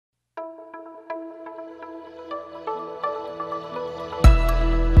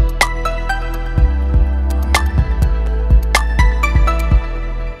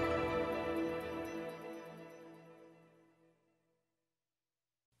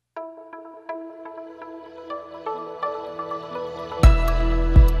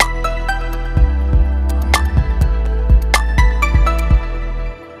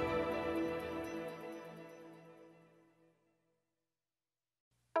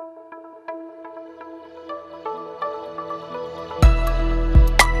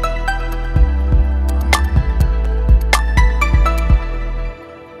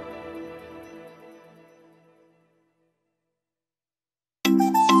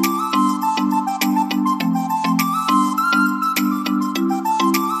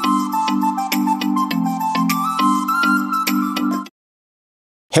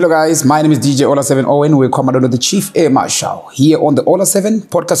Hello guys, my name is DJ Ola7 Owen. We're coming under the Chief Air Marshal here on the Ola7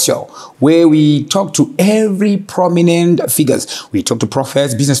 podcast show, where we talk to every prominent figures. We talk to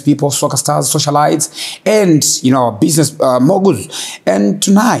prophets, business people, soccer stars, socialites, and business moguls. And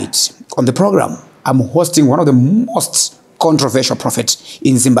tonight on the program, I'm hosting one of the most controversial prophets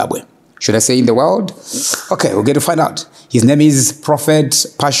in Zimbabwe. Should I say in the world? Okay, we'll get to find out. His name is Prophet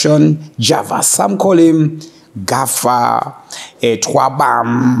Passion Java. Some call him Gaffa,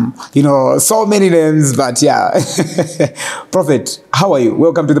 Twabam, so many names, but yeah. Prophet, how are you?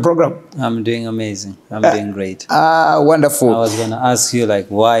 Welcome to the program. I'm doing amazing. I'm doing great. Wonderful. I was going to ask you,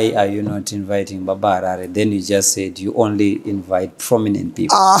 why are you not inviting Baba Harare? Then you just said you only invite prominent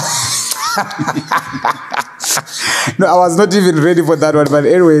people. No, I was not even ready for that one, but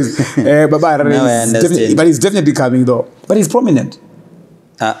anyways, Baba Harare but he's definitely coming though. But he's prominent.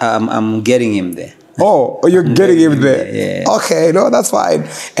 I'm getting him there. Oh, you're getting him there. Yeah. Okay, no, that's fine.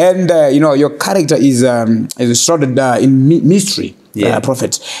 And your character is shrouded in mystery. Yeah.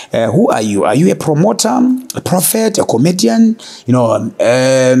 Prophet. Who are you? Are you a promoter, a prophet, a comedian? Who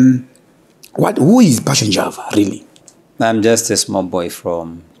is Passion Java really? I'm just a small boy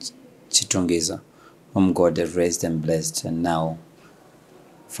from Chitungisa, whom God has raised and blessed, and now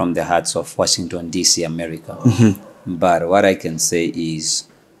from the hearts of Washington, D.C., America. Mm-hmm. But what I can say is,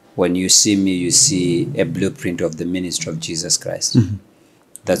 when you see me, you see a blueprint of the ministry of Jesus Christ. Mm-hmm.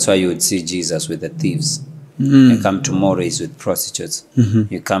 That's why you would see Jesus with the thieves. Mm-hmm. You come tomorrow, he's with prostitutes.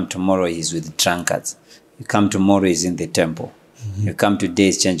 Mm-hmm. You come tomorrow, he's with drunkards. You come tomorrow, he's in the temple. Mm-hmm. You come today,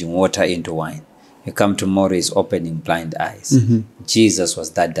 he's changing water into wine. You come tomorrow, he's opening blind eyes. Mm-hmm. Jesus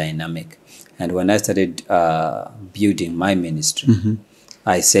was that dynamic. And when I started building my ministry, mm-hmm.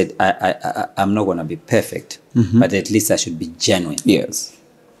 I said, I'm not going to be perfect, mm-hmm. but at least I should be genuine. Yes.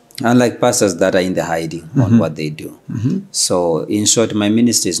 Unlike pastors that are in the hiding mm-hmm. on what they do. Mm-hmm. So in short, my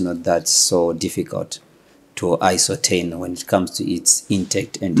ministry is not that so difficult to ascertain when it comes to its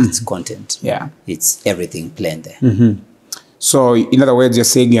intake and mm-hmm. its content. Yeah. It's everything plain there. Mm-hmm. So in other words, you're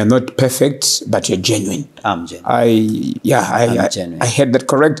saying you're not perfect, but you're genuine. I'm genuine. I'm genuine. I heard that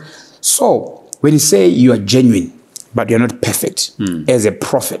correct. So when you say you are genuine, but you're not perfect, as a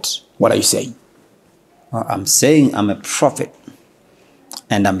prophet, what are you saying? I'm saying I'm a prophet.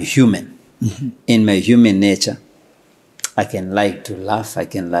 And I'm human. Mm-hmm. In my human nature, I can like to laugh, I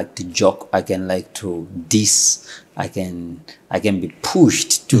can like to joke, I can like to diss, I can be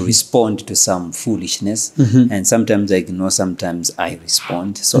pushed to mm-hmm. respond to some foolishness, mm-hmm. and sometimes I ignore, sometimes I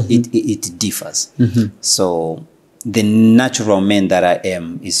respond. So mm-hmm. it differs. Mm-hmm. So the natural man that I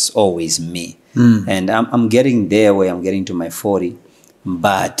am is always me. Mm. And I'm getting there where I'm getting to my 40.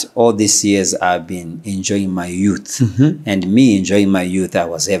 But all these years I've been enjoying my youth. Mm-hmm. And me enjoying my youth, I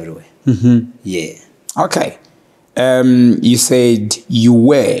was everywhere. Mm-hmm. Yeah. Okay. You said you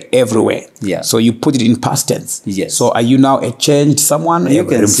were everywhere. Yeah. So you put it in past tense. Yes. So are you now a changed someone? You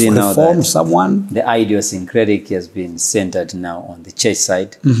can see now reformed someone? The idiosyncratic has been centered now on the church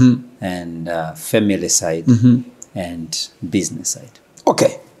side, mm-hmm. and family side, mm-hmm. and business side.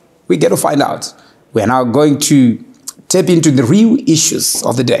 Okay. We get to find out. We're now going to tap into the real issues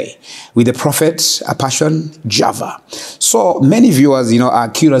of the day with the prophet Passion Java. So many viewers, are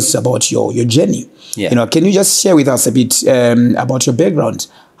curious about your journey. Yeah. Can you just share with us a bit about your background?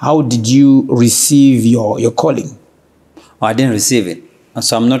 How did you receive your calling? Oh, I didn't receive it.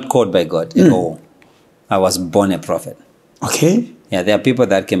 So I'm not called by God at all. I was born a prophet. Okay. Yeah, there are people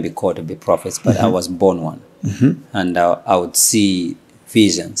that can be called to be prophets, but mm-hmm. I was born one. Mm-hmm. And I would see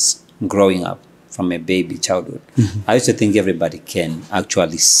visions growing up. From a baby childhood. Mm-hmm. I used to think everybody can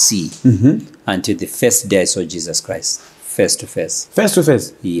actually see mm-hmm. until the first day I saw Jesus Christ, face to face. Face to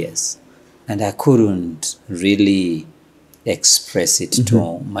face? Yes. And I couldn't really express it mm-hmm.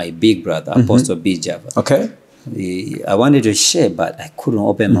 to my big brother, mm-hmm. Apostle B. Java. Okay. I wanted to share, but I couldn't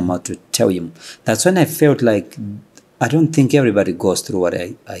open mm-hmm. my mouth to tell him. That's when I felt like I don't think everybody goes through what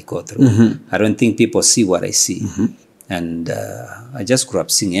I go through. Mm-hmm. I don't think people see what I see. Mm-hmm. And I just grew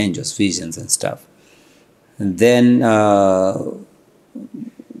up seeing angels, visions and stuff. And then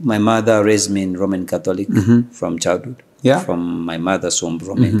my mother raised me in Roman Catholic mm-hmm. from childhood. Yeah. From my mother's womb,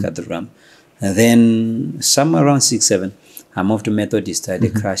 Roman mm-hmm. Catholic. And then somewhere around 6, 7, I moved to Methodist. I had a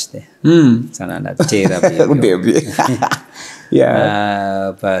crash there. It's another therapy.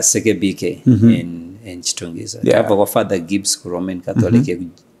 Yeah. Seke BK in Chitungisa. Yeah. Our father Gibbs, Roman Catholic. Mm-hmm.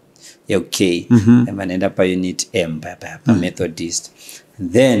 Okay, and manenda pa unit Methodist.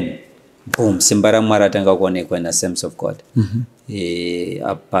 Then, boom, Simbara Maratanga Kwanekwa in Assemblies of God.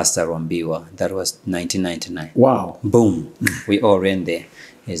 A pastor Rombiwa. That was 1999. Wow. Boom. We all ran there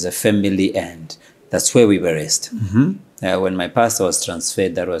as a family, and That's where we were raised. When my pastor was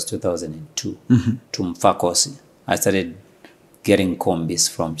transferred, that was 2002, to Mfakosi. I started getting combis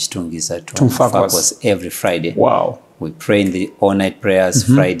from Chitungisa to Mfakosi every Friday. Wow. We pray in the all-night prayers,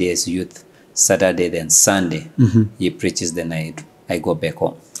 Fridays, youth, Saturday, then Sunday. He preaches, then I go back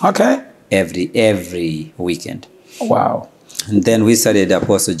home. Okay. Every weekend. Wow. And then we started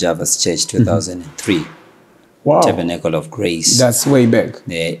Apostle Java's Church, 2003. Wow. Tabernacle of Grace. That's way back.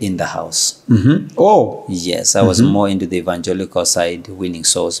 In the house. Oh. Yes, I was more into the evangelical side, winning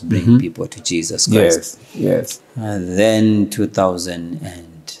souls, bringing people to Jesus Christ. Yes. And then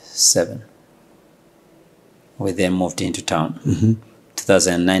 2007, we then moved into town.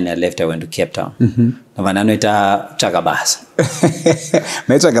 2009, I left, I went to Cape Town. You'll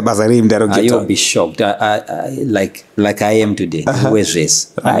be shocked. Like I am today. Always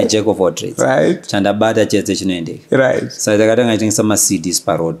race. I'm a jack of all trades. Right. Chandabata chete. Right. So I think some CDs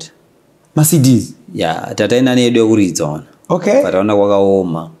per road. CDs? Yeah. Tata ina nedo kurizona. Okay. But I don't know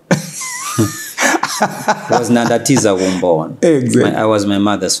was Nandatiza Wumbon. Exactly. I was my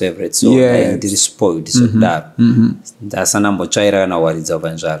mother's favorite, so I did spoiled. So that's an ambochaira na wariza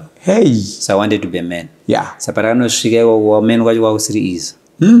vanjaro. Hey. So I wanted to be a man. Yeah. So parano shigego men wa usiri is.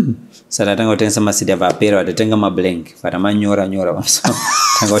 So datango tenga sama sidi vapero, datenga ma blank. Parama nyora. So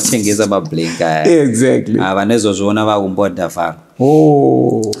tango tengeza ma blank. Exactly. Vanezo zona va umboda dafar.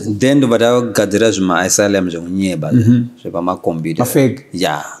 Oh. Then do bada gadira juma isalem jo nyeba. So pa ma computer. Fake.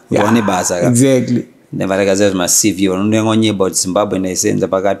 Yeah. Roni basa. Exactly. Never gaza ma CV onungo about Zimbabwe na isenza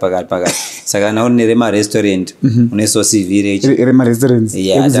pakati. Saka na unirema restaurant. Uneso CV reach. Rema restaurants.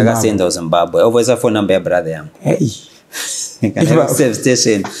 Yeah, daga senda Zimbabwe. Always a phone number brother yam. Hey. Save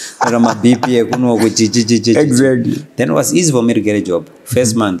station. Rama BP kuno kuchichichichi. Exactly. Then it was easy for me to get a job.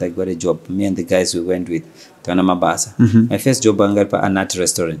 First month I got a job. Me and the guys we went with. Tana mabasa. My first job I got a nut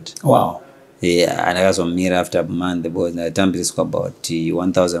restaurant. Wow. Yeah, and I was on mirror after a month. The boys the time is about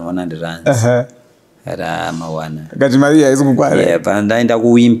 1,100 rands. Era mawana. Gajimaria izukukwale. Yeah, but ndaenda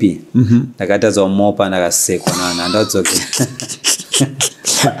kuwimpi. Ndakataza mopa ndakasekwa na ndotsoke.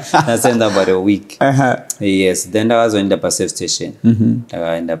 That's end about a week. Yes, then I was in the safe station.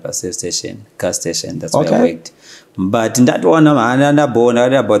 I in the safe station, car station. That's where I worked. But that one, I born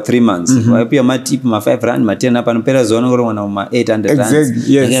about 3 months. I pay my tip, my 5 rand, my 10 up and pay zone or my 800 rands.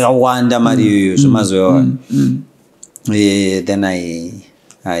 Exactly. Yes. I wonder, Mario, so much. Then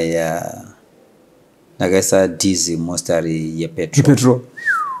like I said, dizzy mostly ye petrol.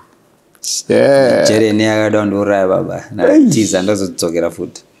 Yeah. Jere niaga don't do right, baba. Na tiza ndozo tsogera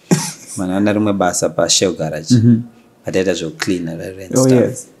food. Manana rume basa pa shell garage. Adeta jo clean and rent stuff.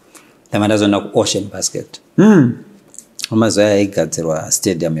 Yes. Tamanda na ocean basket. Umazo ya igatirwa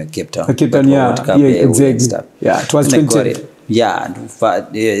stadium ya Cape Town. Cape Town, yeah, exactly. Yeah, it was 2010. Yeah,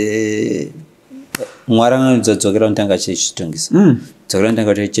 Mwaranga nzogera ntanga chechitungisa. Tsogera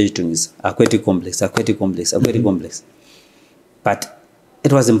ntanga chechitungisa. Aquatic complex. But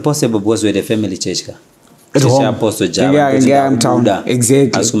it was impossible because we had a family church. Church Apostle Java.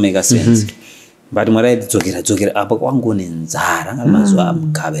 Exactly. As to make a sense. But mwara tsogera apa kwangu ni nzara ngamazwa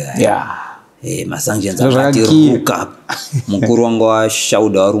mkabe. Yeah. Masanje nzakati ruka. Mukuru wangu wa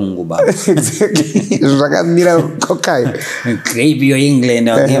shauda warungu baba. Exactly. Zvakamira kokai. Grave your England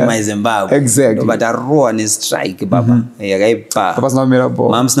or here my Zimbabwe. Exactly. But a raw and strike baba. Yakaipa. Papa's not mira bo.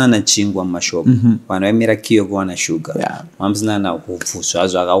 Mamsina na chingwa mashop. Wana mira kiyo kwa na sugar. Yeah. Mamsina na kufuso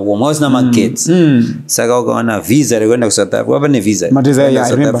azwaka uomos na markets. Saka ukaona visa rekwenda ku South Africa. Wapa ne visa. Matiza ya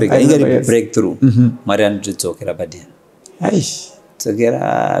South Africa. Yes. Breakthrough. Mariana tutokera badien. Aish.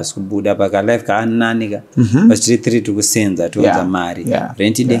 Tsogera subuda baka life ka ananika. Bachiri 3 to kusenza to za mari.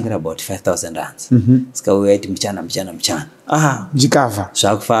 Renti dengra about 5,000 rands. Sika wait mchana. Jikava.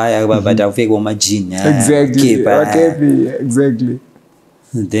 Shakfire baba tafika majini. Exactly. Exactly.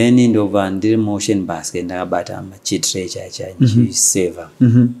 Then in the van motion basket ndakabata ma chitre cha saver.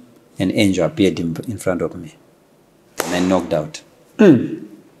 An angel appeared in front of me. And I knocked out.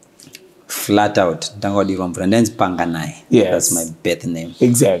 Flat out. Tangodi from friends Panganai. Yes. That's my birth name.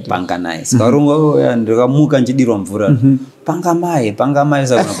 Exactly. Panganai. Skarungo ndikamuka nchidiro mvura. Pangamai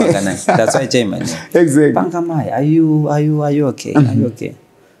sakuna Panganai. That's why I changed my name. Exactly. Pangamai, are you okay? Are you okay?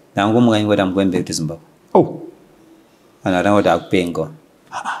 Nangomuka ngweda I'm going back to Zimbabwe. Oh. Anatanga takupengo.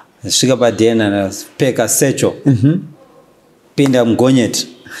 Shika pa dena na peka secho. Pinda mgonyet.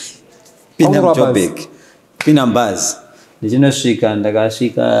 Pinda mjobek. Pinda mbaz. Ndinoshika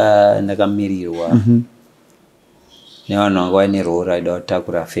ndakamirirwa. Newanongo ni rora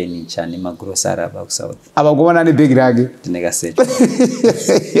idotakura furniture ni magrosara ba ku South. Abagomana ni big rag. Ndingasecho.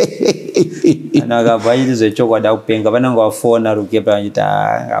 Anaga vayizo chokwa da kupenga vananga wafona rukepa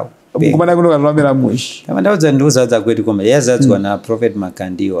nyita kumana kuno kalomera mushi kama ndaudza ndozadza kwetu komba yazadzwa na Prophet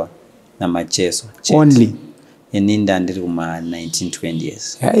Makandiwa na Macheso only eninda ndiri kuma 1920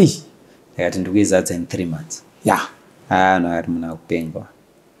 years hey ndakati ndikuizadza in 3 months yeah nakati muna kupengwa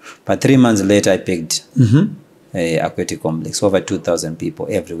but 3 months later I pegged aquatic complex over 2,000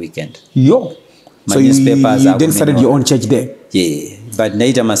 people every weekend yo so you then started your own church there yeah but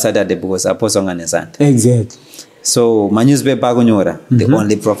naita Saturday because apostle nganesanda exactly so my newspaper akunyora the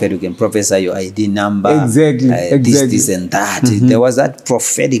only prophet who can prophesy your ID number exactly this and that there was that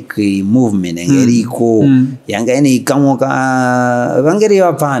prophetic movement engeriko yanga ine ikamoka vangeri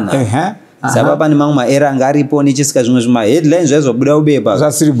vapana sababa ni mamwe era ngaripo nichisika zvimwe zvima headlines zvazobuda ubepa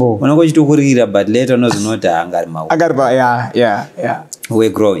zvasiripo unongochitokurira but later unozonota angari mau yeah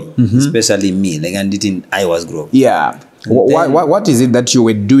we're growing especially me like I was growing yeah what is it that you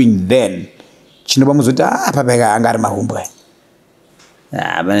were doing then chinoba muzoti papa angari mahumbwe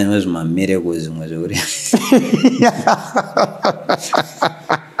bana zvima miracles zvimwe zvuri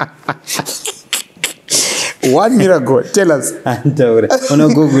One miracle, tell us. Ono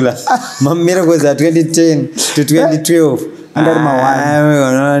Google. My miracles are 2010 to 2012. Under my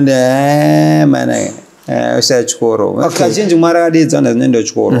man, search koro. Kachinji mara deeds on the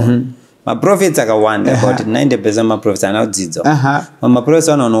choro. My prophets akawanda about 90% my prophets are now dzidzo. My prophets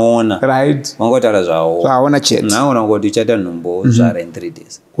on one. Right. Ngotara zvawo. Aona chat. Now unangoti chata numbo zvara in 3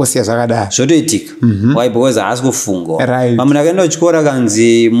 days. Kosia zakada. Zvotoitika. Why because aasi kufungo. Right. Mamuna akaenda kuchikora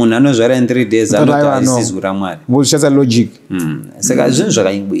kanzi munhu anozvara in 3 days anoti ra Mwari. Voshatsa logic. Saka zvinhu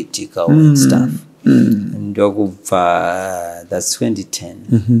zvakaingoitika stuff. Ndokubva that's 2010.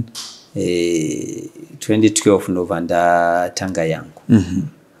 2012 ndobva tanga yangu.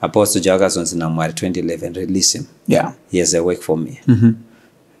 Apostle Jakason's Namwari 2011 release him. Yeah. He has a work for me.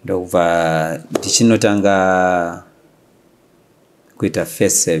 Ndokubva ndichinotanga kuita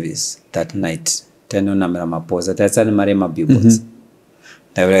first service that night. Tanonamira maposa tatsani mari mabibles.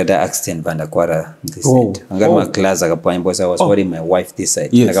 Ndakada accident vandakwara this side. Angari ma class akapanyimbosa I was holding my wife this side.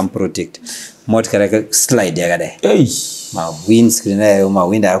 Ndakamprotect. Motikari slide yakadai. Hey. My windscreen my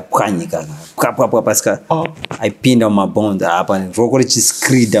window akupwanyika. Kapapwa pasika. I pinned on my bones apa rokori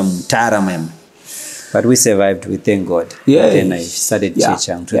chiskrida mutara mama. But we survived, we thank God. Yeah. Then I started church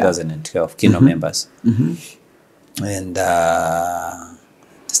in 2012, Kingdom members. And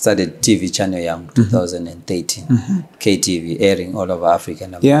started TV channel young 2013. KTV airing all over Africa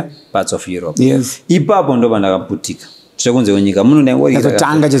and parts of Europe. Yes. Ipapo ndo bandakaputika. Chokunze wenyika muno nengori.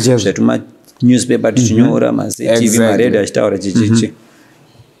 Tanga chechezo. Tuma newspaper tichinyora ma TV ma radio achitaura chichichi.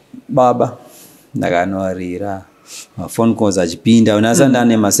 Baba ndakanwarira ma phone calls achipinda unasanda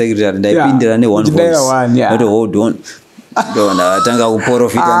ne secretary ndaipindira ne one voice but hold on don't atanga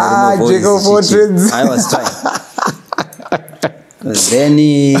kuprofita na voice I was trying then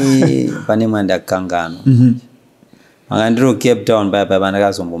pane mwanda kangano Angandro Cape Town baba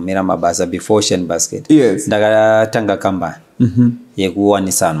bandakazombomira mabasa before Ocean Basket ndakatanga company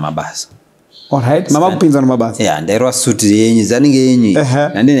yekuwanisana mabasa. Alright, mama kupinza mabasa. Yeah, ndairwa suit yenyu zanenge yenyu.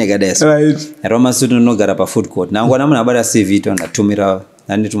 Nandinekadesa. Right. Roma suit nogara pa food court. Nangwa namuna abada CV to ndatumira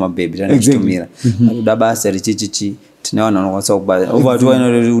nandituma baby ndanditumira. Akuda basa richichichi tinaona nokwanisa kubaya. Over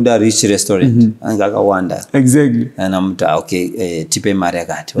to uda rich restaurant. Angakawanda. Exactly. And I'm okay tipe mari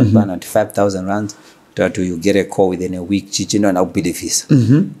yakati. Bana 5,000 rands to you get a call within a week chichino na kubidifisa.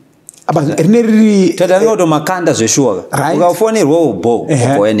 But rineri tatanga to makanda zveshuwa ukafonerwa ubo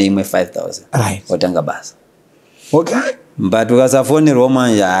ukoene imwe 5,000 right otanga basa okay but ukasafonerwa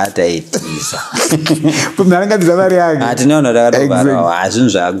manje ataitisa kumnanga dzavare yake atinaona dakatobara azvinhu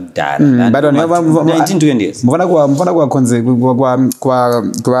zvakudhara but 1920 years mfana kwa konze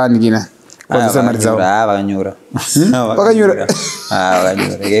kwa nikina kwa visa mari zao vakanyura vakanyura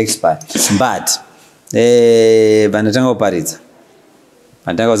expert but vanatanga kuparidza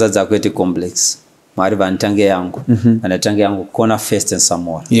Andanga uzadza kwete complex. Mari vantange yangu. Vanatange yangu corner first and some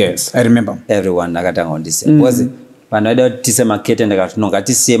more. Yes, I remember. Everyone nakatanga ondise. Because vanoida tise makete ndakati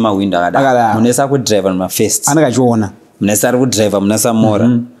nongatisiye mawindow akada. Munesa ku driver ma first. Andakachiona. Munesa ari ku driver munasa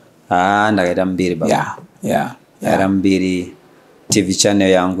mora. Ndakaita mbiri baba. Yeah. Era mbiri TV channel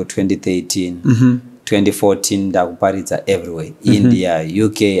yangu 2013. 2014 ndakuparidza everywhere. India,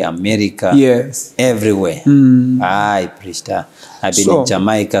 UK, America. Yes. Everywhere. I preached. I've been in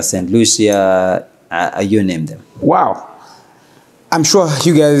Jamaica, St. Lucia, you name them. Wow. I'm sure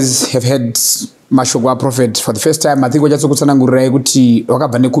you guys have heard Mashogwa Prophet for the first time. I think we're just going to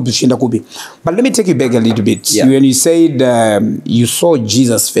but let me take you back a little bit. Yeah. When you said you saw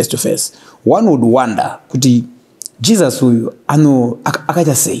Jesus face to face, one would wonder, kuti Jesus who ano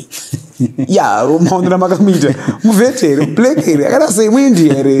akaja say Yeah, maundira makamita. Muvete, black here. I gotta say, Windy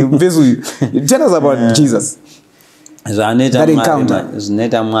here. Tell us about Jesus. That encounter.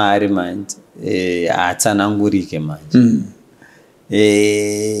 Zvineta Mwari manje. Atsanangurike manje.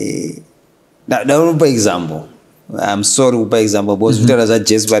 Daunopa example. I'm sorry kupa example because kutaura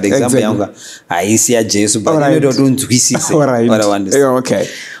zvaJesu but example yangu haisi yaJesu but inoda unzwisise what I want to say. Okay.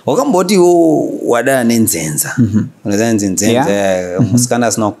 Wakamboti wadana nenzenza. Unoziva nzenza musikana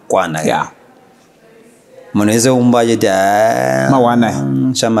asina kukwana. Yeah. Munoweze kumba chete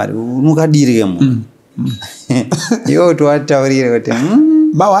mawana shamari unokadiri munhu. Yo twataurire kuti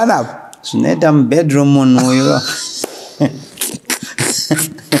mawana zvinoita mubedroom munhu uyo.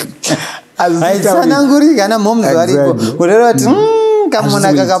 Aitsanangurika na momu variko kureva kuti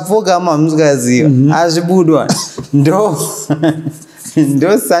kamuna kakapfuka mamusingaziva azvibudwa ndo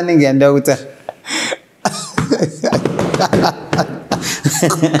saningi yandakuta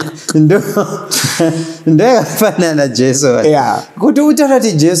ndo yakafanana naJesu kuti utaura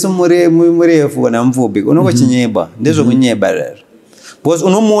kuti Jesu murefu kana mupfupi unongochinyeba ndezvokunyeba because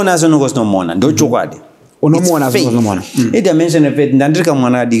unomuona sonongosinomuona ndo chokwadi. I dimension of faith ndandirika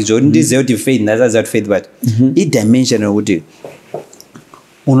mwana adiki zvo ndizive kuti faith ndasaziva kuti faith but I dimension yokuti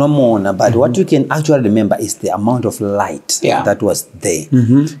unomuona but what you can actually remember is the amount of light that was there.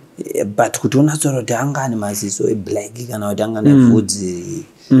 But kuti unatsora kuti anga ane maziso eblack kana kuti anga ane vhudzi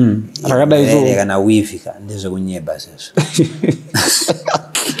kana wivika ndezvekunyeba sezvo.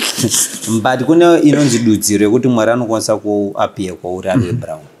 But kune inonzi dudziro yekuti Mwari anokwanisa kuappear kwauri ari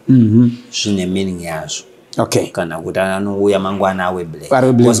webrown. Zvine meaning yazvo. Okay. Kana kuti anouya mangwana awe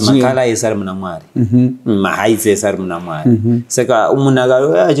black. Because makala ese ari muna Mwari. Mahaights ese ari muna Mwari. Saka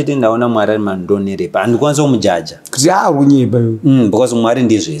munhu achiti ndaona Mwari ari mandonerepa handikwanisa kumujaja. Kuti unyeba. Because Mwari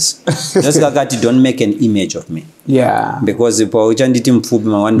ndizvese. Just akati don't make an image of me. Yeah. Because uchanditi mupfupi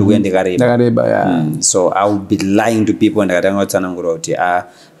mawandikuya ndakareba. Yeah. So I would be lying to people ndakatanga kutsanangura kuti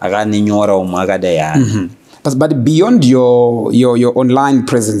akaninyora umwe akadai. But beyond your online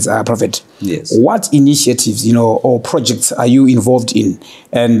presence, Prophet, yes. What initiatives, or projects are you involved in,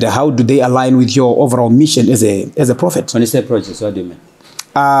 and how do they align with your overall mission as a prophet? When you say projects, what do you mean?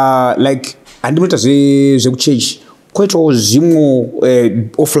 Like, andimota zvekuchechi koitawo zvimwe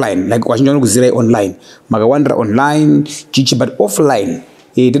offline, like wachinja vanokuzira online, makawandira online chichi, but offline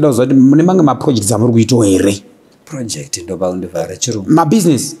toda kuziva kuti mune mamwe maprojects amuri kuitawo here? Project ndopa kundivhara chirungu.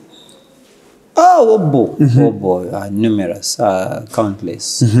 Mabusiness. Oh boy, numerous,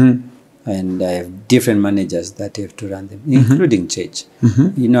 countless. And I have different managers that have to run them, including church.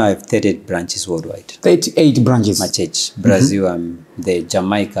 I have 38 branches worldwide. 38 branches? My church. Brazil, I'm there.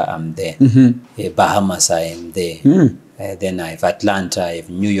 Jamaica, I'm there. Bahamas, I am there. Then I have Atlanta, I have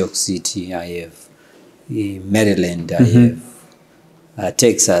New York City, I have Maryland, I have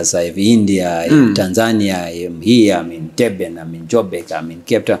Texas, I have India, I have Tanzania, I am here, I'm in Durban, I'm in Joburg, I'm in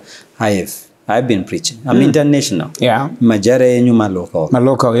Cape Town. I've been preaching. I'm international. Yeah. Majara yenyu malocal.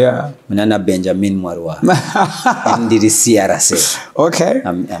 Malocal, yeah. Munana Benjamin Mwarwa. Ndiri CRC. Okay.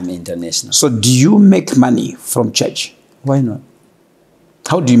 I'm international. So do you make money from church? Why not?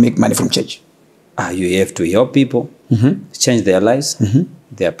 How do you make money from church? You have to help people, change their lives.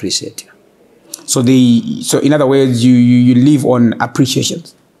 They appreciate you. So in other words, you live on appreciation.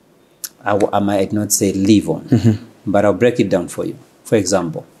 I might not say live on, but I'll break it down for you. For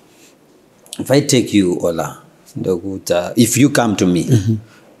example, if I take you, Ola, if you come to me,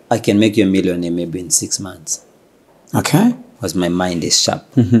 I can make you a millionaire maybe in 6 months. Okay. Because my mind is sharp.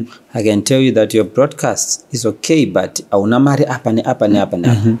 I can tell you that your broadcast is okay, but I will not marry up and up.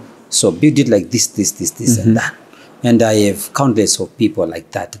 So build it like this, and that. And I have countless of people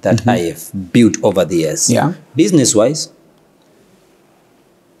like that I have built over the years. Yeah. Business-wise,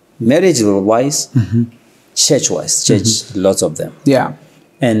 marriage-wise, church, lots of them. Yeah.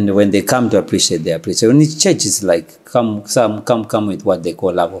 And when they come to appreciate, they appreciate. When it's church, it's like come with what they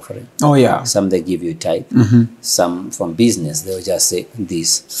call love offering. Oh yeah. Some they give you tithe. Some from business, they'll just say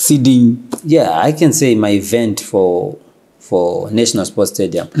this. Seeding. Yeah, I can say my event for National Sports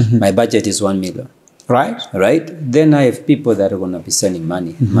Stadium, my budget is 1 million. Right. Then I have people that are going to be sending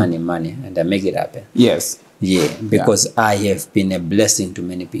money, and I make it happen. Yes. Yeah, because I have been a blessing to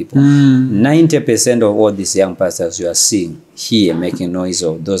many people. 90% of all these young pastors you are seeing here making noise,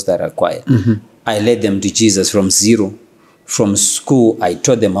 or those that are quiet, I led them to Jesus from zero. From school, I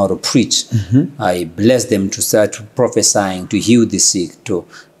taught them how to preach. I blessed them to start prophesying, to heal the sick.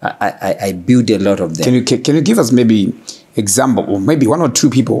 I built a lot of them. Can you give us maybe example, or maybe 1 or 2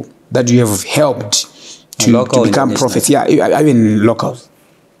 people that you have helped to become prophets? Yeah, I mean local.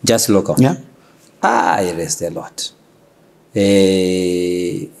 Just local? Yeah. I rest a lot.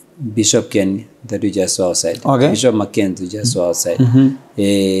 Bishop Ken that we just saw outside. Okay. Bishop Mackenzie we just saw outside.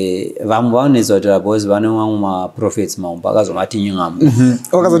 Vamwe vanezotera boys vane vamwe prophets maumba akazomati nyingama.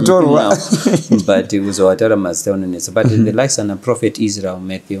 Wakazotorwa. But kuzowatara mazita unonetsa. But the likes on Prophet Israel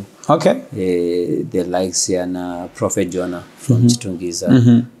Matthew. Okay. The likes on Prophet Jonah from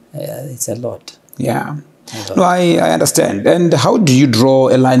Chitungiza. It's a lot. Yeah. No, I understand. And how do you draw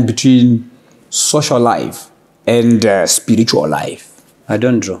a line between social life and spiritual life? I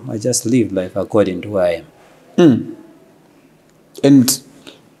don't draw. I just live life according to who I am. And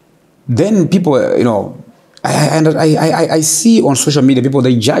then people, I see on social media people,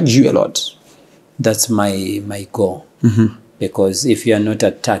 they judge you a lot. That's my goal. Because if you are not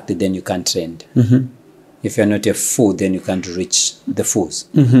attacked, then you can't trend. If you're not a fool, then you can't reach the fools.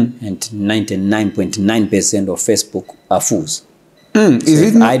 And 99.9% of Facebook are fools.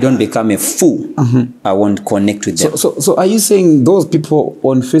 If I don't become a fool, I won't connect with them. So are you saying those people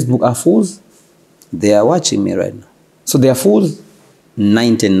on Facebook are fools? They are watching me right now. So they are fools?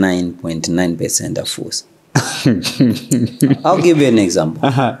 99.9% are fools. I'll give you an example.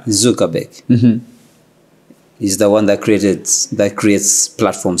 Zuckerberg is the one that creates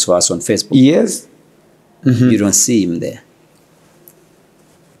platforms for us on Facebook. Yes. You don't see him there.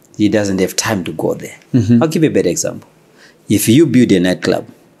 He doesn't have time to go there. I'll give you a better example. If you build a nightclub,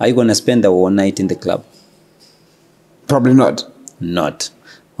 are you going to spend the whole night in the club? Probably not. Not.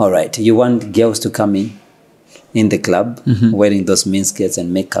 All right. You want girls to come in the club wearing those miniskirts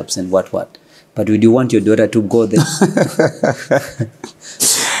and makeups and what. But would you want your daughter to go there?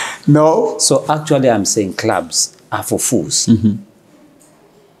 No. So actually I'm saying clubs are for fools.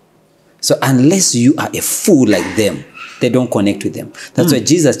 So unless you are a fool like them, they don't connect with them. That's why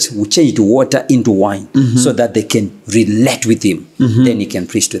Jesus will change the water into wine so that they can relate with him. Then he can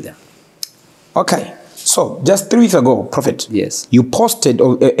preach to them. Okay. So just 3 weeks ago, Prophet, yes, you posted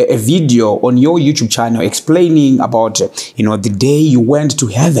a video on your YouTube channel explaining about, the day you went to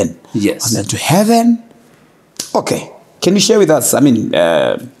heaven. Yes. And then to heaven. Okay. Can you share with us,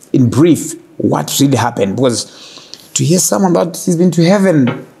 in brief, what really happened? Because to hear someone that he's been to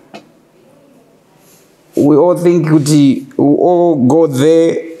heaven, we all think we all go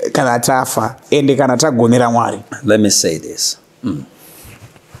there kanatafa and kanata gonera mwari. Let me say this.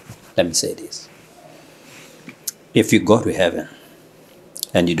 Let me say this. If you go to heaven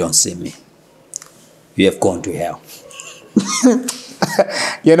and you don't see me, you have gone to hell.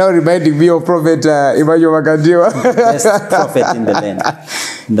 You're now reminding me of Prophet Emmanuel Makandiwa. Best prophet in the land.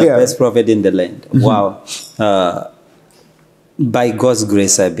 The best prophet in the land. Wow. By God's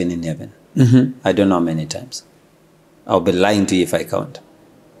grace, I've been in heaven. I don't know how many times. I'll be lying to you if I count.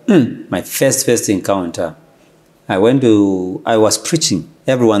 My first encounter, I was preaching.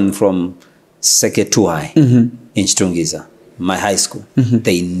 Everyone from Seketuai in Chitungiza, my high school,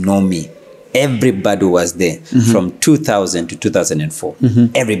 they know me. Everybody was there from 2000 to 2004.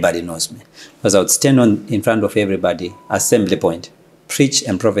 Everybody knows me. Because I would stand in front of everybody, assembly point, preach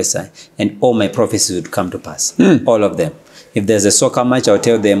and prophesy, and all my prophecies would come to pass. All of them. If there's a soccer match, I'll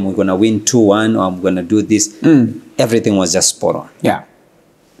tell them we're going to win 2-1 or I'm going to do this. Everything was just spot on. Yeah.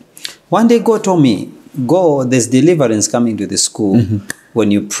 One day God told me, go, there's deliverance coming to the school.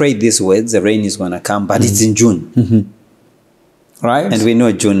 When you pray these words, the rain is going to come, but it's in June. Right. And we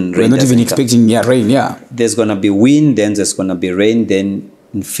know June rain. We're not even expecting rain, There's going to be wind, then there's going to be rain, then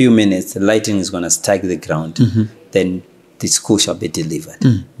in a few minutes, the lightning is going to strike the ground. Then the school shall be delivered.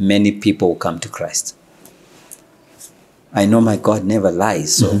 Many people will come to Christ. I know my God never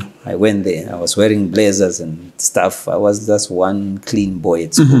lies, so I went there. I was wearing blazers and stuff. I was just one clean boy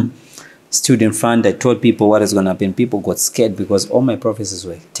at school. Stood in front, I told people what is going to happen. People got scared because all my prophecies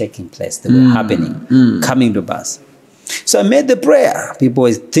were taking place. They were happening, coming to pass. So I made the prayer. People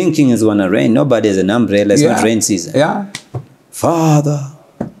were thinking it's going to rain. Nobody has an umbrella. It's not rain season. Father,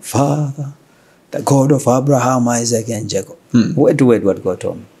 the God of Abraham, Isaac, and Jacob. Wait to wait what God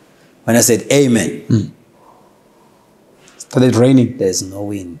told me. When I said amen, started raining. There's no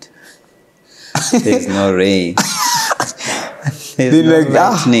wind. There's no rain. There's no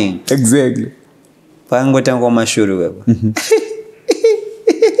lightning. Exactly. Pangotango mashuru webo.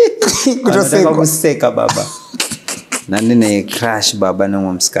 Kuseka baba. Nandine crash baba na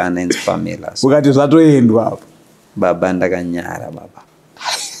mumskana in Pamela. Ukati zatoendwa hapo. Baba ndakanyara baba.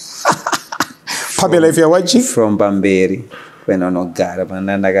 Pamela, if you're watching from Bamberi when onogara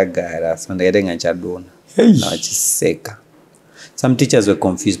bandakagara so ndakatenga chadona. Na chiseka. Some teachers were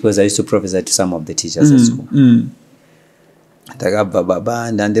confused because I used to prophesy to some of the teachers at school. Ndakabva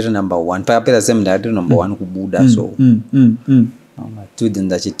baba ndandiri number 1. Papera sem ndandiri number 1 kubuda so. Student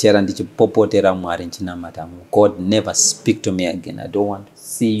ndachitera ndichipopotera Mwari nchinamata. God, never speak to me again. I don't want to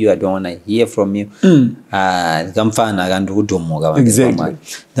see you. I don't want to hear from you. Kamfana akandikutomoka. Exactly.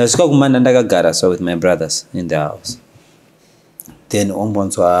 Ndasvika kumanda ndakagara so with my brothers in the house. Then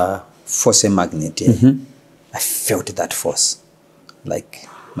ombonzwa force magnet. I felt that force. Like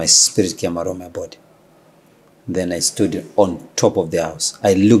my spirit came out of my body. Then I stood on top of the house.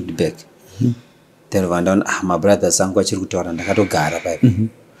 I looked back. Then went down, my brothers Then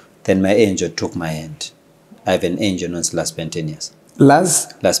my angel took my hand. I have an angel known as Las Pentenias. Las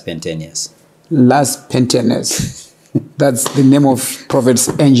Pentenias. Las Pentenias. That's the name of Prophet's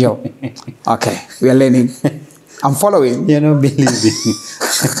angel. Okay, we are learning. I'm following. You're not believing.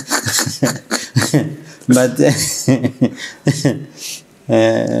 But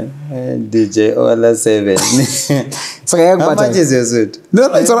DJ Ola 7. So how much is your suit?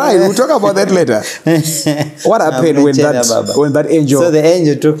 No, it's all right. We'll talk about that later. What happened when that angel... So the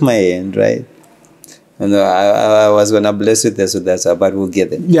angel took my hand, right? And I was going to bless with this, but we'll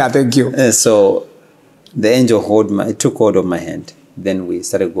get it. Yeah, thank you. So the angel took hold of my hand. Then we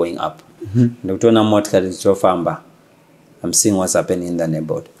started going up. I'm seeing what's happening in the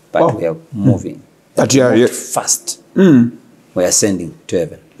neighborhood. But we are moving. But you fast. We are ascending to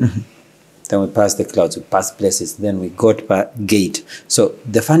heaven. Then we passed the clouds, we passed places. Then we got gate. So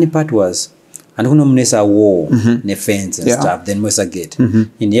the funny part was, and a wall, a fence and stuff. Then was a gate.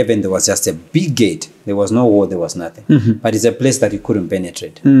 In heaven there was just a big gate. There was no wall. There was nothing. But it's a place that you couldn't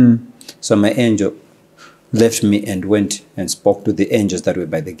penetrate. So my angel left me and went and spoke to the angels that were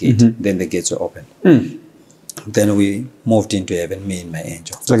by the gate. Then the gates were open. Then we moved into heaven, me and my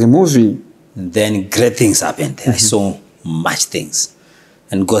angel. It's like a movie. And then great things happened. I saw much things.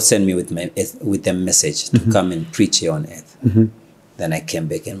 And God sent me with a message to come and preach here on earth. Then I came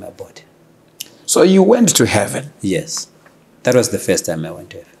back in my body. So you went to heaven? Yes. That was the first time I went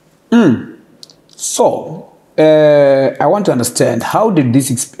to heaven. So, I want to understand, how did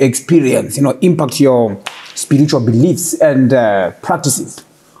this experience, impact your spiritual beliefs and practices?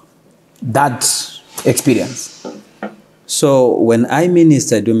 That experience. So when I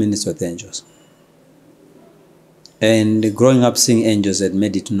minister, I do minister with angels. And growing up seeing angels had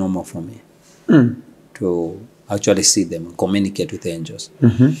made it normal for me to actually see them and communicate with angels.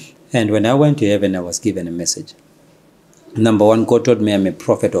 And when I went to heaven, I was given a message. Number one, God told me I'm a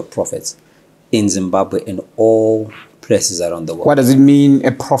prophet of prophets in Zimbabwe and all places around the world. What does it mean,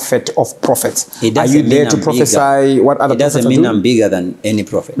 a prophet of prophets? Are you there to prophesy what other prophets are doing? It doesn't mean I'm bigger than any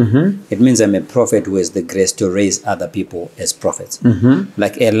prophet. It means I'm a prophet who has the grace to raise other people as prophets.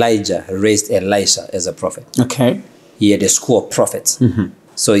 Like Elijah raised Elisha as a prophet. Okay. He had a school of prophets.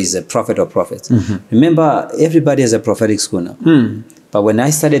 So he's a prophet of prophets. Remember, everybody has a prophetic school now. But when I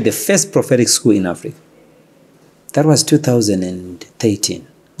started the first prophetic school in Africa, that was 2013.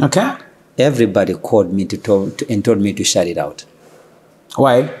 Okay. Everybody called me and told me to shut it out.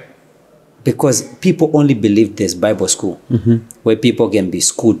 Why? Because people only believe there's Bible school, where people can be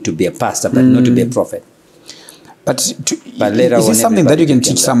schooled to be a pastor, but not to be a prophet. But later is on, it something that you can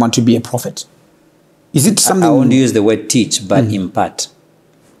teach someone to be a prophet? Is it something... I won't use the word teach, but impart.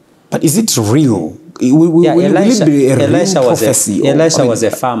 But is it real? Elisha was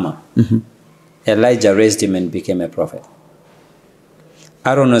a farmer. Elijah raised him and became a prophet.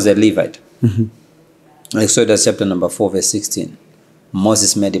 Aaron was a Levite. Exodus chapter number 4, verse 16.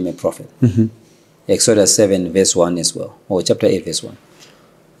 Moses made him a prophet. Exodus 7, verse 1 as well. Or chapter 8, verse 1.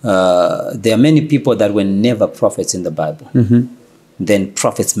 There are many people that were never prophets in the Bible. Then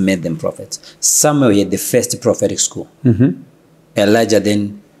prophets made them prophets. Samuel had the first prophetic school. Elijah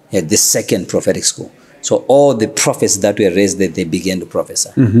then had the second prophetic school. So all the prophets that were raised there, they began to prophesy.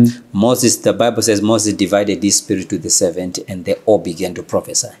 Moses, the Bible says Moses divided his spirit to the 70 and they all began to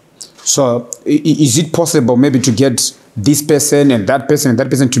prophesy. So is it possible maybe to get this person and that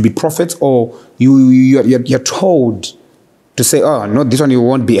person to be prophets, or you're told to say, oh, no, this one you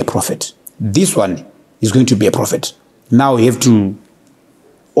won't be a prophet. This one is going to be a prophet. Now you have to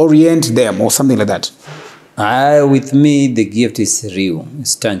orient them or something like that. With me, the gift is real,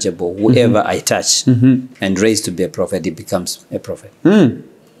 it's tangible. Whoever I touch and raise to be a prophet, he becomes a prophet.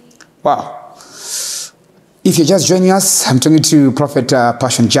 Wow. If you're just joining us, I'm talking to Prophet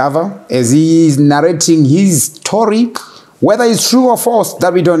Passion Java as he's narrating his story. Whether it's true or false,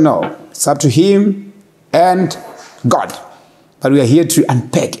 that we don't know. It's up to him and God. But we are here to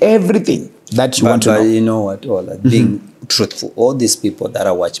unpack everything that you want to know. But you know what, being truthful, all these people that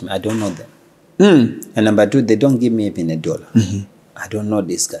are watching me, I don't know them. And number two, they don't give me even $1. I don't know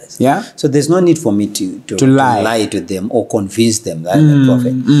these guys. Yeah. So there's no need for me to lie to them or convince them that I'm a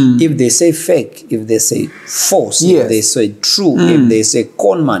prophet. If they say fake, if they say false, if they say true, if they say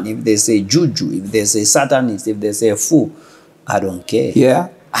con man, if they say juju, if they say satanist, if they say fool, I don't care. Yeah.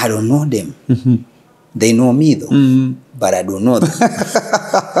 I don't know them. They know me though, but I don't know them.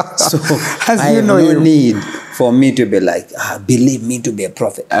 So I have no need for me to be like, believe me to be a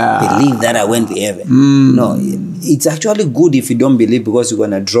prophet. Believe that I went to heaven. No, it's actually good if you don't believe because you're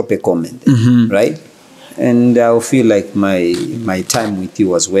going to drop a comment, right? And I feel like my time with you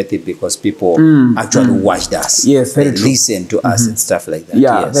was worth it because people actually watched us. Yes, very true. Listened to us and stuff like that.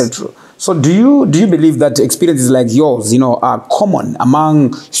 Yeah, yes. very true. So do you believe that experiences like yours, are common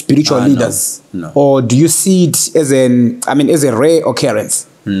among spiritual leaders? No. Or do you see it as a rare occurrence?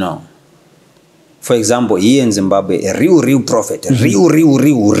 No. For example, here in Zimbabwe, a real prophet, real.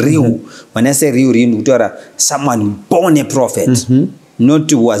 When I say real, someone born a prophet,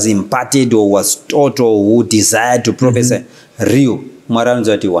 not who was imparted or was taught or who desired to prophesy. Real. Maran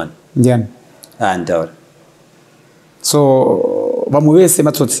 31. Yeah. And so,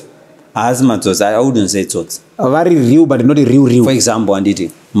 matsotsi. As matters, I wouldn't say it's very real, but not a real. For example, and it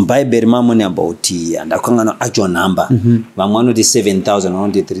Bible mamoni about and a actual number. One the 7,000,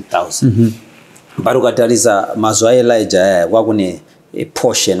 one the 3,000. But ukataliza mazwa Elijah wakune a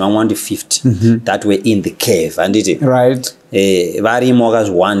portion 150 that were in the cave and it right. Vari mogas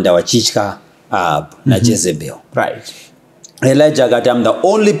wanda wachichka na Jezebel. Right. Elijah got I'm the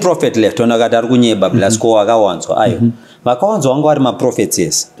only prophet left on agadar kunyeba blasko wakawanzo ayo. Wakawanzo wangu wari ma prophets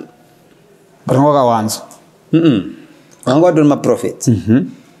yes. But wakawanzo. Wangu wari ma prophets.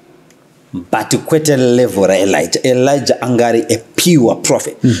 But quite a level Elijah angari a pure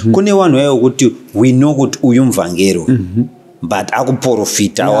prophet. Kune wanu weo kuti we know kuti uyumvangero. But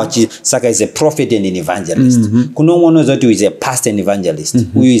akuprofita wachi saka is a prophet and an evangelist. Kuno one knows that who is a pastor and evangelist,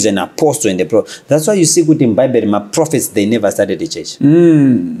 who is an apostle and a prophet. That's why you see good in Bible, my prophets they never started the church.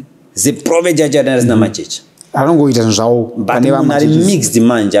 The prophet judges na church. I don't go it and so. But they mixed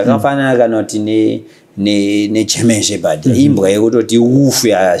manja. Kafana ganoti ne chemeshe badi. Imbo ego ti ufu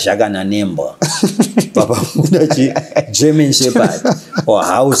ya shagana nembo. Papa mudachi German shepherd or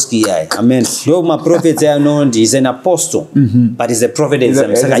house guy. I mean, though my prophet are known, he's an apostle, but he's a prophet. He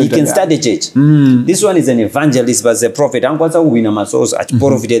can start the church. This one is an evangelist, but he's a prophet. And what's a winner? My source at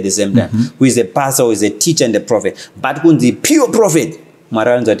prophet at the same time. Who is a pastor, who is a teacher and a prophet. But who is the pure prophet?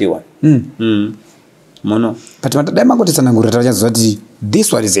 Maran 31. Mono. But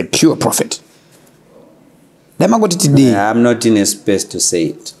this one is a pure prophet. I'm not in a space to say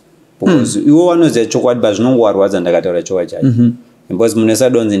it. Because you want to say chocolate, but no war was and I got a chocolate. Because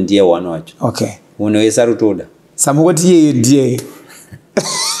Munesa don't in dear one watch. Okay. When you are told. Some what ye.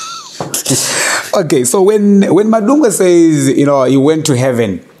 Okay, so when Madunga says, he went to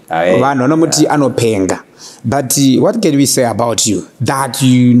heaven, but what can we say about you? That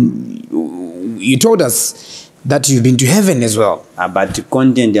you told us that you've been to heaven as well. But the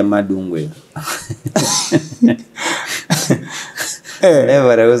content of Madungwe.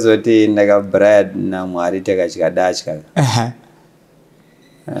 Never I was watching like a bread na muariteka chikadachka.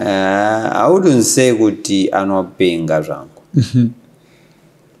 I wouldn't say kuti anopenga zvangu.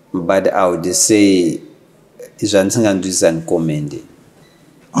 But I would say zvansinganzwisisa commending.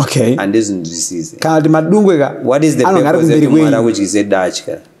 Okay. And isn't this what is the purpose of Mara which is a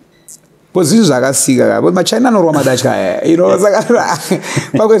Dachka? Positions akasika but China no Roma Dachka.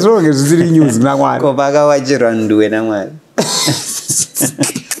 What's wrong is news Kovaga wajirandu enamwa.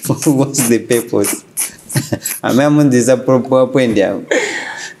 What's the purpose? I mean, this is a proper point.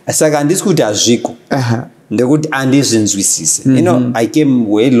 I said, and this could have Zico. The good ambitions we see. I came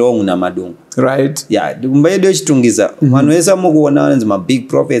way long na Madung. Right. Yeah. The Mbayedosh Tungiza. Manuesa Mogo my big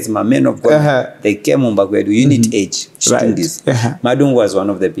prophets, my men of God. They came on back where you need age. Right. Madung was one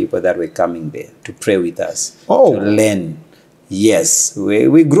of the people that were coming there to pray with us. To learn. Yes.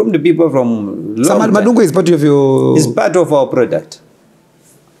 We groomed the people from Madungu is part of your... It's part of our product.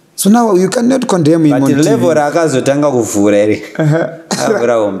 So now you cannot condemn him. But the level akazotanga kuvura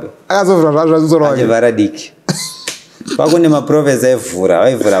avura ombe. Akazovura zvazvozoro. Achivara diki. Pakune maprophets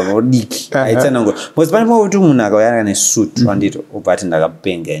aivura vodiki. Aitsana ngo. Because pane kuti munhu akauya nesuit wandito ubati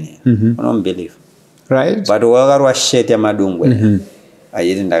ndakapenga ine. Unombelieve. Right. But wakarwa shirt yamadungwe.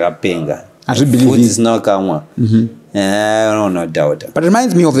 Ayiti ndakapenga. Food is not kamwa. No doubt. But it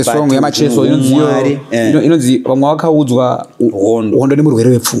reminds me of the song Yamacheso. Wamwakaudzwa hondo nemurwere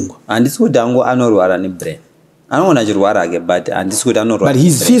wepfungwa. Andisi kuti angu anorwara nebrain. Anoona chirwara ake but andisi kuti anorwara. But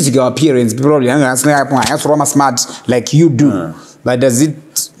his physical appearance probably asina smart like you do. But does it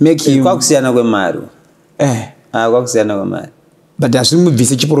make him kwakusiyana kwemari? Kwakusiyana kwemari. but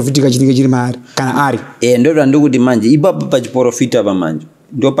asimubvise chiprofitika chinenge chiri maari kana ari ndo ndikuti manje ipapo pachiprofita pamanje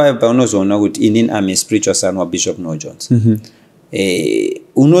ndo paya paunozoona kuti inini am a spiritual son wa Bishop Noah Jones.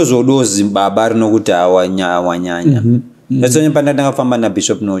 Unozodozi baba rinokuti awanyanya Nasonye pandanga famba na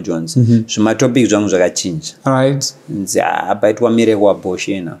Bishop Noah Jones. Zvima topic zvangu zvakachinja. Right. Apa itwa miracle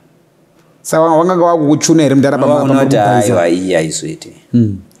abortion. Sawa wanga wakuchuna ere mdara baba aiwa iya izoite.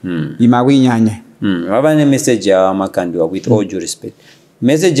 Imawinyanya. Wava ne message ya makandiwa with all due respect.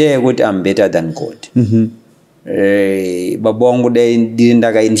 Message yekuti I'm better than God. Baba wangu dai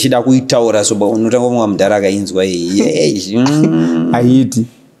ndindaga ndishida kuitaura so unotanga kumwa mdara akainzwa iyi. Aiti.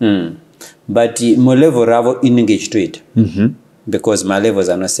 But my level ravo inenge chitoita. Because my levels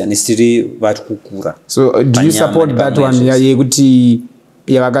are not same. Still vat kukura. So do you support that one yekuti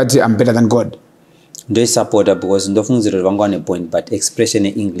yakati I'm better than God? Do support her because ndofunzira vangu ane point but expression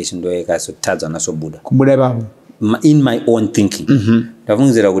in English ndo yakaso tadza naso buda. Kubuda babo. In my own thinking.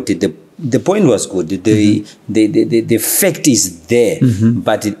 Ndafunzira kuti the point was good. The fact is there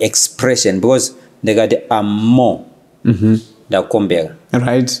but the expression because ndakati I'm more. Ndakombera.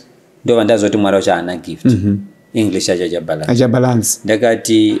 Right. Ndo vandazoti mwari wacho ana gift. English aja balance. Aja balance.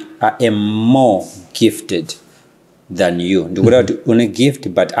 Ndakati I am more gifted than you. Ndikuda kuti une gift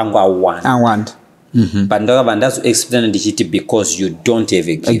but I want. But ndazo explain ndichiti because you don't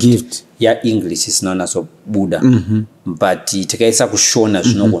have a gift. Ya English is known as Buddha. But takaisa kushona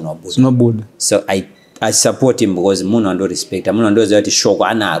zvinogona Buddha. No Buddha. So I support him because munhu ando respect. Munhu ando zati shoko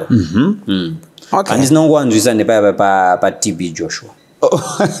anaro. Okay. And it's no one reason pa TB Joshua.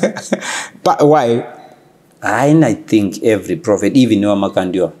 But why? I think every prophet, even Noah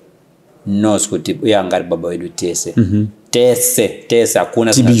Makandiwa, knows kuti uyangari baba wedu tese. Tese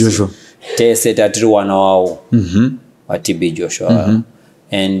akuna TB Joshua. Tese tatiri wana wao. Wa TB Joshua.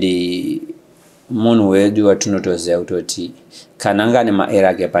 And munhu wedu watunotoziva kuti kana anga ane maera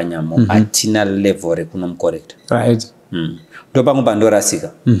ake panyamo atina level rekunomucorrect. Right. Ndopangu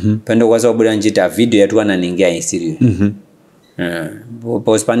pandorasika. Pandokwanisa kubuda nchita video yatuwana ningi aisiriyo.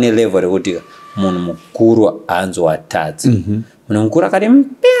 Pose pane level rekuti munhu mukuru anzowatadza. Munhu mukuru akati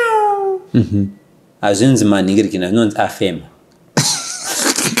mpiu. Azvinzi manhingirikina zvinonzi afema.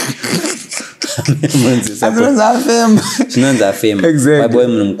 Zvinonzi afema. Exactly.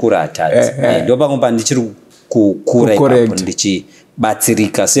 Munhu mukuru atadza. Ndopangu ndichiri kukura ipapo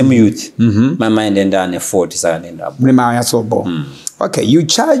ndichibatsirika semuyouth. My mind enda ane 40 saka ndenda. Mlima sobo. Okay, you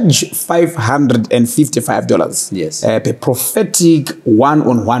charge $555. Yes. Per prophetic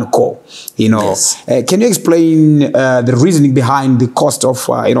one-on-one call. You know, yes. Can you explain the reasoning behind the cost of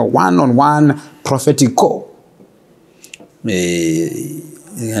one-on-one prophetic call?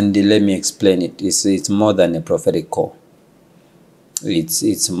 And let me explain it. It's more than a prophetic call.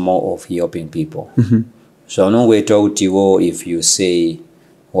 It's more of helping people. So no way to if you say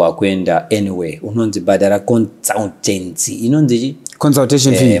wakwenda anyway unonzi badara consultancy inonzi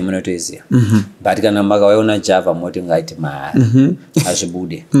consultation fee munotoziya but kana makawaona Java moti ngaiti mari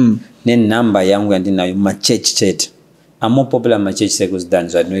azvibude nenhamba yangu yandinayo machurch chat amo popular machurch circles than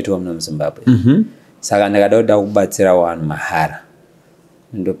zvanoitwa muno muZimbabwe saka ndakada kubatsira vanhu mahara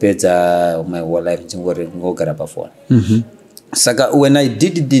ndopedza my whole life ngogara pafone saka when I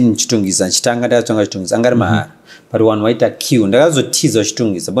did it in chitungisa chitanga ndatonga chitungisa angari mahara but one waita queue ndakazotiza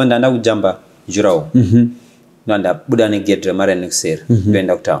chitungisa bonda ndanda kujamba jurawo nanda buda ne get mara nexera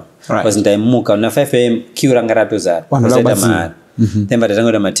ndoenda kutown because ndaimuka na 5 am queue ranga ratozara kuzoita mahara then but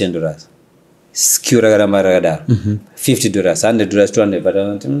tangoda $10 queue ranga rakadaro $50 $100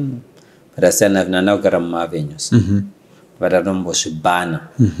 $200 but I said nanda kugara muma avenues but I don't bana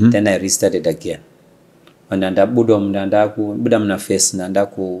then I restarted again and ndabuda buda mna face nanda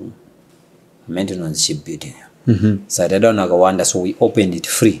ku maintenance ship building. So I don't know so we opened it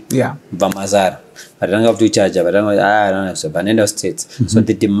free. Yeah. Vamazara. I don't have to charge, but I don't have to Banana States. So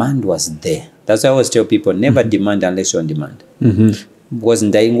the demand was there. That's why I always tell people never demand unless you're on demand.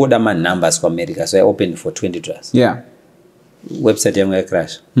 Because they go my numbers for America, so I opened for $20. Yeah. Website yangu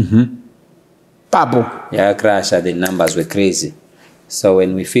crash. Papo. Yeah, crash. The numbers were crazy. So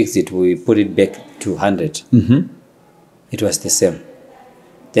when we fixed it, we put it back to 100. It was the same.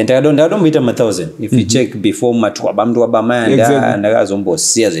 Then I don't meet 1,000. If you check before matwa bamdu abama and I was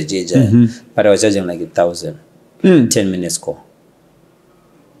almost see as a JJ, but I was charging like 1,000. 10 minutes call.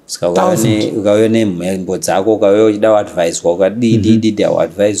 So ugawe name mbozako ugawe dawa advice kwa did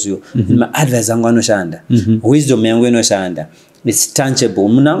advise you. My advice yangu anoshanda. Wisdom yangu inoshanda. It's tangible.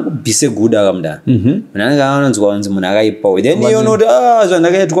 Munangu bise good agamda. Munanga anonzwa onzi munakaipa. Then you know so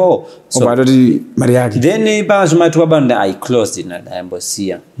ndakaitwa. So badoti mari yake. Then ipa zvimatwa banda I closed it na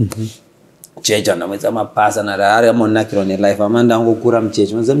ndambosia. checha namweza mapasa na rari amonakiro ne life amanda ngokura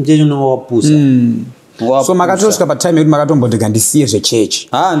mchechi mwanza mchechi unowapusa so makatosvika patime yekuti makatomboti ndisiye zvechechi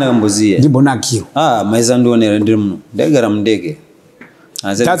ndakamboziya ndimbonakiro maisa ndionera ndiri muno ndaigara mundege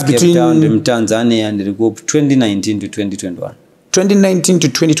That's between Tanzania ndiri ku 2019 to 2021 2019 to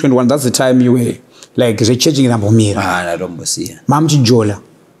 2021 that's the time you were like zvechechi ndambomira ndatombosiya mamuchijola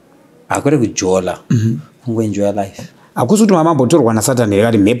akuri kujola kungoenjoy life akusi kuti mamambotorwa nasatani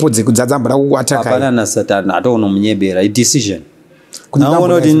yakati mhepo dzekudzadzambura kukuataka hapana nasatani atoonomunyebera idecision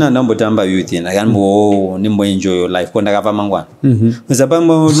naona kuti ndambotamba youth ndimboenjoy your life ko ndakafa mangwana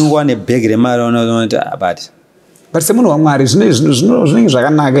uzapambowa nebhegi remari unooti but semunhu waMwari zvinenge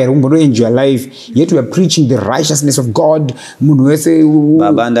zvakanaka here kumbonoenjoy life yet we are preaching the righteousness of God munhu wese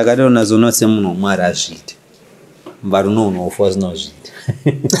baba ndakatoona zona semunhu waMwari azviite mbari unounofa zinozviita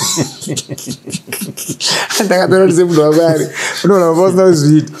ndakatoona kuti semunhu waMwari unofa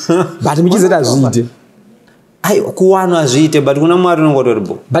zinozviita but muchizeta azviite kuwanu azviite but kuna Mwari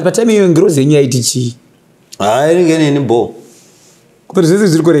unongotoribo but patime iyo ngirozi yenyu yaiti chii ringeneni bo kuti zvese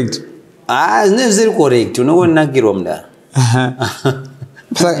zviri correct zvinenge zviri correct unongonakirwa mudaro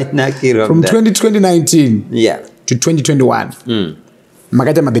from 2019 yeah to 2021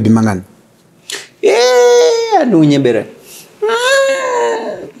 makaita mabhebhi mangani andiunyebera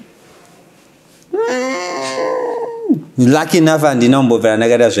lucky enough andinombobvera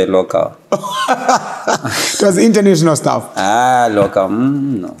ndakaita zvelocal it was international stuff local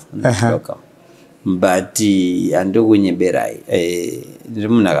no local but andikunyebera ndiri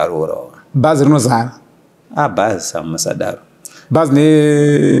munhu akarorawo bhazi rinozara bhazi samusadaro bhazi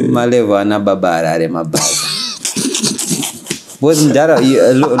malevo ana baba arare mabhazi because mudhara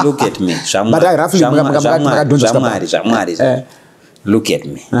look at me zvamwari look at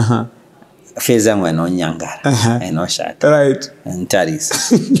me fezi yangu ainonyangara ainoshata ntarisa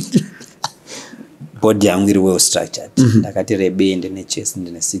body yangu iri well structured ndakati rebei ndine chest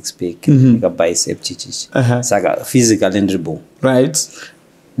ndine six pack ndikabicep chichichi saka physically ndiribo right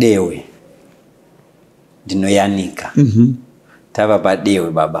dewe ndinoyanika tava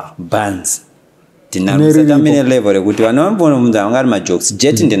padewe baba buns ndinatamine level rekuti vanombona munhu angari majokes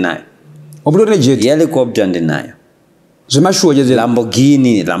jet ndinayo omutori jet helicopter ndinayo zvemashuwa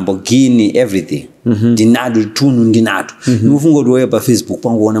Lamborghini everything ndinado tunhu ndinato unofunga kuti wauya pafacebook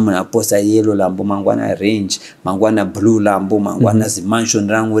pangoona munhu aposta yellow lambo mangwana range mangwana blue lambo mangwana zimansion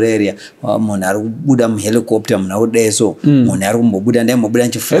rangu reria munhu ari kubuda muhelicopter munhu akudeso munhu ari kumbobuda ndaimbobuda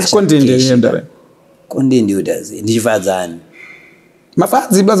content yodazi ndichifadzani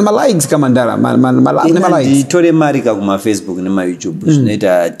mafadzi plus malikes kama ndara malikes nditore mari kumafacebook nemayoutube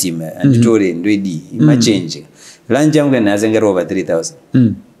zvinoita team nditore ndoidi machange lunch yangu yanhasengera over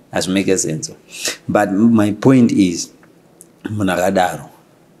 3000 as make sense but my point is munhu akadaro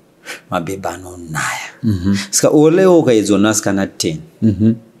mabhebha anonaya saka olewo ukaedzona sikana 10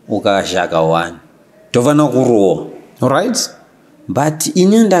 ukashaka 1 tofanira kurowa alright but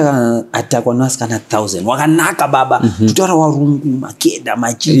ini ndakaatakwa nasikana 1000 wakanaka baba tutora warungu makeda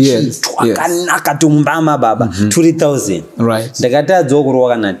machichi wakanaka tumbama baba 3000 right ndakatadzawo kurowa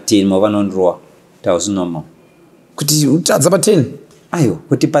kana 10 mavanondirowa tausinormal kuti utadza pa 10 ayo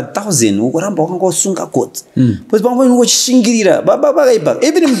kuti pa 1000 ukuramba wakangosunga kotsi because pamwe ungochishingirira baba bakaipa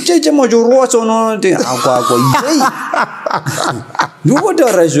even mcheche mocho rosa unoti akwako yei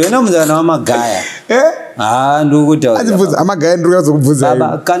ndikutaura zvona muzana wamagaya ndikutaura amagaya ndiri kuzokubvunza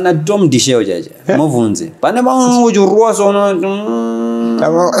baba kana Tom Disheyo chacha mubvunze pane pamwe ungochirosa unoti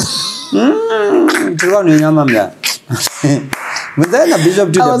tiri vanhu venyama mudana muzana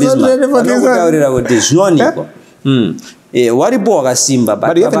Bishop to the business vanokutaurira kuti zvinowanikwa waripo wakasimba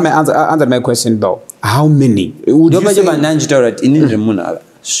but you haven't answered my question though how many ndopachepananjitaura kuti ini ndiri munhu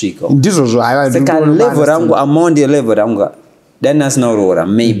akasvika ndizvozvo saka level rangu amount yelevel rangu dani asina kuroora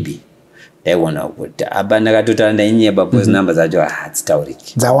maybe ndaiona kuti apa ndakatotaura ndainyeba because number dzacho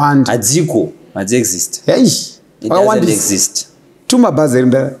hadzitauriki dzawanda hadziko hadziexist exist two mabhazi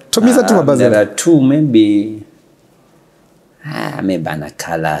eri tomisa two mabhazi there are two maybe maybe ana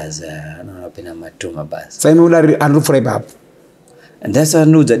colors anopina matuma basi sai unodari anopfura ipapo ndasa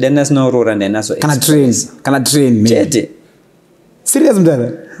nudza dana sinourora ndanaso kana train chete serious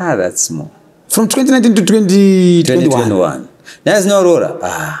mdara that's small from 2019 to 2021 that's no aurora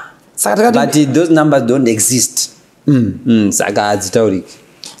saka but those numbers don't exist saka hadzitauriki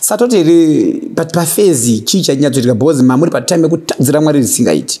satotiri but pafezi chii chanyatsoitika because mamuri patime yekutadzira Mwari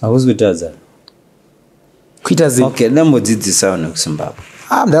risingaiti hakusi kutadza kuita sei okay ndambodzidzisa vanhu kuZimbabwe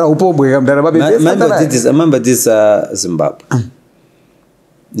mdara upombwe mdara mambodzidzisa Zimbabwe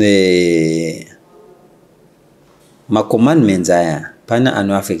ma-commandments aya pana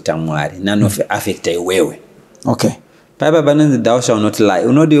anoaffecta Mwari nanoaffecta iwewe. Okay. Paipa panonzi thou shall not lie.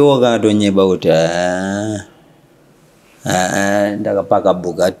 Unodiwo wakatonyeba kuti ndakapaka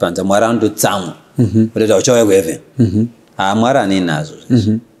bhuku ati panza Mwari anototsamwa. Kuti uchauya kuheaven. Mwari ane nazo.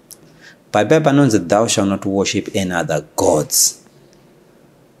 Paipa panonzi thou shall not worship any other gods.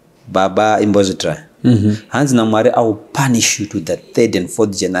 Baba imbozitry. Hanzi naMwari I will punish you to the 3rd and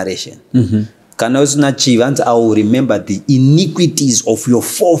 4th generation. Kana usina chiva hanzi I will remember the iniquities of your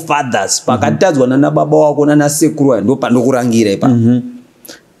forefathers. Pakatadzwa nana baba wako nana sekuru ndo pandokurangira ipa.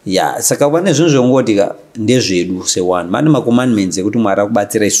 Yeah, saka pane zvinhu zvongotika ndezvedu se1. Mane ma-commandments ekuti Mwari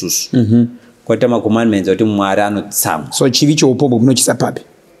akubatsira isusu. Kwata ma-commandments ekuti Mwari anotsamwa. So chivi choupombo munochisa papi?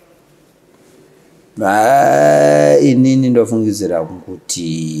 Inini ndofungidzira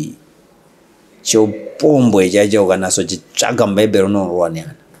kuti choupombo ichacho ukanaso chitsvaga mubhaibheri unorwa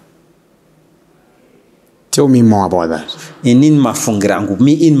neana. Tell me more about that. Inini mafungira angu,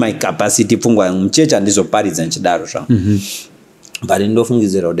 me in my capacity pfungwa yangu mchecha ndizoparidza nchidaro zvangu. But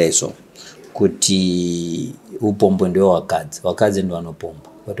ndofungidzira kudai so kuti upombo ndio wakadzi ndo vanopomba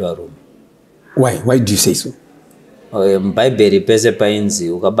kwete varume. Why do you say so? Mubhaibheri pese painzi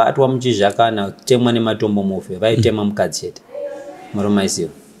ukabatwa muchizhakana temwa nematombo mufe vaitema mukadzi chete. Murume aisiwo.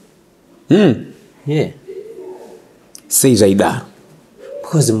 Yeah. Sei zvaidaro.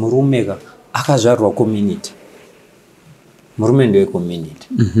 Because murume akazvarwa community. Murume ndio community.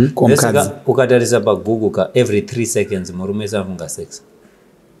 Ukatarisa pabhuku every 3 seconds murume afunga sex.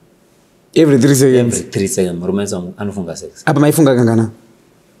 Every 3 seconds? Every 3 seconds murume anofunga sex. Apa maifunga kangana?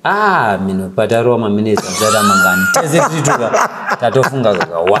 Mino pataro maminutes azada mangani. Tese tituka tatofunga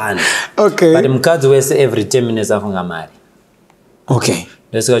kaka 1. Okay. But mukadzi wese every 10 minutes afunga mari. Okay.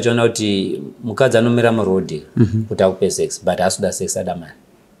 Ndosikachiona kuti mukadzi anomira murodhi kuti akupe sex but asuda sex ada mari.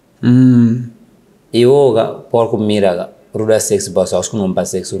 Iwo pauri kumira ruda sex basi usikunomba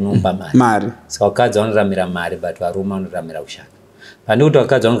sex unomba mari. Saka wakadzi vanoramira mari but varume vanoramira kushaka. Pane kuti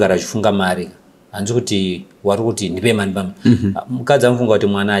wakadzi vanogara achifunga mari. Hanzi kuti wari kuti ndipe mari pama. Mukadzi anofunga kuti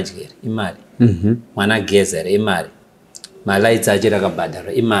mwana adyere imari. Mwana agezere imari. Malaitsi achira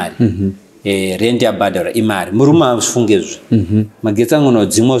akabhadhara imari. Rent yabhadhara imari. Murume afunge izvo. Magetsi anogona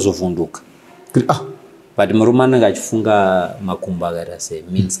kudzimwa zovhunduka. But murume anenge achifunga makumbo akaita sei,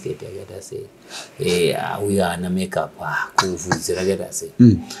 miniskirt akaita sei, uyo ana makeup kuvhudzi rakaita sei.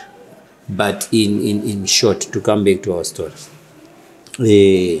 But in short, to come back to our story,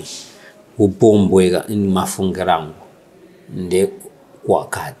 upombo mafungiro angu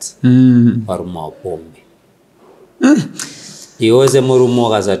ndekwakadzi varume vapombe. Iwe semurume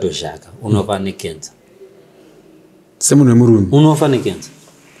wakazatoshaka unofa nekenza. Semunhu wemurume unofa nekenza.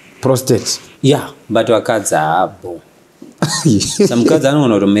 Prostate. Yeah, but wakadzi haabo. Samukadzi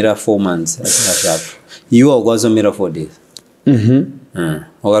anogona kutomira 4 months asingashaka. Iwe ukazomira 4 days.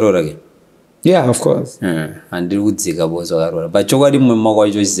 Wakaroora ke? Yeah, of course. Handiri kudzika bose wakaroora. But chokwadi mumwe mako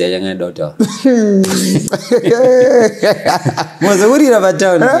wacho chiziya changaenda kutaura. Mozokurira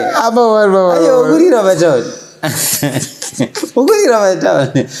patown. Ayo kurira patown. Ukurira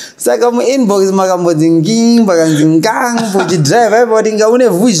patown. Saka mu-inbox makambodzi nging pakanzi ngang pochidrive aipoti nga une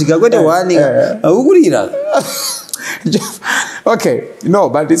vhuzhika kwete hwanika. Ukurira. Okay, no,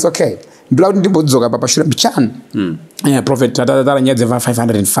 but it's okay. Blood ndibodzoka papa shure mbichana. Prophet tata nyadze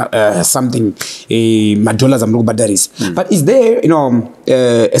 500 and something $dollars amuri kubhadharisa. But is there,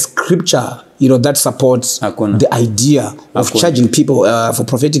 a scripture, that supports the idea of charging people for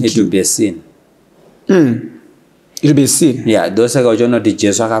prophetic? It will be a sin. It will be a sin. Yeah, dosaka uchiona kuti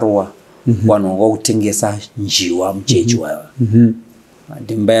Jesu akarowa. Vanhu vakutengesa njiwa muchechi wayo.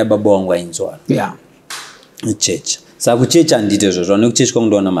 Ndimba yababa wangu ainzwa. Yeah. Church. Saka kuchechi handite zvozvo nekuchechi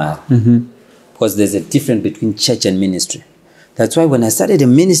kwangunoona mari. Because there's a difference between church and ministry. That's why when I started a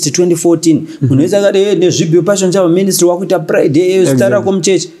ministry 2014, unoisa kati nezvibhiyo passion chavo ministry wakuita pride stara kwa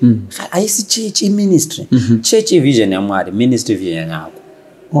mchechi. Haisi church ministry. Church vision ya Mwari, ministry vision yako.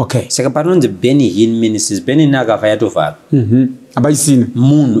 Okay. Saka panonzi Benny Hinn Ministries, Benny nakafa yatovhara. Abaisina.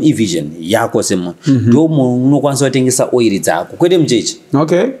 Munhu ivision yako semunhu. Ndo munhu unokwanisa kutengesa oil dzako. Kwete mchechi.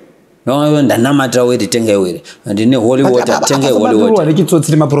 Okay. No, ndanamata weti tenga iwiri. Ndine holy water, tenga holy water. Wari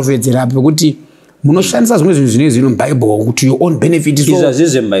chitsotsiri maprofeti rapo kuti munoshandisa zvimwe zvinhu zvinezvi muBible kuti your own benefit so. Izvo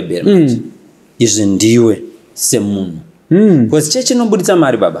zvizve muBible. Izvi ndiwe semunhu. Because church inobuditsa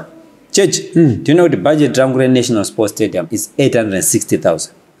mari baba. Church, do you know the budget rangu reNational Sports Stadium is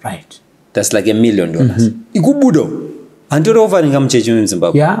 860,000. Right. That's like $1 million. Ikubudo. Antori offering muchechi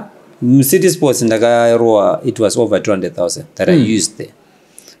muZimbabwe. Yeah. City Sports ndakarowa it was over 200,000 that I used there.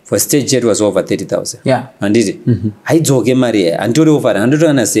 For stage it was over 30,000. Yeah. Anditi. Haidzoke mari here. Antori offering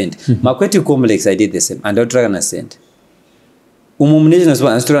 100 cent. Makweti complex I did the same. And I send. Umumunation is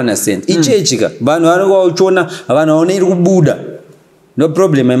one astronaut sense. Ichechika. Vanhu varikuchona vanhu vaona iri kubuda. No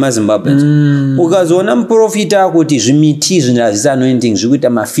problem emaZimbabweans. Ukazoona muprofita akuti zvimiti zvino hazvisi anoending zvikuita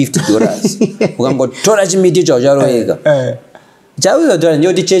 $50. Ukangotora chimiti charoega. Chauzotora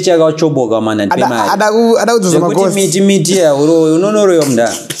ndiyoti chechi yakachoboka mana kuti miti unonoroyo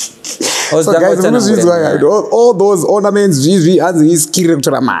mda. So guys, all those ornaments is kiri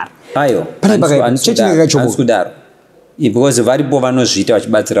kutora mari. Ayo. Chechi yakachoboka. Because varipo vanozviita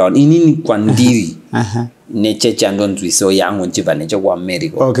vachibatsira vanhu inini kwandiri nechechi andonzwiso yangu nchibva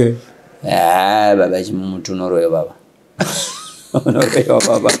nechekuamerica. Okay. Baba chimutu unoroyo baba. Unoroyo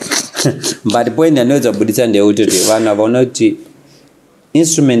baba. But point anoweza kubudisa ndeuti vanhu avaona kuti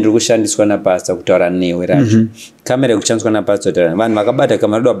instrument rikushandiswa napasta kutaura newe racho. Kamera kushandiswa napasta kutaura. Vanhu vakabata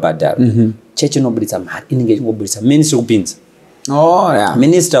kamera dobhadhara. Chechi inobudisa mari inenge ichingobudisa ministry kupinza. Oh yeah.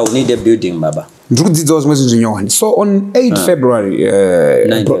 Minister will need a building baba. So on 8 February,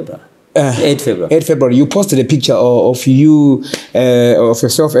 8 February, you posted a picture of you, of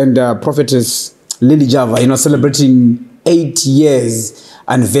yourself and prophetess Lily Java, celebrating 8 years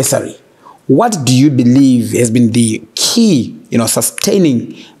anniversary. What do you believe has been the key,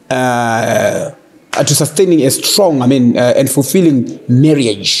 sustaining to sustaining a strong, and fulfilling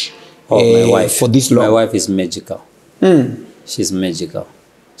marriage? My wife. For this long. My wife is magical. She's magical.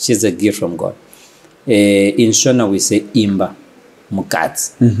 She's a gift from God. In Shona we say imba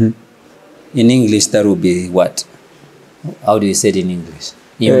mukatsi. In English that would be what? How do you say it in English?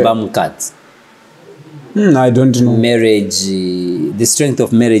 Imba mukatsi. I don't know. Marriage, the strength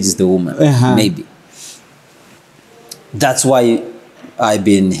of marriage is the woman. Maybe. That's why I've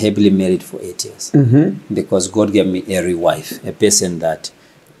been happily married for 8 years. Because God gave me a real wife, a person that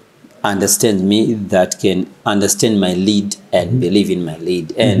understands me, that can understand my lead and believe in my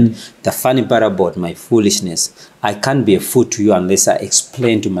lead. And the funny part about my foolishness, I can't be a fool to you unless I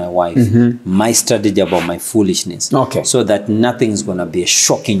explain to my wife my strategy about my foolishness. Okay. So that nothing is going to be a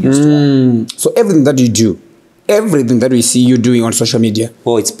shocking news to her. So everything that you do, everything that we see you doing on social media.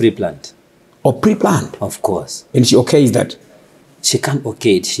 Oh, it's pre-planned. Or pre-planned? Of course. And she okays that? She can't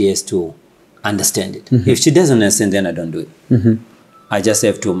okay it. She has to understand it. If she doesn't understand, then I don't do it. I just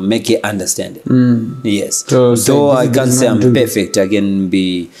have to make it understand it. Yes. So I can't say I'm perfect. I can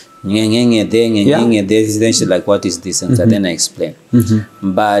be then she's like, what is this? And so then I explain.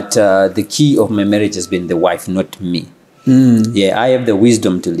 But the key of my marriage has been the wife, not me. Yeah, I have the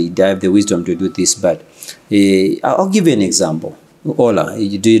wisdom to lead. I have the wisdom to do this. But I'll give you an example. Ola,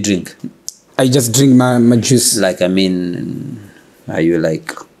 do you drink? I just drink my juice. Like, are you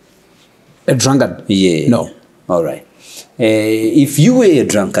like a drunkard? Yeah. No. All right. If you were a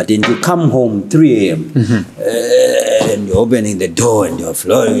drunkard and you come home 3 a.m. And you're opening the door and you're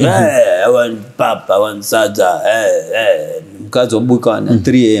flooring, I want pap, I want sadza, because of Bukana,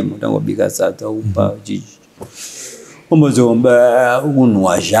 3 a.m. Don't go because sadza, upa, jiji. Umazomba,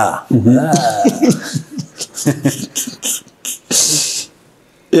 unwaja.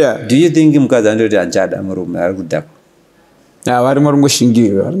 Yeah. Do you think him because under the Anjada Marum are good?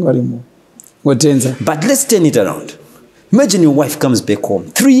 But let's turn it around. Imagine your wife comes back home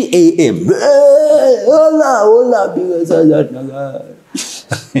 3 a.m. Hola, because I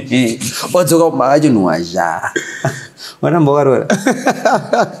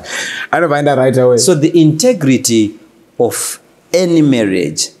don't find that right away. So the integrity of any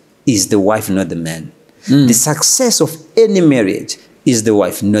marriage is the wife, not the man. The success of any marriage is the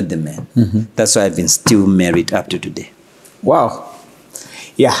wife, not the man. That's why I've been still married up to today. Wow.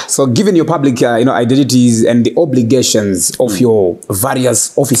 Yeah, so given your public identities and the obligations of your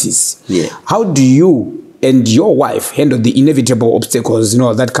various offices, how do you and your wife handle the inevitable obstacles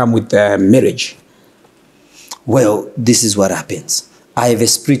that come with marriage? Well, this is what happens. I have a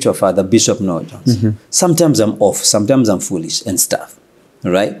spiritual father, Bishop Noah Jones. Sometimes I'm off, sometimes I'm foolish and stuff,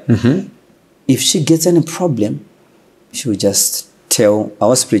 right? If she gets any problem, she will just tell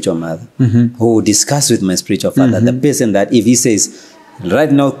our spiritual mother, who will discuss with my spiritual father, the person that if he says,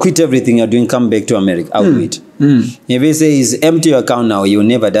 right now, quit everything you're doing, come back to America, I'll do it. If he says, empty your account now, you have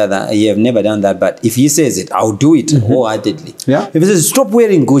never done that, but if he says it, I'll do it wholeheartedly. If he says, stop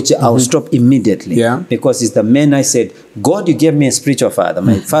wearing Gucci, I'll stop immediately. Because it's the man I said, God, you gave me a spiritual father.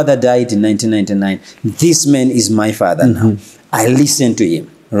 My father died in 1999. This man is my father now. I listen to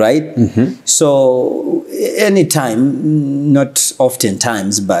him, right? So anytime, not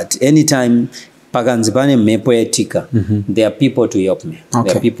oftentimes, but anytime, there are people to help me.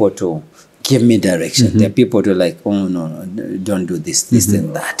 There are people to give me direction. There are people to like, oh, no, don't do this, this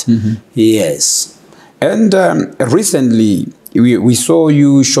and that. Yes. And recently, we saw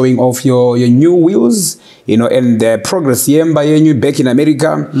you showing off your new wheels, and the progress by you back in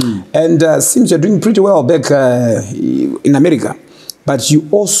America, and seems you're doing pretty well back in America. But you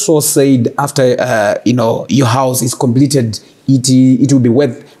also said after your house is completed, it will be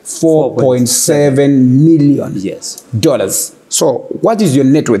worth $4.7 million. Yes. So what is your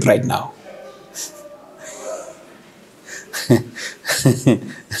net worth right now?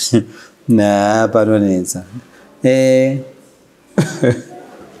 Nah, pardon.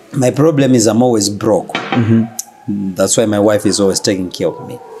 My problem is I'm always broke. That's why my wife is always taking care of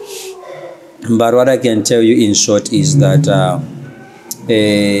me. But what I can tell you in short is that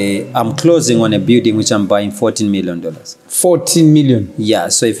I'm closing on a building which I'm buying $14 million. 14 million? Yeah,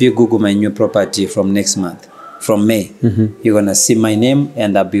 so if you Google my new property from next month, from May, you're going to see my name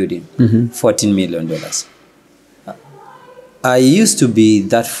and that building, $14 million. I used to be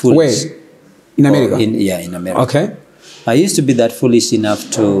that foolish. Where? In America? In America. Okay. I used to be that foolish enough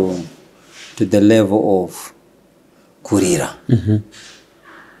to the level of Kurira.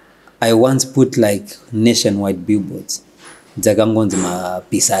 I once put like nationwide billboards. And I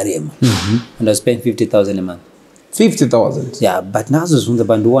was paying $50,000 a month. 50,000? Yeah, but now it's on the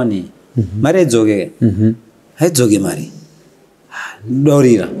banduani. Mari joge. Joge mari.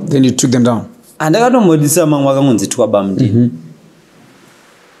 Dorira. Then you took them down. And I got no more this among wagonzi to a bamdi.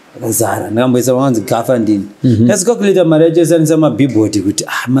 Zara, Namboisa one's gaffandin. Let's go later marriages and some billboard.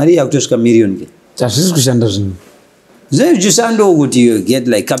 Maria Kushka million. Jusando would you get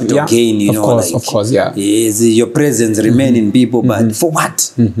like capital gain, of course, yeah. Is your presence remain in people, but for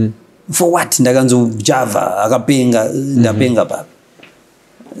what? For what? Ndaganzo Java, Agapenga, Ndapenga pap.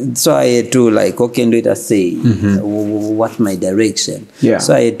 So I had to let us say what's my direction. Yeah.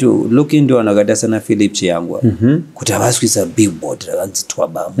 So I had to look into Anagadasana Philip Chiangwa. Kutavasquisa billboard,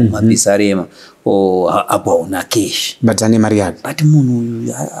 Twaba, Mapisarema, or Abo Nakesh. But Annie Maria. But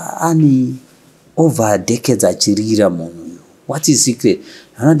Munu, Annie. Over decades achirira munhu. What is secret?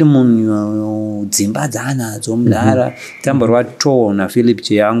 Another munhu dzimba dzana dzomudara tamborwa to na Philip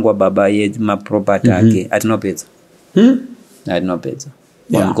Chiangwa baba ye maproperty ake atinopedza. Atinopedza.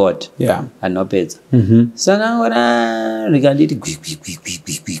 On God. Yeah. Atinopedza. Sana ngora riganditi gwi.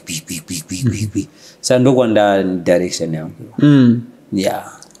 Sando kwanda direction yangu. Yeah.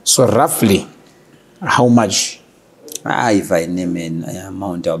 So roughly how much? If I name an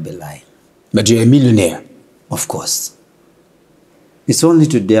amount I'll be lying. But you're a millionaire. Of course. It's only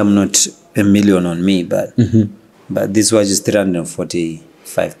today I'm not a million on me, but this was just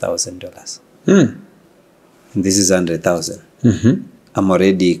 $345,000. This is 100,000. I'm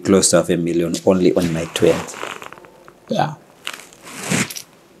already close to $500,000 only on my 12th. Yeah.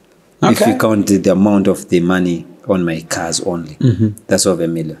 Okay. If you count the amount of the money on my cars only, that's over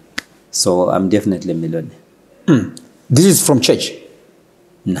 $1 million. So I'm definitely a millionaire. This is from church?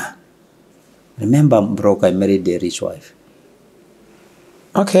 Nah. Remember, I'm broke, I married a rich wife.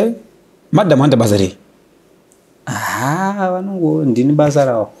 Okay. Madam Wanda Bazari.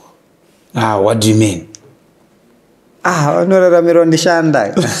 What do you mean? There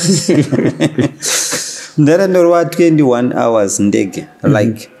are 21 hours ndege.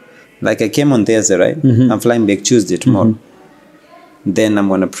 Like I came on Thursday, right? I'm flying back Tuesday tomorrow. Then I'm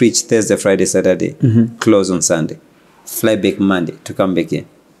gonna preach Thursday, Friday, Saturday, close on Sunday. Fly back Monday to come back in.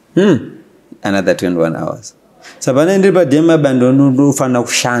 Another 21 hours. Sabana ndiba dema bandonu fana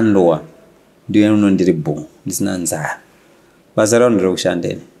kushandwa. Ndiyo ndiri bo. Disnanza. Bazara ndiri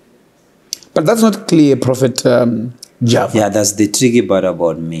kushandeni. But that's not clear, Prophet Java. Yeah, that's the tricky part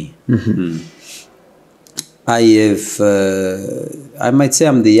about me. I have, I might say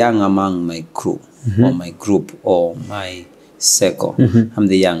I'm the young among my crew, or my group, or my circle. I'm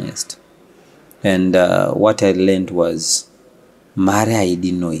the youngest. And what I learned was, Mare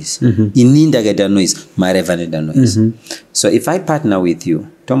ID noise. Ininda get a noise, Mare vanida noise. So if I partner with you,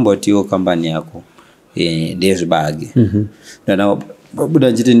 tomboti yo company yako, there's bag. Now,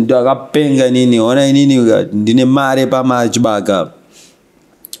 buda jiti ndaga penga nini, ona nini ndine mare pa majibaga.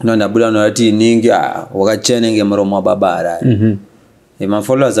 No na buda no ati ningi wakachene nge mromo babara. My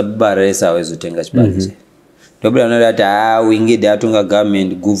followers babara esa awezo tenga chibagi. Buda no ati Winky D atunga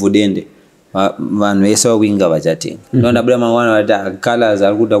government guvudende. Vanhu vese winga vachatenga. Ndoda buda mangwana vati colors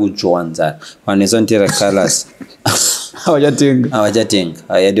arikuda kujowanza. Vanhu vese ntera colors. Avachatenga.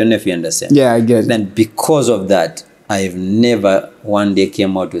 I don't know if you understand. Yeah, I get it. And because of that, I've never one day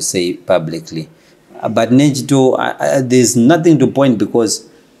came out to say publicly. But there's nothing to point because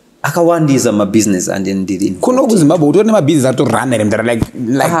Akawandi is my business and then did it. Kuno kuzimaba don't have business to run them. They're like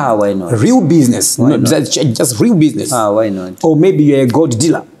why not? Real business. Not just real business. Why not? Or maybe you're a gold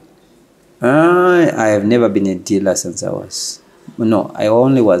dealer. I have never been a dealer since I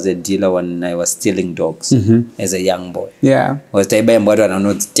only was a dealer when I was stealing dogs as a young boy. Yeah. Was the boy I'm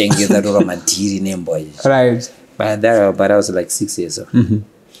not taking that or my name boy. Right. But I was like 6 years old.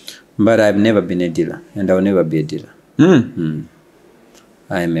 But I've never been a dealer, and I'll never be a dealer.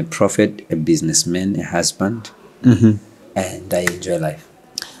 I am a prophet, a businessman, a husband, and I enjoy life.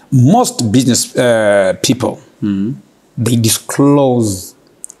 Most business people, they disclose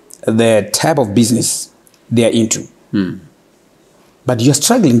the type of business they are into. But you're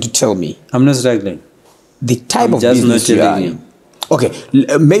struggling to tell me. I'm not struggling. The type I'm of just business not you are telling in. Okay,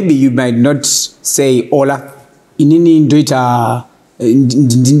 maybe you might not say, Ola, inini ndoita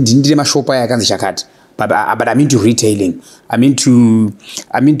ndine mashopa yakanzi chakati. But I'm into retailing. I'm into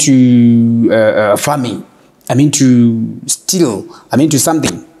farming. I'm into steel. I'm into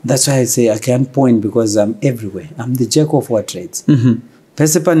something. That's why I say I can't point because I'm everywhere. I'm the jack of all trades.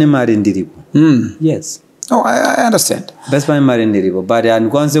 Yes. Oh, I understand. But I'm going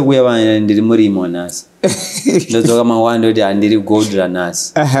to wear one monas. That's what I'm wondering. And the gold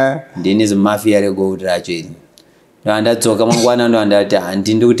runners. Then is mafia gold trading. And that's what I'm going on that. And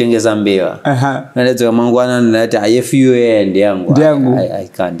didn't think as I'm bear. And that's what I'm going on that. I have you and I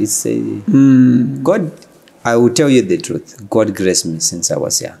can't say. God, I will tell you the truth. God graced me since I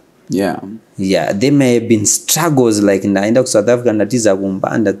was young. Yeah. Yeah, there may have been struggles like in the South Africa that is a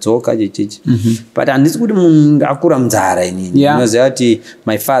and talk, but and this good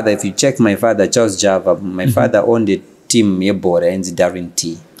my father, if you check my father, Charles Java, my father owned a team Yebora and Darren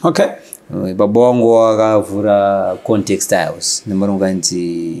T. Okay. Babongo Agavura Contextiles,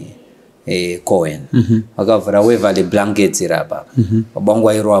 Cohen. Agavura Wevale blankets iraba. Babongo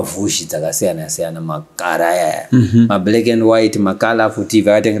Iro Vushi Tagasiana Siana Makara. My black and white, Makala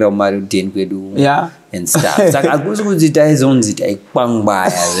Futiva, I think Romaru Tinquedu. Yeah. And stuff. I go to the eyes on it, I bang by.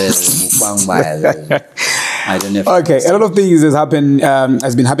 I don't know. Okay, a lot of things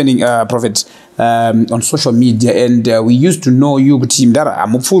has been happening, Prophet, on social media, and we used to know you team that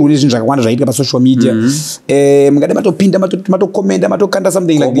I'm full relationship about social media. Something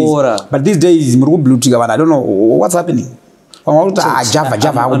like this. But these days, I don't know what's happening. Java,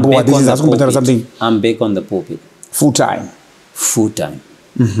 I'm back on the pulpit. Full time.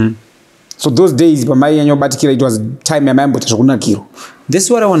 So those days, it was time this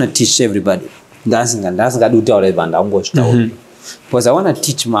is what I want to teach everybody. Dancing, because I want to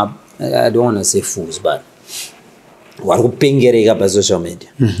teach my, I don't want to say fools, but social media.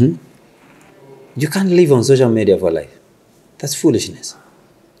 You can't live on social media for life. That's foolishness.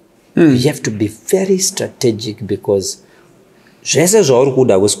 You have to be very strategic because you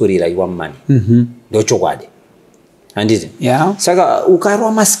want money. And it? Yeah. Saka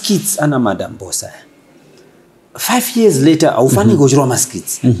ukaroma skits ana madam bossa. 5 years later, aufani gojroma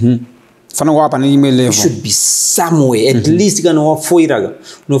skits. You should be somewhere, at least you can walk 4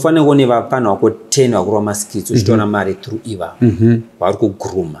 years. No funny go never pan or 10 or groma skits, which don't marry through Eva. Or go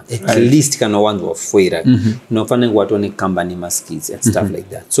groom. At least you can one go 4 years. No funny what only company skits and stuff like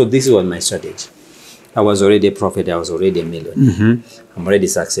that. So this was my strategy. I was already a prophet, I was already a millionaire. I'm already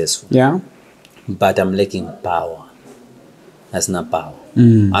successful. Yeah. But I'm lacking power. That's not power. I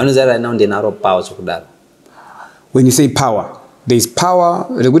know that right now they narrow power. When you say power, there is power.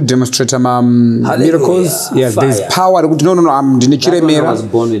 They would demonstrate miracles. Yes, there is power. No. I'm the nature. I was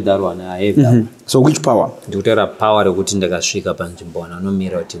born with that one. I have that one. So which power? The power of good in the Gashika Panjibona, no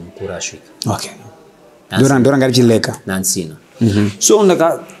mirror to Kurashika. Okay. Duran Nansina. So on the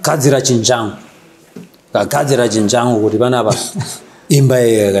Kadzira Chinjang. Kadzira Chinjang would Ibanaba.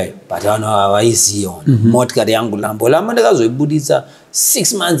 Imba but I know I see on Motka Yangulambo. Lamadazo Buddhisa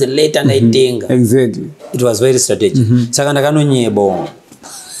 6 months later and I think exactly. It was very strategic. Sakandakano nyebo.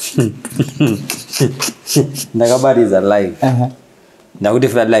 Ndagabari is alive.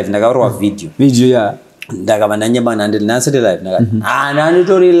 Ndagudifika live ndagawa video. Video yeah. Ndagabandanya banande nasi live nani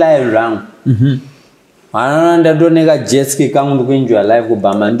tori live round. Ndadoneka jet ski kangu kuenjoy live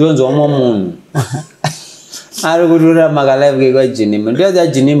kubama ndonzo omomunhu. Arugurura magalive kwa jinimbo. Ndio za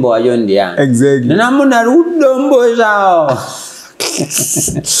jinimbo wayo ndia. Exactly. Namuna rudombo zao.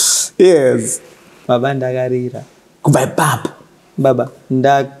 Yes. Baba ndakarira. Kubai pap. Baba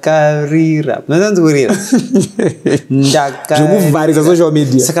ndakarira. Nazanzi kurira. Ndakarira. Jumuvariza social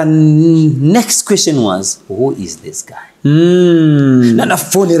media. Next question was, who is this guy? Nana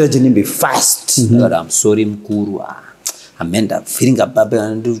phone era jinimbe fast. I'm sorry mkuru. Amenda feeling about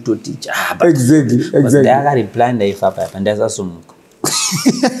and do to teach. Exactly. They are replying the Papa and there's a sum.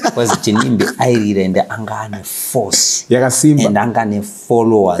 Was Jinimbi Iri and the Angane force. And Angane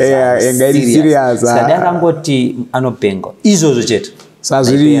followers. Yeah, and serious. Sadangoti Anopengo. Iso jet.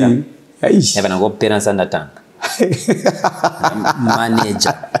 Sazuri. Aish. Never go parents undertanga.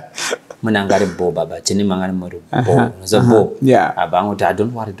 Manager. Munangari bo baba. Chini mangari moru bo. So bo. Yeah. Abangu ta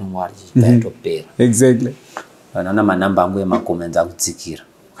don't worry. Beto pera. Exactly. Nana manamba angu ema komenza kutsikira.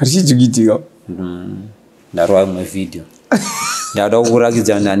 Karichijukitika. Ndarwa mu video. Ndado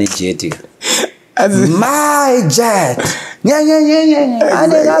kurakidza nani jet. My jet.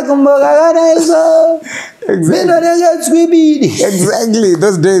 Exactly.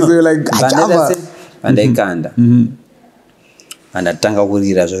 Those days we were like achava. Andaikanda. Andatanga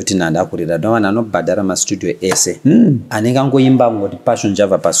kurira zvoti nandakurira ndovana anobhadhara mastudio ese. Anenge angoimba ngoti passion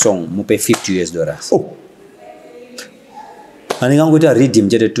java pa song mupe $50. Oh. Anenge angoita redeem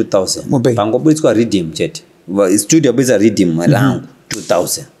chete 2000. Pangobuitswa redeem chete. Studio buitsa redeem rangu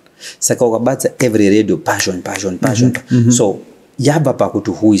 2000. Saka ukabatsa every radio passion. So yabva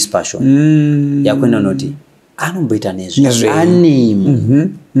pakuti who is passion. Yakwenda noti anomboita nezvi anime.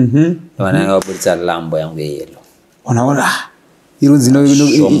 Vananga vabuditsa lambo yangu yeyelo. Unaona irunzi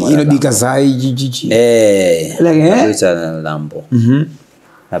inobika zai vabuditsa lambo.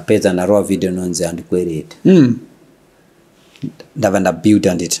 Apedza narova video nonzi handikwereti. Ndava ndabuild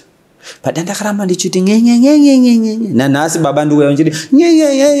on it. But ndakaramba ndichiti nanhasi baba ndikuya nchiti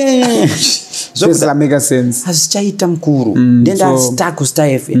That make sense. Asichaita mkuru. Ndenda stuck ku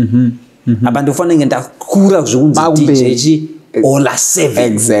Star FM. Apa ndofanira ndakura zvokunzi DJ Ola 7.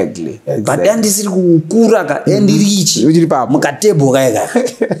 Exactly. But ndisiri kukura ka ndirichi. Uchiri papo. Mukatebo kaya.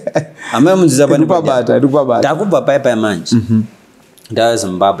 Amai munziza pani ndikubabata. Ndakubva pai manje.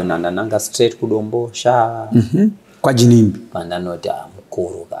 Ndazimbabwe nanga straight kudombo sha. Kwa Jinimbi. Pandanoti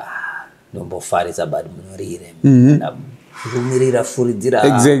mukuru ka. Ndombofarisa bad munorire. Rumirira furidzira.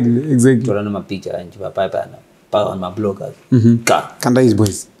 Exactly. Torana mapicture anje papana. On my blog. Kanda his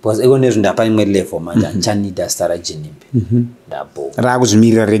boys. Because even if ndapa imwe level manje chanida stara Jinimbi. Ndabo.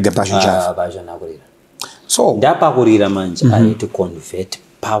 Rakuzvimirira rega passion java. Passion akurira. So ndapa kurira manje I had to convert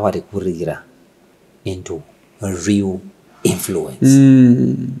power rekurira into a real influence.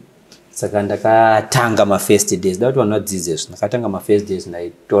 Saka ndakatanga ma first days. That was not Jesus. Ndakatanga ma first days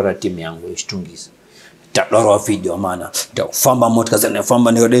ndaitora team yangu yechitungisa. Tadoro video mana. Ndafamba motika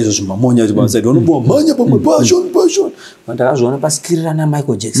ndafamba neodezo zvimamonya zvibasaidi. Unomanya pa passion. Ndakazviona paskirirana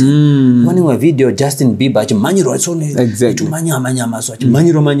Michael Jackson. One video Justin Bieber achimanyirwa tsone. Exactly. Manya maso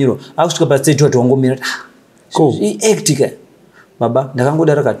achimanyiro. Akusvika pa stage watu wangomira. Cool. Actika. Baba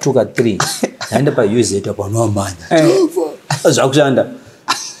ndakangodara katuka 3. Ndaenda pa use it apa nomanya. Zvakushanda.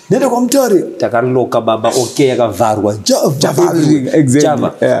 Nenda kwa mtari takaloka baba okay yakavharwa java exactly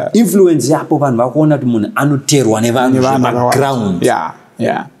influence yapo vanhu vakuona kuti munhu anoterwa nevanhu background yeah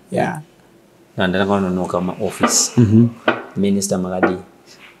ndakanonoka ma office minister makadi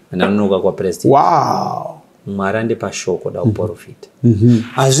ndanonoka kwa president wow mwara ndepashoko da uprofita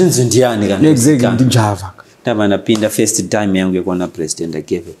azvinzi ndiani kana exactly java ndavana pinda first time yangu yekuona president I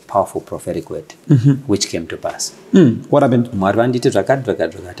gave a powerful prophetic word which came to pass. What happened? Mwari vanditi zvakati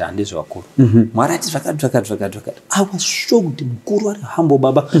handizvo vakuru. Mwari ati zvakati. I was shocked. Mukuru ari humble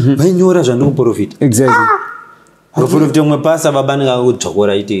baba. Vainyora zvandikuprofita. Exactly. Kuprofita umwe pasa baba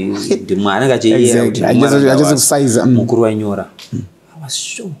ndingakudzokora iti ndimwari angachiyera kuti achazosize mukuru vainyora. I was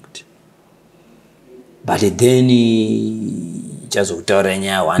shocked. But then chazokutaura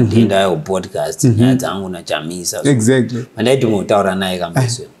nyaya wandinda yo podcast nyaya dzangu nachamisa exactly mandaiti mutaura naye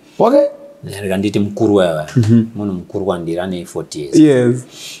kambeso okay ndikanditi mukuru wawa munhu mukuru kwandiri ane 40 years yes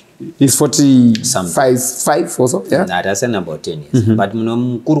he's 45 also yeah not as about 10 years but munhu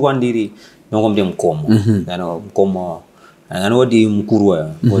mukuru kwandiri nongomde mukomo mukomo anoti mukuru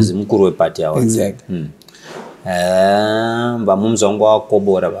wawa because mukuru wepati yawo exactly vamumzwangu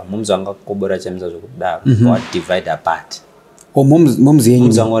wakobora chamisa zvokudaro wa divide apart. Mom's yenyu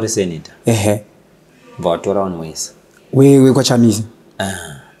muzangu wari senator vatora vanhu wese we kwachamisa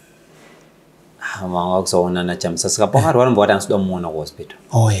vanga kusaonana chamisa saka pakarwara mbowati anosuda muona kuhospital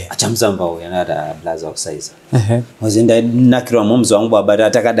achamisa mbauya ngati blaza kusaiza mozi ndainakirwa momzi wangu baba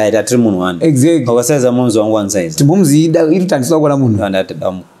atakadai tatiri munhu wani akasaiza momzi wangu wanisaiza momzi irutandiswa kuona munhu andati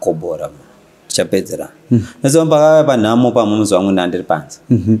damukobora tichapedzera nasomba panhamo pamomzi wangu ndandiri panze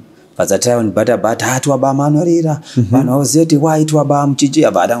Vazatayo bata hatu waba manorira vanhu vaziva kuti waiti waba muchichi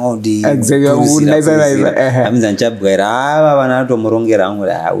abada ngodi amiza nchabwera ava vana atomurongera vangu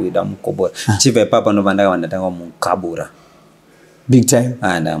uida mukobora chibva ipapo ndobva ndakavandanga mukabura big time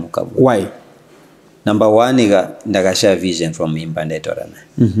ndamukabura why number 1 ndakashaya vision from imba ndaitaura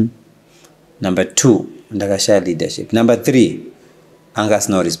naye number 2 ndakashaya leadership number 3 anga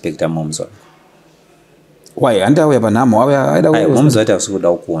asina respect amomzo why andauya panhamo aida momzo aita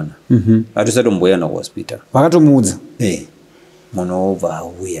kusukuda kuona atusatomboya na hospital vakatomuudza munhu obva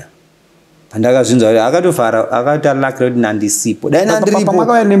auya pandakazvinzwa akatofara akatalakira kuti nandisipo dai nandiripo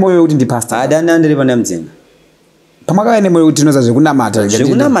pamakauya nemoyo kuti ndipastor dai nandiripo nemudzinga pamakauya nemoyo kuti tinoza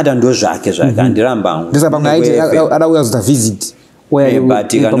zvekunamata ndo zvake andiramba hangu ndisa pamwe aiti adauya kuzoita visit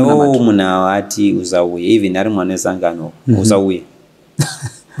but ikano munhu ati uzauye even ari mwana wesangano uzauye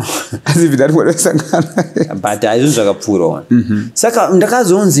asi vidari mwana wesangano but aizvinhu zvakapfuura saka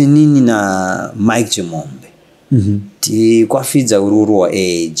ndakazonzi nini naMike Chimombe tikwafidza uruwa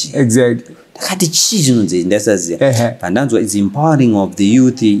age exactly ndakati chii zvinonzi ndasaziva pandanzwa it's empowering of the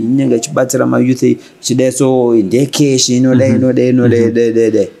youth inenge ichibatsira mayouth chidai so ndekeshi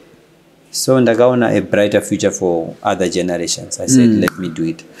inodai so ndakaona a brighter future for other generations. I said let me do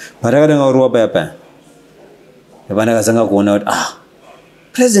it patakatanga uruwa paya pandakazanga kuona kuti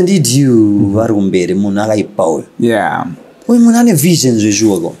president idiyu vari kumberi munhu akaipa uyu uyu munhu ane vision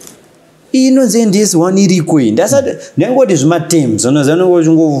zvezviwako inonzi NDS1 iriko iyi ndangoti zvimaterms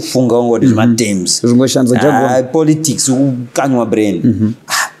unozanongochingofunga ungoti zvimaterms politics ukanywa brain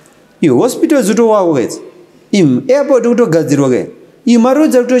iyo hospital zitowako kezi airport kutogadzirwa ke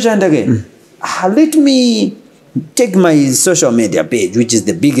imarodza kutoshanda ke let me take my social media page which is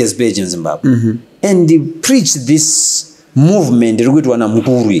the biggest page in Zimbabwe and preach this movement rikuitwa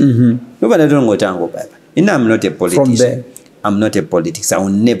namukuru ndopandatorongotango baba I'm not a politician. I'm not a politician. I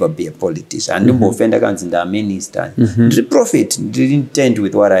will never be a politician. And offend against the minister. The prophet didn't tend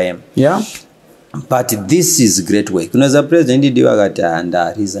with what I am. Yeah. But this is great work. As a president,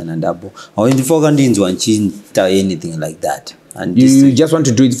 and reason and abo. I want to focus anything like that. And you just want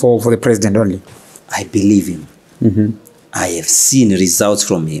to do it for the president only. I believe him. I have seen results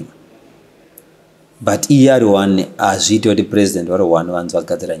from him. But here one as the president or one one's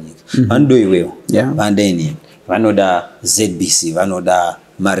Wakatranyik. And do you yeah. And then vanoda ZBC, vanoda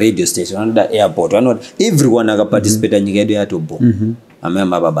ma radio station, vanoda airport, vanoda everyone akaparticipate nyika yedu yatobo.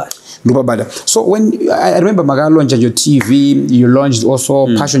 Amema babada. So when I remember Maga launched your TV, you launched also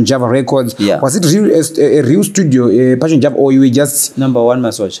Passion Java Records. Yeah. Was it a real studio, Passion Java, or you were just number one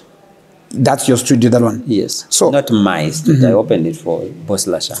massage? That's your studio, that one? Yes. So not my studio. I opened it for Boss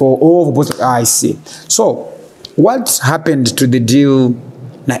Lasha. For Boss. I see. So what happened to the deal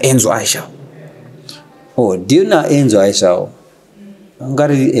na Enzo Aisha? Oh, deal na Enzo Aisha.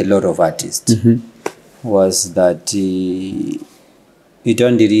 A lot of artists was that you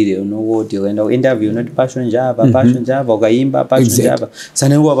don't really know what you know interview not Passion Java ukaimba Passion Java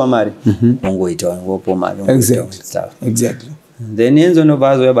sanengo pa mari ungoita ngopo mari exactly then Enzo no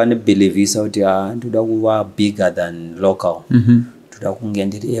bazo yabane believisa kuti ndoda kuwa bigger than local ndoda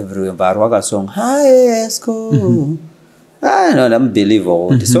kungendera everywhere bar waka song hi esco no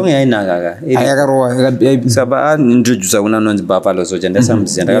ndambelieve the song yainaka ayakarowa saba introduce kuna nonzi Buffalo Soldier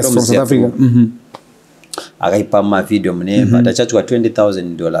ndasamziya ndakatomziya South Africa akaipa ma video mune batachachwa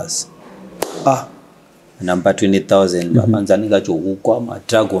 $20,000 nampa 20,000 babanzani kacho ukwa ma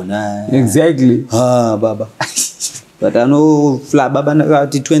dragon exactly baba but ano fly baba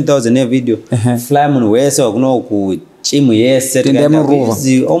nakati 20,000 e video fly mun wese wakuno ku chimu yese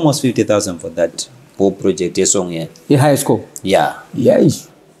almost 50,000 for that whole project a song here high school yeah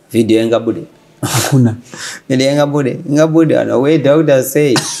video ngabude hakuna video ngabude ana we doctor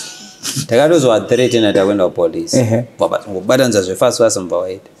say takatozwa threaten atakwenda police baba ngobatanza zvefast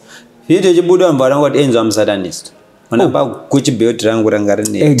mbawaita video chibuda mbara ngoti Enzo am satanist onapa kuchibelt rangu rangari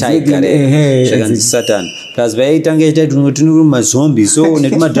ne tiger zvakanzi satan plus vaitanga ita turi mazombi so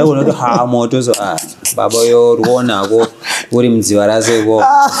netuma dragon noto moto so baba yo ruonako uri mudziva raseko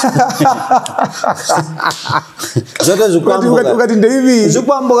zoto zvikwamboka ukati ndeivi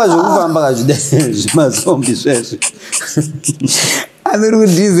zvikwamboka zvekufamba zvimazombi zvezvo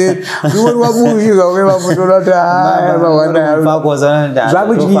Anurudize, you want to move you away from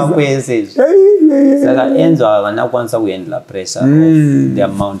Saka Enzo wanakwanza kuhandle pressure of the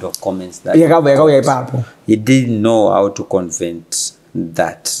amount of comments that he didn't know how to convert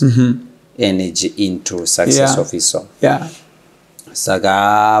that energy into success of his song. Yeah.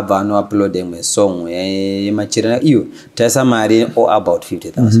 Saka vanu uploading my song machira iyo tasa mari about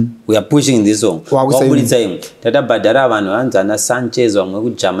 50,000 we are pushing this song wabulitsa imwe tata badara vanhu vanzana Sanchez vamwe ku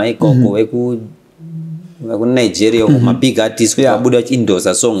Jamaica weku Nigeria ma big artists vabuda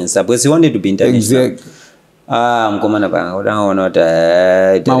indosa song and stuff because he wanted to be international. Mkomana panga unaona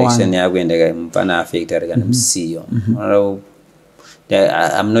ta direction yako endeka mpana affect ari kana msiyo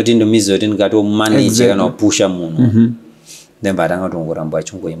I'm not in the misery ngato manage kana pusha munhu then baranga tongoramba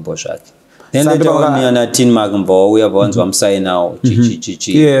achungoimbo zvake then they told me ana tin magmbo we have ones I'm sign now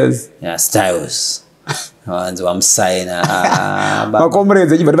yes yeah styles ones I'm sign ba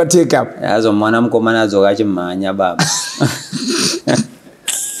comrades eji ba take up azo mwana mkomana azo kachimanya baba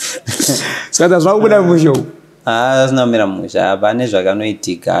So that's why when I'm show. Asinamira musha pane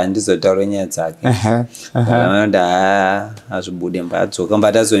zvakanoitika handizotaura nyaya dzake anoda azvibude mbatsoka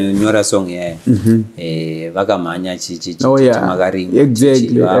mbatazonyora song yayo vakamhanya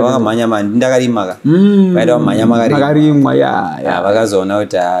exactly vakamhanya mani ndakarima ka vaida kumhanya makarimwa vakazoona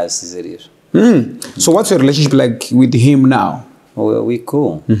kuti asizirizvo. So what's your relationship like with him now? We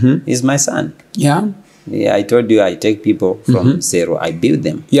cool. He's my son. Yeah, I told you I take people from zero, I build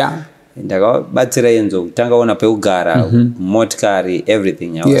them. Yeah. Ndakabatsira yenzo tangaona peugara motikari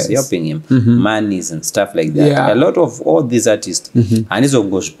everything. I was helping him monies and stuff like that. A lot of all these artists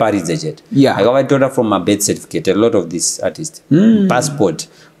handizongozviparidza chete. Akavatora from my birth certificate, a lot of these artists passport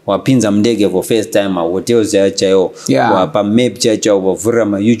wapinza mndege for first time hotels chaiwo wapa map chaiwo wavhurira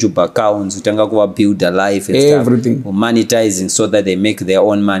ma YouTube accounts utanga kuva build a life and everything. Stuff monetizing so that they make their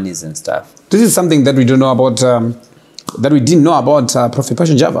own monies and stuff. This is something that we don't know about that we didn't know about Prophet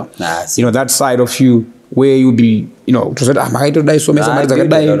Passion Java. You know, that side of you where you be, you know, to say,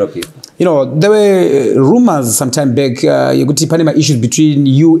 you know, there were rumors some time back, you could see Panama issues between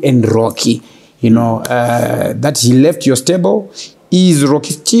you and Rocky, you know, that he left your stable. Is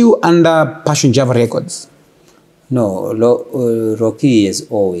Rocky still under Passion Java Records? No, Rocky has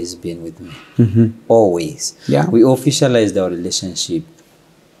always been with me. Always. Yeah. We officialized our relationship.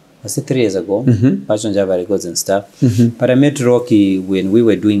 Was it 3 years ago? Passion Java Records and stuff. But I met Rocky when we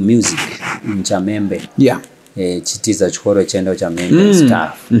were doing music in Chamembe. Yeah. Chitiza chikoro chendo Chamembe and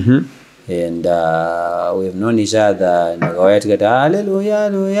stuff. And we've known each other. Hallelujah,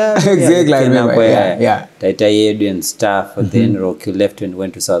 hallelujah. Exactly. Yeah. Taita yedu and stuff. Then Rocky left and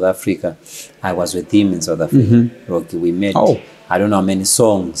went to South Africa. I was with him in South Africa. Rocky, we met. I don't know how many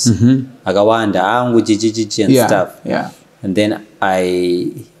songs. Agawanda, angu chichichi and stuff. Yeah. And then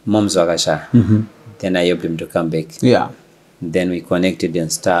Mom's Wakasha. Then I helped him to come back. Yeah. Then we connected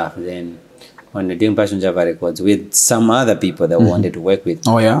and stuff. Then when we're doing Passion Java Records with some other people that we wanted to work with.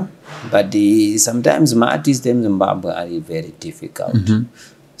 Oh, yeah? But sometimes my artists in Zimbabwe are very difficult.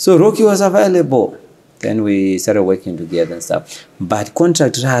 So Rocky was available. Then we started working together and stuff. But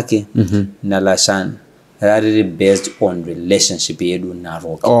contract Rake, Nalashan, really based on relationship yedu na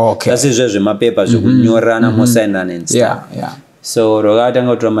Rocky. Okay. That's just my papers, nyorana mosaina and stuff. Yeah. So Rocky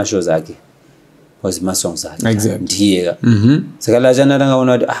tanga drama shows ake. Was my songs ake. Exactly. Sakalajana tanga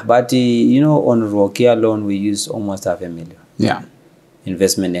una but you know on Rocky alone we use almost $500,000. Yeah.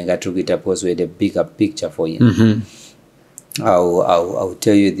 Investment and got to get up was with a bigger picture for him. I'll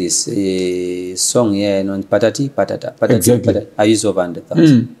tell you this song here on Patati. Exactly. I use over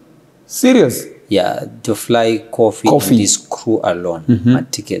 100,000. Serious? Yeah, to fly coffee. And this crew alone, my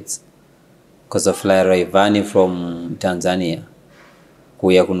tickets. Because I fly Raivani from Tanzania.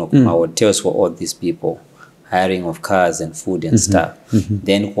 Kuya kuno hotels for all these people. Hiring of cars and food and stuff.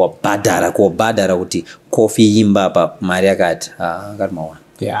 Then kwa badara uti coffee yimba pa mariagat got my one.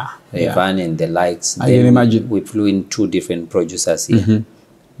 Yeah. Van and the likes. I can imagine. We flew in 2 different producers here.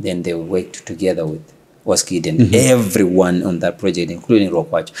 Then they worked together with Waskid and everyone on that project, including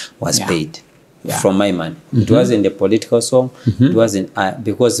Rockwatch, was paid from my money. It wasn't a political song. It wasn't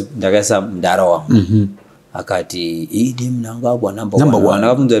because Dagasa Mdarawa. Akati idi mnangagwa number one.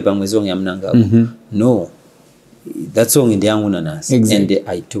 No. That song in the Angunanas. And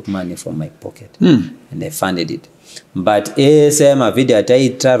I took money from my pocket and I funded it. But my video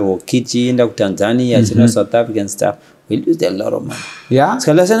taita Rokichi in Tanzania, South African stuff, we used a lot of money. Yeah.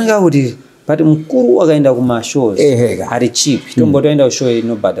 But mkuru wakaenda kuma shows are cheap. Don't go to show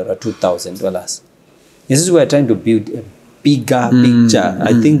no better $2,000. This is where we're trying to build a bigger picture.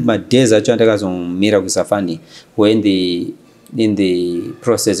 I think my days are trying to on Miracle Safani were in the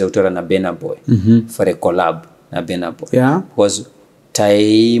process of Tora na Bena Boy for a collab na Bena Boy. Yeah. Because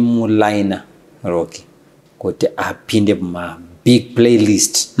time liner Rocky. Got a pinned my big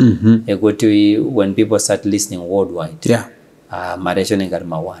playlist. Go to when people start listening worldwide. Yeah. Mareshoni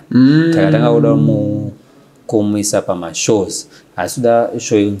garma one. Takatanga uda mu kumisa pa ma shows. Asuda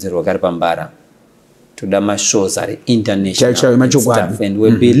show yunzero garpa mbara. Tuda ma shows are international stuff. And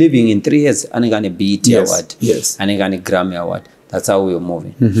we'll be living in 3 years. Anigani BET award. Yes. Anigani Grammy award. That's how we were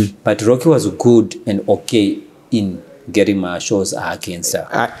moving. But Rocky was good and okay in getting my shows against stuff.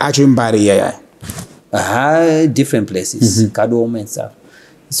 Actually, yeah. Different places, Kadoma and stuff.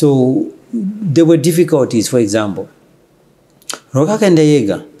 So there were difficulties. For example, Roka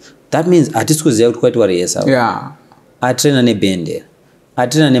Kandayega. That means artists could say quite what yes. Yeah. Atrena ne bende,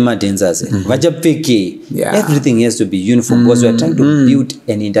 atrena ne madenzas. Vajapiki. Everything has to be uniform because we are trying to build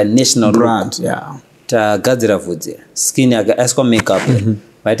an international brand. Ta gadzira fudze. Skin yaga esco makeup.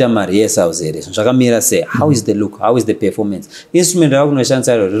 vaita mariesa hauzere zvakamira sei, how is the look, how is the performance, instrument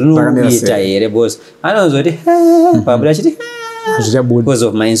rakunoshandisa rinoita here boss anozoti babura achiti because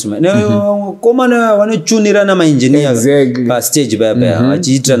of my instrument. No, komana vanochunirana maengineer pastage baba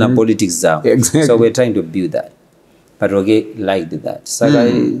vachiitira na politics dzavo. So we're trying to build that, but okay, liked that.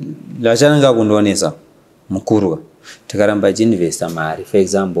 Saka lachananga kundoonesa mukurwa takaramba chiinvesta mari. For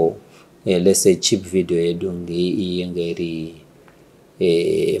example, let's say cheap video yedu ngeinge iri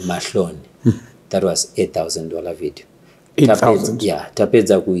mahloni, that was $8,000 video. 8,000. Yeah,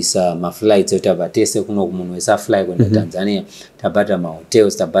 tapedza kuisa maflights etavatese kuno kumunhu wesa fly kwenda Tanzania, tabhadhara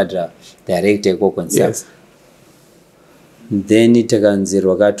mahotels, tabhadhara director ikoko and stuff. Then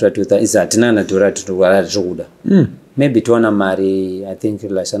takanzirwa katora hatina nadhora tikuda maybe toona mari, I think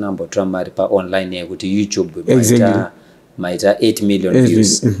lashanambotora mari pa online yekuti YouTube maita 8 million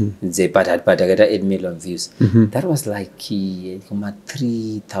views. But akaita 8 million views. That was like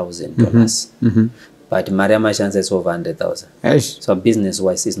 $3,000. But Mariama Chance is over 100,000. So business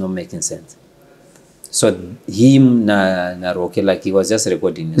wise it's not making sense. So him na Roke, like he was just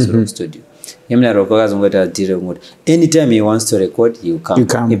recording in his room studio. Him na Roke anytime he wants to record, you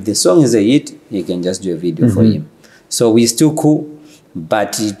come. If the song is a hit, you can just do a video for him. So we still cool,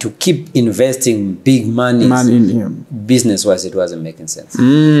 but to keep investing big money in him, business wise it wasn't making sense.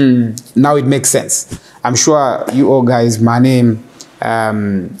 Now it makes sense. I'm sure you all guys, my name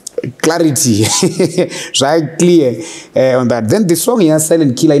clarity right clear on that. Then the song here,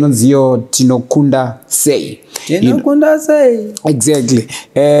 Silent Killer, inonzio Tinokunda Say. Tinokunda Say. Exactly.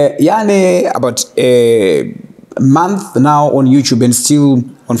 Yani about a month now on YouTube and still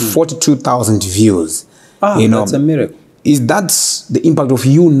on 42,000 views. You know, that's a miracle. Is that the impact of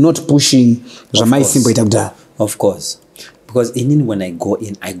you not pushing Ramai Simple Itabda? Of course. Because when I go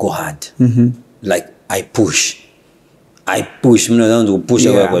in, I go hard. Like I push. If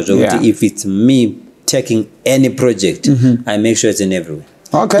it's me taking any project, I make sure it's in everywhere.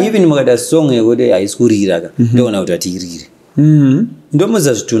 Okay. Even mukada song yekuti aiskurira ka ndona kuti atirire.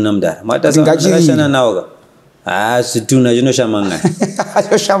 Ndomuza zvituna mudara. Matasangashana nawo ka. Zvituna zvinoshamanga.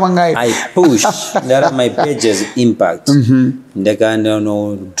 I push. Ndara my pages impact. Ndakanda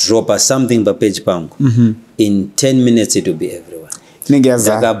no drop something pa page pangu. In 10 minutes it will be everywhere.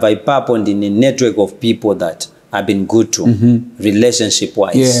 Ndakabva ipapo ndine network of people that I've been good to relationship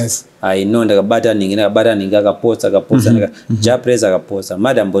wise. Yes. I know ndakabata ningi akaposta Japrez akaposta,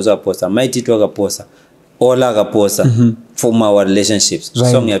 Madam Bozo akaposta, Mighty to akaposta, Ola akaposta for our relationships.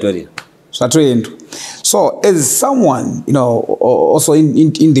 Song yatori. So as someone, you know, also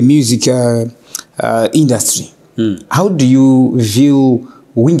in the music industry, how do you view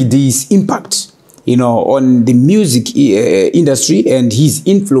Winky D's impact, you know, on the music industry and his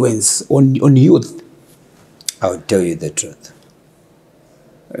influence on youth? I'll tell you the truth.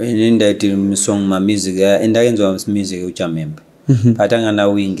 In that song, my music, and I enjoy music which I remember. Patanga na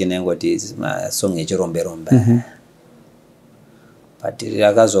Winky what is my song rombe. But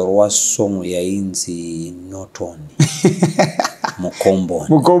rakazorwa song ya inzi notoni. Mukombo.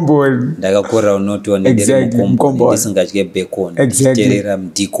 Ndakakura unotoni ndiri mukombo. Ndisingadye bacon. Nditerera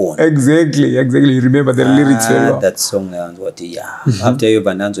mdikoni. Exactly. You remember the lyrics very well. That song and what after you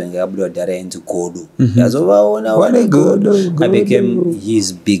bananzo ngablo dara into godu. Yazovaona what a godu. I became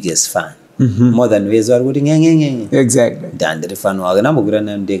his biggest fan. More than Wezo are going exactly. Dan the fan wagon. I'm going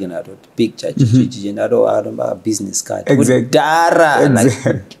to take a picture. A business card. Exactly. Dara.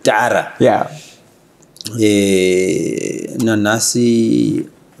 Like Dara. Yeah. No nasi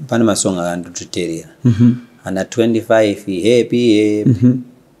Panama song around Tuteria. And at 25 happy.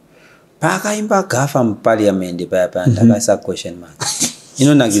 Paka imba gafa parliament papa and that's a question mark.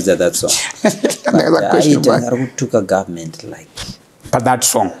 You know Nagiza that song. I took a government like At that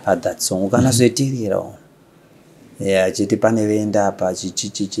song. Ukana soitirira. Yeah, chiti pane venda apa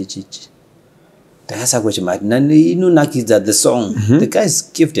chichi. Takasa kwechimati nani inonakidza the song. The guy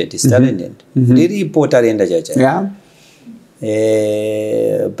is gifted, he's talented. Riri pota renda chacha. Yeah.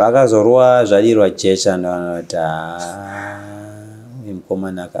 Pakazorwa zvalirwa jecha ndanota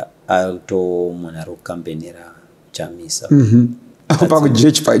imkomanaka auto munaro kampenera chamisa.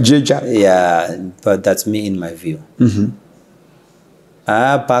 Yeah, but that's me in my view.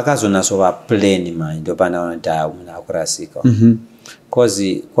 Pakazonasova plane man ndopana unata unakurasika.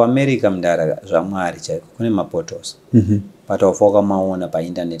 Cause ku America mndara zvamwari chaiko kune mapotos. Patofoka maona pa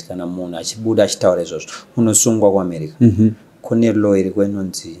internet kana munhu achibuda achitaura izvozvo unosungwa ku America. Kune law iri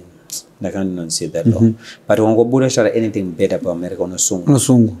kwenonzi ndakandinonzi that law. But wangobuda achitaura anything better pa America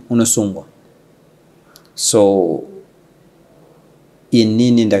unosungwa. So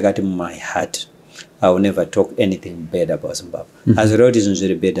inini ndakati my heart I will never talk anything bad about Zimbabwe. As road is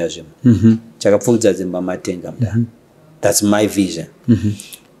very bad as him. Chakapfudza Zimbabwe matenga mda. That's my vision.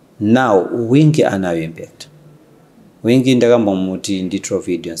 Now, Winky anayo impact. Winky ndakambomuti nditro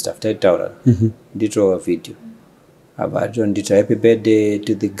video and stuff. Taitaura. Nditro video. About nditro happy birthday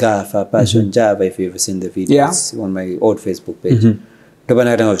to the gaffer Passion Java, if you've ever seen the videos on my old Facebook page.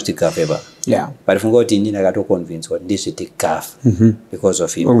 Yeah. But if I'm going to I got to convince what this should take calf because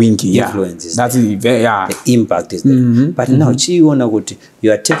of him. Winky, Influence is that's there. The impact is there. But now you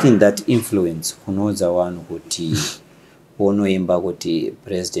are taking that influence. Who knows the one who imba kuti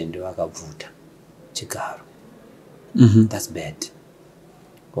president wakavuta chigaro. That's bad.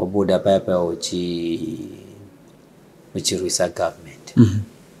 Wabuda papa uchirwisa government.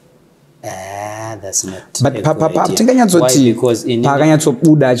 That's not. But Papa, because in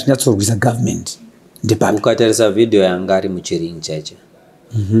Buda with government. Ukatarisa video yangari muchiring chacha.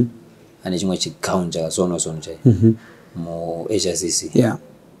 Ane chimwe chikaunja sono chai. Mu HSCC. Yeah.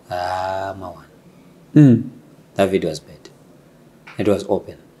 Mawan. That video was bad. It was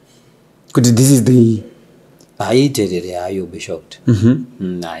open. Because this is the. I did it. Yeah, you'll be shocked.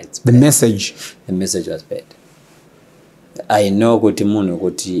 Nah, it's the bad. message. The message was bad. I know kuti munhu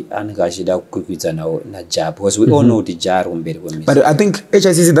kuti anokashida kukwikwidzana na JAR because we all know the JAR kumberi kwemisa. But I think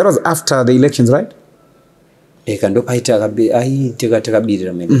HICC, that was after the elections, right? Kandopaita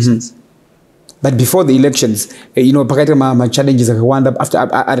takabirira elections. But before the elections, pakaita ma challenges akawanda after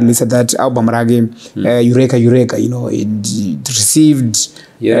I released that album rage Eureka, it received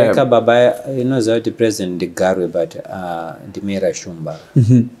Eureka baba, the president Garwe but Dimera Shumba.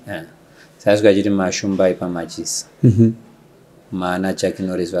 Sasa kajiri mashumba ipamachisa. Maana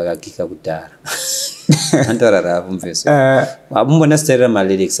chakinores vakakika kudhara. Antorara mveso. Abumbona stera ma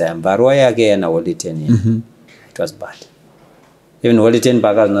lyrics ayambarwa yake yana Holy 10. It was bad. Even Holy 10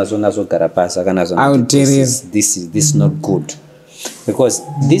 baka nazo garapasa kana zona. This is not good. Because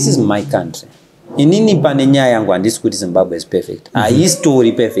this is my country. Inini pane nyaya yangu andisi kuti Zimbabwe is perfect. His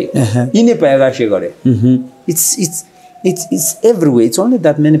story perfect. Ine pa yakashekore. It's everywhere. It's only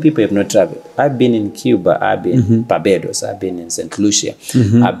that many people have not traveled. I've been in Cuba, I've been in Barbados, I've been in St. Lucia,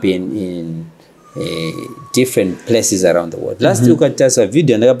 I've been in different places around the world. Last week I just a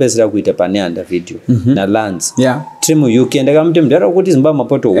video and I kuita paneanda video na lands. Yeah. Trimu UK and I mdara kuti Zimbabwe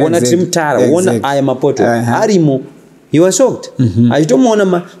mapoto. Wona trim tara, wona aya mapoto. Arimo. He was shocked. I don't want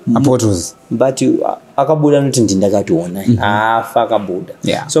mapotos. But akabuda nuti ndindakati wona. Akabuda.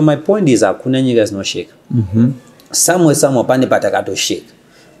 Yeah. So my point is hakuna nyika zino shake. Somewhere pane patakato shake.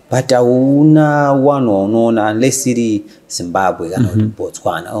 But una unoona unless iri Zimbabwe kana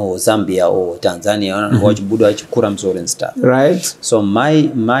Botswana or Zambia or Tanzania wachibuda wachikura msoro and stuff. Right. So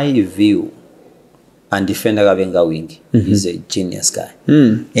my view and defender kavenga Winky is a genius guy.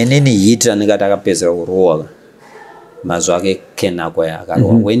 And any hitra nikataka pezera kuroa mazvo ake kenako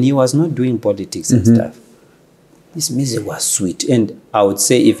yakaroa. When he was not doing politics and stuff, his music was sweet. And I would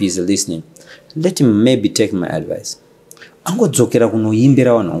say if he's listening, let him maybe take my advice. Angodzokera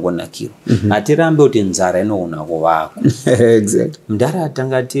kunoimbira vanhu angonakiro. Hatirambe kuti nzara inoona kuvako. Exactly. Mudhara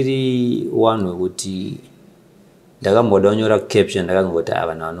tanga tiri wanhu wekuti ndakamboda kunyora caption ndakangoti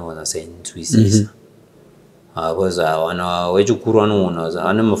vanhu vanoona senzwisisa. Because vanhu vechikuru vanoona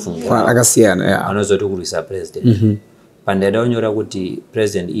vane mafungiro akasiyana. Vanozoti kurwisa president. But ndaida kunyora kuti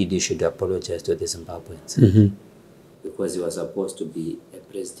President ED should apologize to the Zimbabweans. Because he was supposed to be a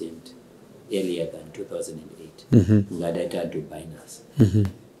president earlier than 2008. Ngadaita Dubai nas.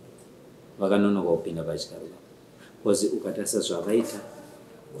 Vakanonoka kupinda pachigaro. Because ukatasa zvavaita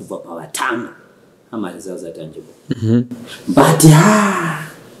kubva pavatanga amari dzavo zatangible. But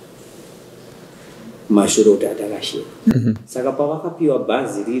mashure kuti atakashira. Saka pavakapiwa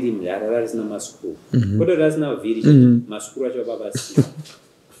bhazi riri mudhara risina masukuru. Koto rasina vhiri masukuru acho papasika.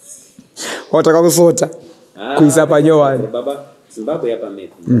 Watakakusota kuisa panyowani. Baba Zimbabwe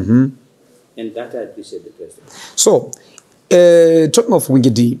yapamepo. And that I appreciate the president. So, talking of Winky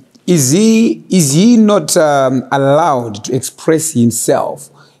D, is he not allowed to express himself,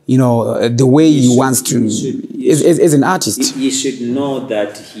 the way he wants to, as an artist? He should know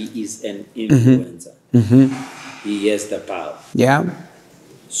that he is an influencer. He has the power. Yeah.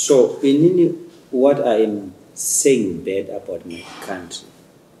 So, what I am saying bad about my country,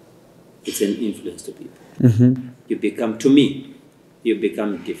 it's an influence to people. You become, to me, you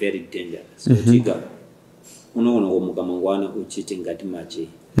become very dangerous. Unoona komuka mangwana uchiti ngati machi.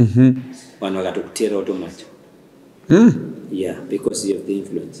 Vanhu vakatokutera automatic. Yeah, because you have the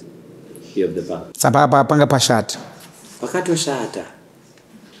influence. You have the power. Sapa panga pashata. Pakatoshata.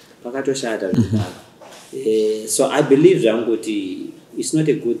 So I believe Zangoti it's not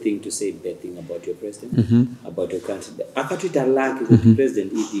a good thing to say bad thing about your president, about your country. Akatuita lucky that the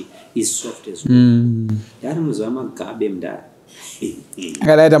president is soft as well. That is why I'm gabe mda.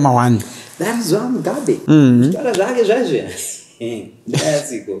 Akalaita mawani. That is why I'm gabe.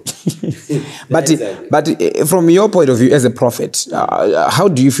 That's it. But from your point of view as a prophet, how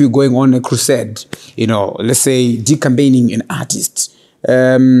do you feel going on a crusade? You know, let's say decampaigning an artist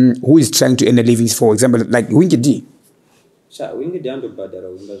who is trying to earn a living, for example, like Winky D. Winky D ando badara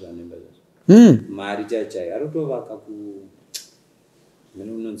wimba zvanemba. Mari chachai arotovaka ku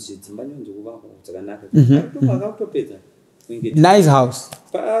mene unonzi dzimba nyonzi kuvaka dzakanaka. Arotovaka kutopedza. Nice house.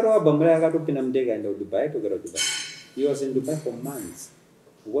 Paro abamura akatopinda mudega aenda kuDubai togara kuDubai. He was in Dubai for months.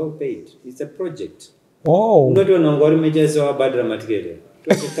 Well paid. It's a project. Oh. Not one ngori mejeso abadra matikere. It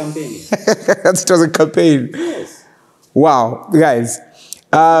was a campaign. It was a campaign. Yes. Wow, guys.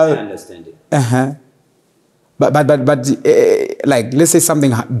 I understand it. But like, let's say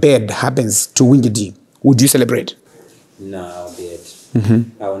something bad happens to Winky D. Would you celebrate? No, I'll be it.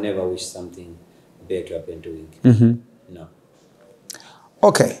 I will never wish something bad to happen to Winky. No.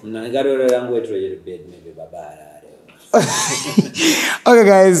 Okay. Okay,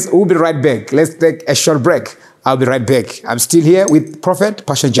 guys, we'll be right back. Let's take a short break. I'll be right back. I'm still here with Prophet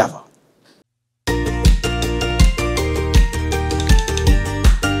Passion Java.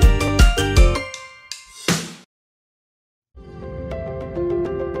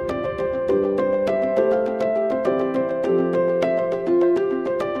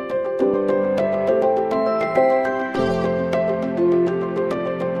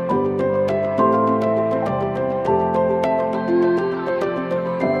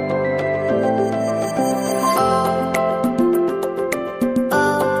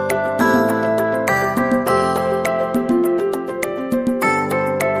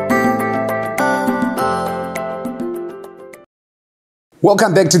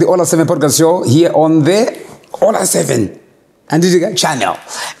 Welcome back to the Ola 7 podcast show here on the Ola 7 and channel.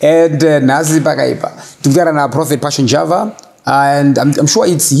 And Nazi Bagaipa, together with Prophet Passion Java, and I'm sure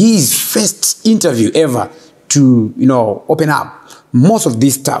it's his first interview ever to, you know, open up most of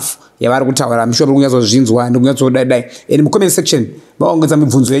this stuff. I'm sure we're going to in the comment section. And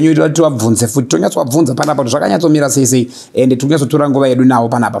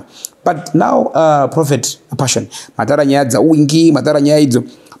but now, Prophet Passion, Matara Nyadza, Winky, Matara Nyaidzo.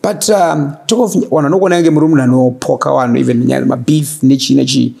 But talk of one, no one again, no poker one, even my beef, nichi,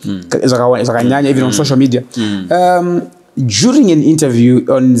 even on social media. During an interview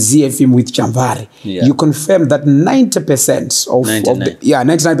on ZFM with Chamvari, you confirmed that 90% of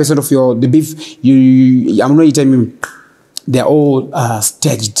 99% of the beef, I'm not telling you, they're all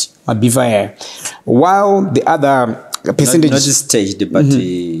staged. While the other percentage, not just staged, but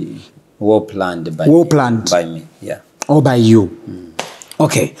well planned by me, or by you.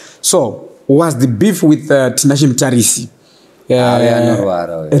 Okay, so was the beef with Tinashe Mutarisi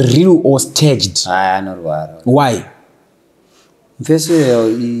real or staged? Why? First of all,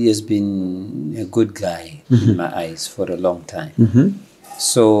 he has been a good guy in my eyes for a long time.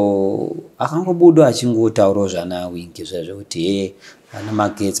 So, akangobudo achingotaura zvana Winky zvazvokuti ana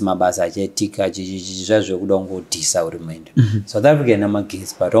magetsi mabasa achatika zvazvokuda uri muende. South Africa ina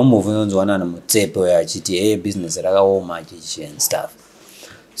magetsi but omovha unonzwana namutsepe achiti business rakaoma and stuff.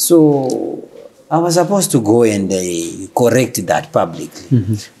 So I was supposed to go and correct that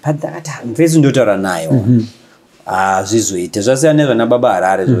publicly. But that mfesi ndotaura nayo. Zvizoite zvasiyana nezvana baba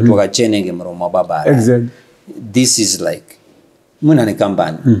Harare zvoti wakachenenge muromo wababa Harare. This is like muna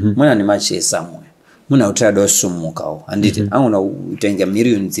nekambani, muna nemache somewhere. Muna utrada usumukawo. Anditi angona utenge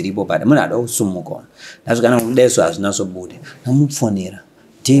million dziripo pade. Muna ada usumukawo. Nasvikana kudeso hazvinasobude. Namupfonera.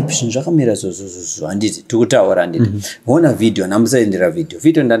 Deep zvakamira zozozo anditi tikutaura anditi. Wona video namusaendera video.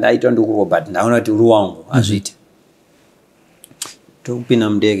 Video ndandaita ndikuko but ndaona kuti uri wangu azviti. Tupina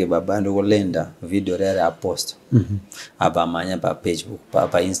mdege baba ndokolenda video rere apost. Apa manya pa Facebook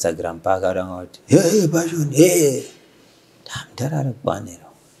pa Instagram pa karanga kuti hey Passion damdarara kwanero.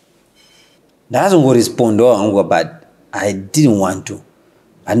 Ndazongorespond wangu but I didn't want to.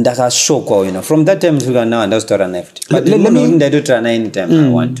 And ndakashokwa you know from that time to now ndastora left. But let me ndayitotana anytime I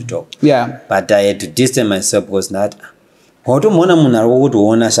want to talk. Yeah. But I had to distance myself because that watomona munhu ari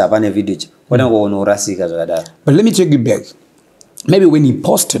kutoona shapa ne video cha. Wona kuona urasika zvakadaro. But let me take you back. Maybe when he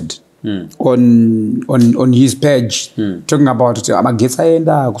posted on his page talking about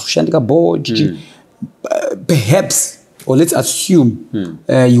amagetsaenda kushandika board, perhaps, or let's assume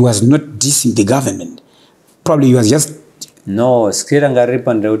he was not dissing the government. Probably he was just no skira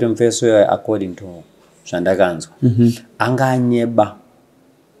ngaripa ndauti mfeso according to zvandakanzwa anganyeba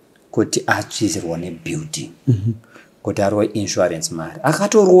kuti achizirwa nebuilding kuti arwa insurance mari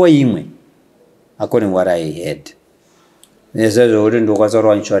akatorwa imwe according what I heard nezvo kuti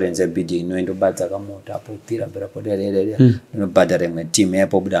ndokwasorwa insurance bidding noendobadza kamoto apo pira nobhadhara imwe team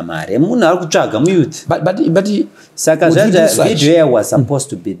yapo buda mari munhu ari kutsvaga muyouth but saka video was supposed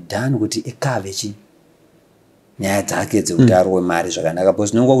to be done kuti ikave chi nyaya dzake dzekuti arwe mari zvakanaka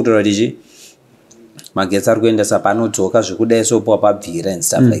because nongwa kutora tichi magetsi ari kuendesa panodzoka zvekudai sopo pabvira and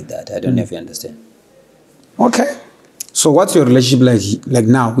stuff like that. I don't know if you understand. Okay, so what's your relationship like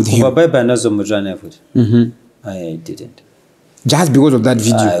now with him? I didn't. Just because of that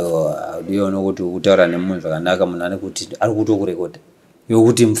video? Do you know what to tell an emotion zvakanaka munhu ane kuti ari kutokurekoda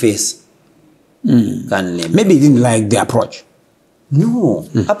yokuti mface. Maybe he didn't like the approach. No,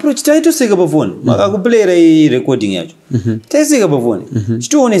 approach taitoseka pafoni makakuplayera irecording yacho taiseka pafoni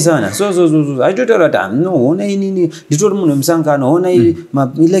chitoonesana so aitotaura kuti no ona inini nditori munhu wemusangano ona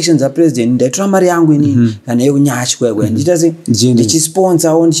ma-elections apresident ndaitora mari yangu inini kana yekunyashi kwekwe nditase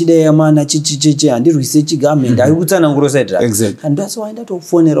ndichisponsor ndichidaya mana chichichichi handirwise chigovernment ari kutsananguro side rake and that's why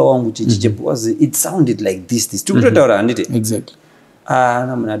ndatofonera wangu chichichi because it sounded like this tikutotaura handiti exactly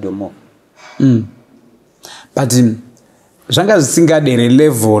namuna domoka but zvanga zvisingadere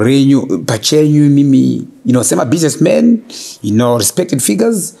level renyu pachenyu mimi sema businessmen respected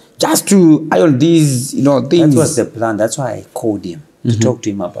figures just to iron these things. That was the plan. That's why I called him to talk to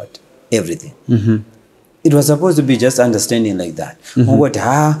him about everything. It was supposed to be just understanding like that.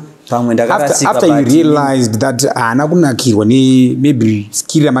 After you realized that anakunakirwa ni maybe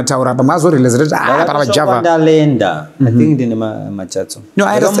skill yamataura pamwe azorealize that para Java ndalenda I think ndine machatso. No,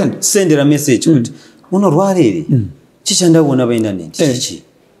 I understand. Send a message kuti unorwara ere chichanda kuona pa internet chichi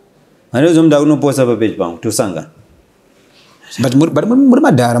manezvo mnda unoposta pa page pangu tosangana but muri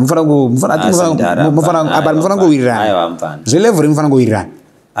madhara mufana ngowirirana aiwa mfana zvelevel mufana ngowirirana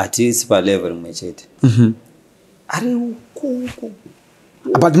atisi pa level imwe chete ari ukuku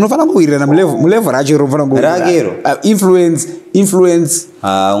but munofana ngowirirana mulevel racho mufana ngowirirana rakero influence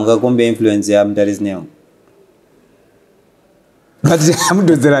ungakombe influence ya Mutarisi neyo but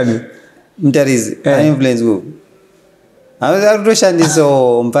amudodzerani Mutarisi influence go akutoshandisa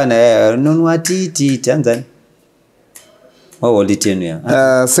mfana nonwatiti tanzania waholitenu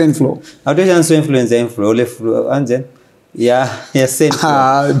ya Senflow akutoshandisa influence ya inflow anzeni ya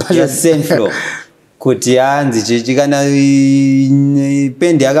Senflow kuti anzi chichi kana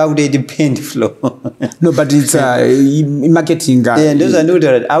pendi akakutoiti pendi flow no but it's marketing ndozvandikuti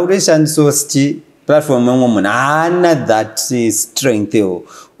akutoshandisa sichi platform yomwe munhu haana that strength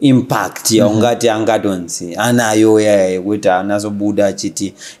impact yaungati angatonzi anayo yekuti anazobuda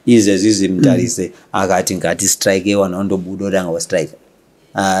achiti izvezvizvi Mutarisi akati ngati strike wanaondobuda kuti anga strike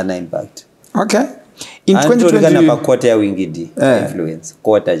haana impact. Okay, in 2020 pakota ya Winky D influence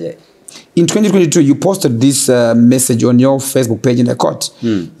kota je. In 2022 you posted this message on your Facebook page in the court.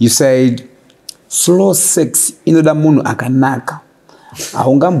 You said slow sex inoda munhu akanaka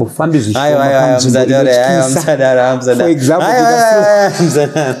aungambofambi zvishoma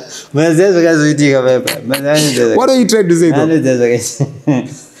What are you trying to say though?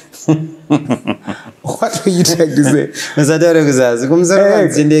 What are you trying to say? Mzadore kuzazi kumsoro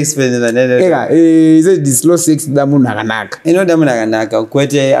nzinde explain na is it the slow sex da munhu akanaka inoda munhu akanaka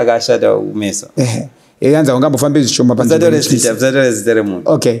kwete akashata umeso yanza ungambofambe zvishoma panzvimbo zitere munhu.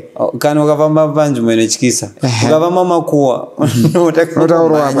 Okay, kana ukafamba panzvimbo inotyisa ukafamba makuwa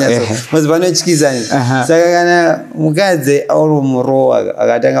unotaurwa mazi panotyisa saka kana mukadzi auri murowa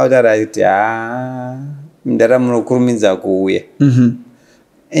akatanga kutaura kuti ndaramo munokurumidza kuuya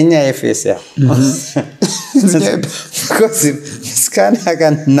inyaya yefesi yako because musikana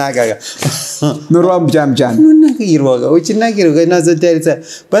akanaka norwa mjamjana unonakirwa uchinakirwa nazotarisa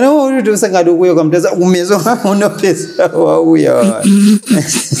pana kuti usangade kuuya kwaMutarisi kumeso unopesa wauya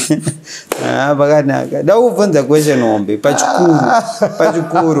pakanaka ndakubvunza question hombe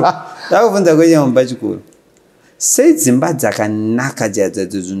pachikuru ndakubvunza question hombe pachikuru sei dzimba dzakanaka dzadzo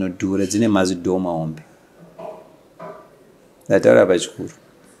dzinodhura dzine mazidhoma hombe ndataura pachikuru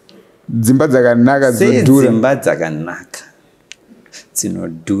dzimba dzakanaka dzinodhura dzimba dzakanaka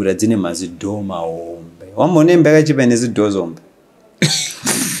dzinodhura dzine mazidhoma hombe wambone imba yakachipa nezidho zombe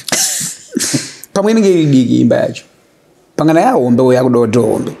pamwe inenge iri diki imba yacho pangana yahombe uya kudoto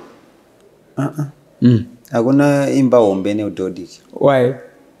hombe hakuna imba hombe neudho diki.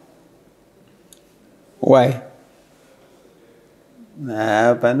 Why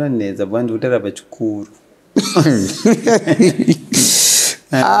panonetsa bwa ndikutaura pachikuru.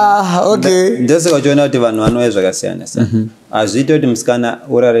 Okay, ndosaka uchiona kuti vanhu vanouya zvakasiyana siyana hazviiti kuti musikana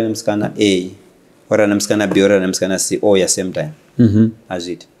urare nemusikana A urare nemusikana B urare nemusikana C all ya same time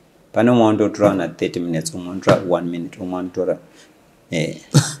hazviiti Pano mwanto tura na 30 minutes, umontra 1 minute, umontora.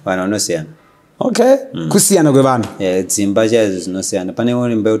 Vanonosiyana. Okay. Kusiyana kwe vanhu. Dzimba chaizvo zinosiyana. Pane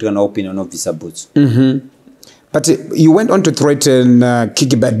umwe mbe kuti kana opinion obvisa boots. But you went on to threaten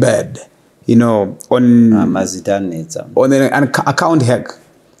Kiki Bad Bad, you know, on an account hack,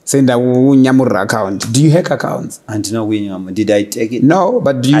 saying that unyamura account. Do you hack accounts? And no, did I take it? No,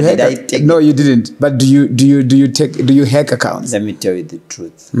 but do you hack? No, you didn't. But do you hack accounts? Let me tell you the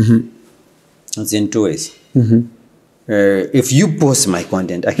truth. It's in 2 ways. If you post my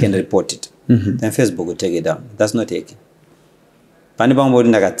content, I can report it. Then Facebook will take it down. That's not taking. Account I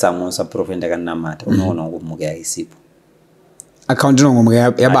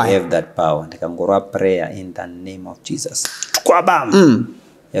have that power. I can go up prayer in the name of Jesus. But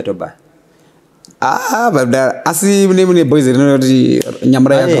boys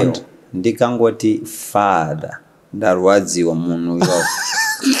nyamra account. Ndikangoti father.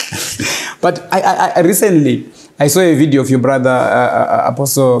 But I recently I saw a video of your brother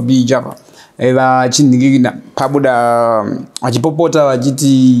Apostle B Java. Eva chindigina pabuda achipopota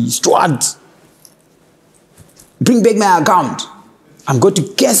wachiti Stuart, bring back my account, I'm going to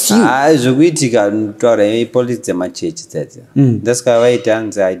curse you. Zokuitika ntwara police ma church that. That's why it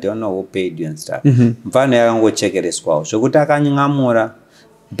turns I don't know who paid you and stuff. Mfano yakangochekere squaw. Zokuti akanyangamura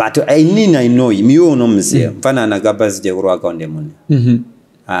but I know him you no mzee. Mfano ana capacity ku account emuni.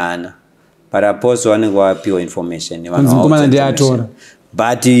 Ana para Apostle anengwa pure information.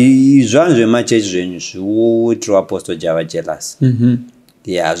 But zvanzve machechi zvenyu zviutira Apostle Java jealous.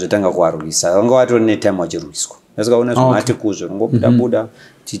 Yeah, zvotanga kuvarwisa. Vanga vatori netime vachirwiswa. Vasikaona zvimati kuzvo ringobuda-buda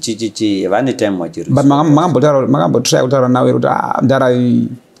chichichichi vane time vachirwiswa. But makambotry kutaura nawe kuti ndara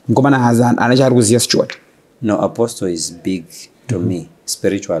ngomana hazan anachari kuziya Stuart. No, Apostle is big to me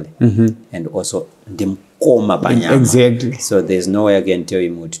spiritually and also ndimkoma panyama. Exactly. So there's no way I can tell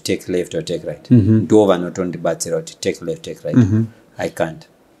him to take left or take right. Ndova notondibatsira kuti take left, take right. I can't.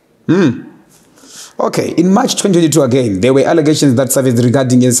 Okay, in March 2022 again, there were allegations that surfaced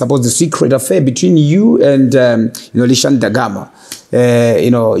regarding a supposed secret affair between you and Lishan Dagama.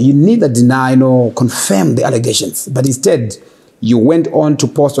 You neither deny nor confirm the allegations, but instead you went on to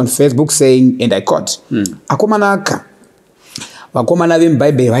post on Facebook saying, and I quote, "Akomanaka, wakomana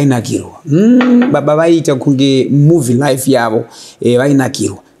vembible vainakirwa. Baba vaita kunge movie life yavo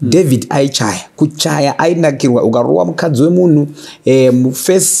vainakirwa. David aichaya kuchaya ainakirwa ukarowa mukadzi wemunhu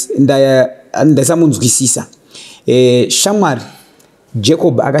muface ndasamunzwisisa. Shamwari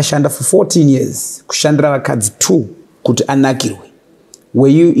Jacob akashanda for 14 years kushandira vakadzi 2 kuti anakirwe.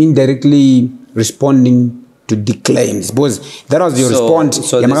 Were you indirectly responding to the claims? Because that was your response.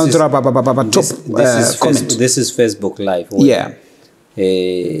 So this is Facebook Live. Yeah.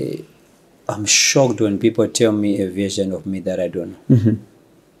 I'm shocked when people tell me a version of me that I don't know.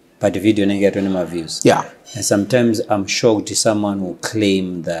 But the video didn't get any my views. Yeah. And sometimes I'm shocked if someone will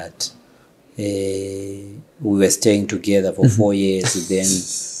claim that we were staying together for 4 years. Then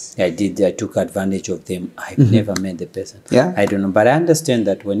I took advantage of them. I've never met the person. Yeah. I don't know. But I understand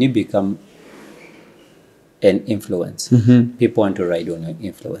that when you become an influence, people want to ride on your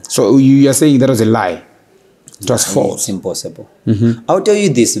influence. So you are saying that was a lie? It was false? It's impossible. I'll tell you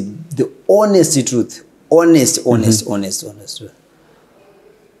this, the honest truth. Honest truth.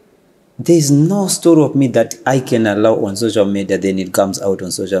 There is no story of me that I can allow on social media, then it comes out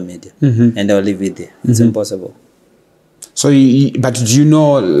on social media. And I'll leave it there. It's impossible. So, but do you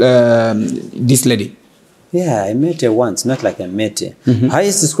know this lady? Yeah, I met her once, not like I met her. I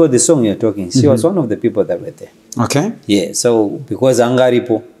used to score the song you're talking. She was one of the people that were there. Okay. Yeah, so because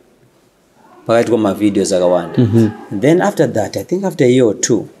Angaripo, I got my videos akawanda. Then after that, I think after a year or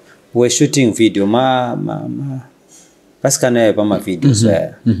 2, we were shooting video. Paskana my videos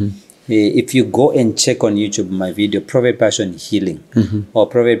where if you go and check on YouTube my video, Prophet Passion Healing or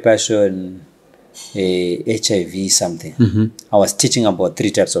Prophet Passion HIV something. I was teaching about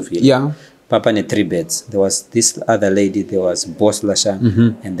 3 types of healing. Yeah. Papa ne 3 beds. There was this other lady, there was Boss Lasha,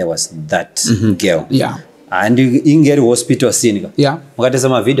 and there was that girl. Yeah. And in get hospital scene. Yeah. Mukate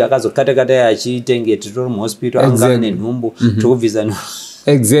sama video akazo kata yachitenge tiri mu hospital angane nhumbu tukuvisa.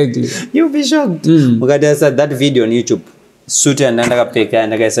 Exactly. You'll be shocked. Mukate that video on YouTube. Suit and ndakapfeka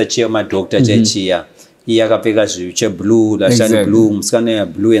ndakaisa chiya ma doctor chachiya. Iya akapfeka zviche blue, Lashani blue, musikana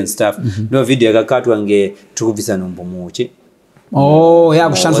blue and stuff. No video yakakatwa nge tukuvisa nhumbu muchi. Oh, yeah,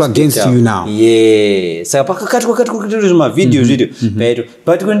 kushandiswa against you now. Yeah. Saka pakakatwa ma video.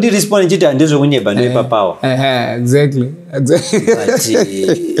 But when they respond chiti andezvokunyeba ndoipa power. Exactly. But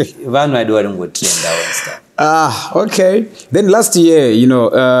vanhu vadi vari ngotrenda and stuff. Okay. Then last year,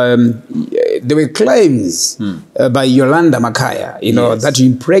 there were claims by Yolanda Makaya, that you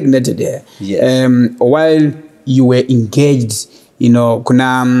impregnated her. Yes. While you were engaged,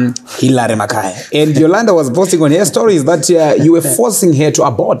 kuna Hilary Makaya. And Yolanda was posting on her stories that you were forcing her to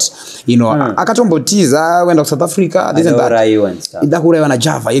abort. Akatombotiza, went to South Africa, this and that. Idakura na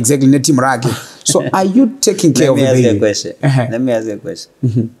Java, exactly, Netim Raki. So are you taking care of the baby? Let me ask you a question.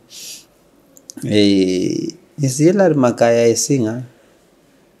 Is Hilary Makaya a singer?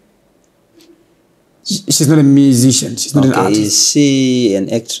 She's not a musician. She's not an artist. Is she an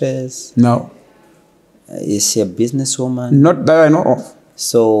actress? No. Is she a businesswoman? Not that I know of.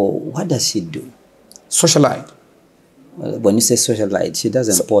 So what does she do? Socialite. When you say socialite, she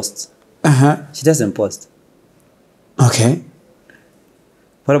doesn't post. She doesn't post. Okay.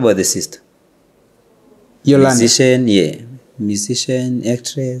 What about the sister? Yolanda. Musician, yeah. Musician,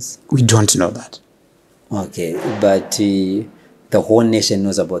 actress. We don't know that. Okay, but the whole nation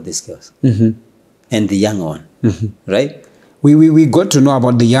knows about these girls. And the young one, right? We got to know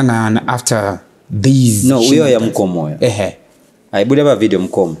about the young one after these. No, we are mkomo. I would have a video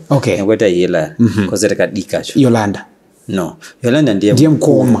mkomo. Okay. And what I hear, because I got dikash. Yolanda. No, Yolanda ndiye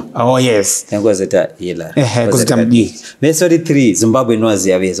mkoma. Oh yes. And because I hear. Because it's me. Me sorry 3 Zimbabwe no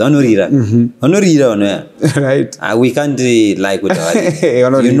aziyabeza. Honorira. Honorira ono. Right. We can't like with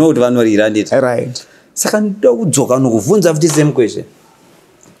our. You know what honorira ndit. Right. Second dog joke anokuvunza after the same question.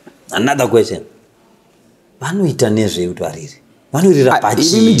 Another question. Vanoita nezveuto ariri. Vanorira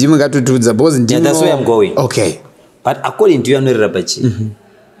pachi. Even me ngatutudza because yeah, that's where I'm going. Okay. But according to you, vanorira pachi.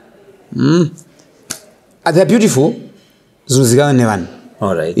 They're beautiful. Zuzigana nevan.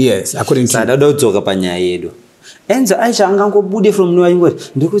 All right. Yes, according to. Sada dodzoka panyaya yedu. Enza aisha angangobude from Norway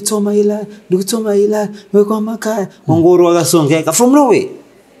ngoti ndikutsoma ila wekwamakaya wangoro wakasongeka from Norway.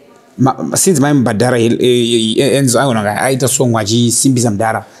 Since my mbadara enzo angonanga aita song wachisimbisa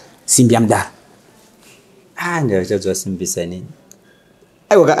mdara simbi amdara. Ndio chadzwa simbisa nini?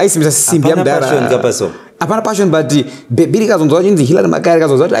 Aiwa aisimbisa simbi amdara. Passion kapaso. Apana passion but biri kazonzo chinzi Hilary Makaya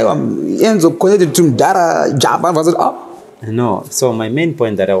kazonzo aiwa enzo connected to mdara Java was No, so my main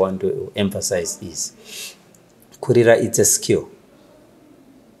point that I want to emphasize is kurira it's a skill.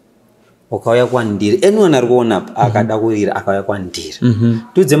 Ukauya kwandiri anyone ari kuona akada kurira akauya kwandiri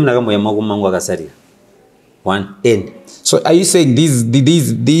tudze munhu akamboya makumangu akasarira 1 end. So are you saying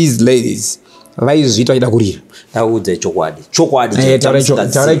these ladies vaizviita vaida kurira taudze chokwadi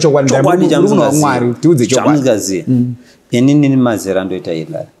chamusingaziva inini mazera ndoita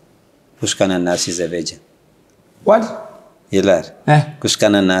Hilary kusvikana nhasi she's a virgin. What? Hilary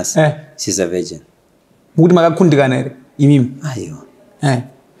kusvikana nhasi she's a virgin. Mukuti makakundikana here imimi aiwa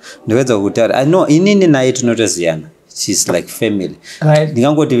ndowedza kutaura I know inini naye tinotoziyana she's like family right.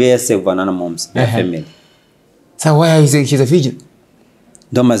 Ndingangoti vese kuvanana moms family. So why are you saying she's a virgin?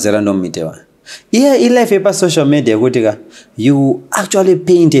 Ndo mazera ndomitewa ilife yepa social media kuti you actually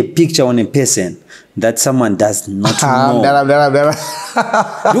paint a picture on a person that someone does not know.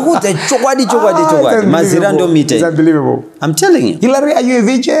 Ndikuti chokwadi mazera ndomite. It's unbelievable. I'm telling you. Hilary, are you a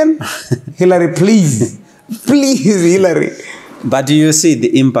virgin? Hilary, please Hilary. But you see the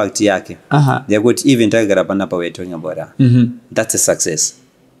impact yake. They're good even tagara panapa we're talking about her. That's a success.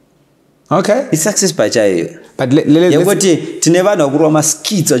 Okay. It's success pachayo. But let's tineva na kurwa ma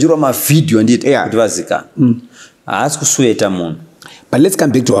skits ajurwa ma video nditi kuti vazika. Asi kusweta munhu. But let's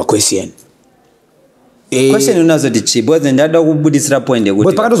come back to our question. Question unazo dichi because ndada kubudisira point yekuti.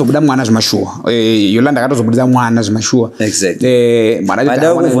 But pakatozobuda mwana zvimashua. Yolanda akatozobudisa mwana zvimashua. Exactly. Mwana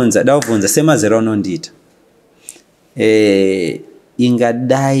davunza sema zero nondita.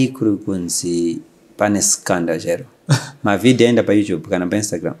 Ingadai kuri kunzi pane scandal chero. Ma video enda pa YouTube kana pa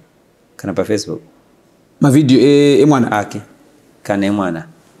Instagram kana pa Facebook. Ma video emwana ake kana emwana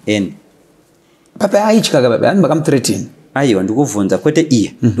en. Papa aichika baba ani makam 13. Aiwa ndikuvunza kwete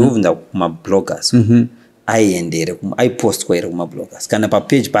iye ndikuvunza kuma bloggers. Aiendere kuma ai post kwaira kuma bloggers kana pa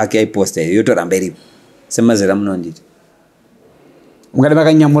page pake ai post yotoramba iripo. Sema zera munondita. Ungade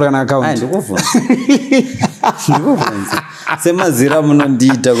makanyamura kana account. Ndikuvunza. Sema zira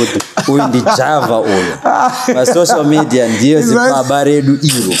munondita kuti uyu ndi Java uyo. Pa social media ndiyo zibaba redu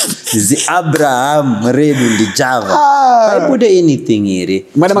iro. Zi Abraham redu ndi Java. I put anything here.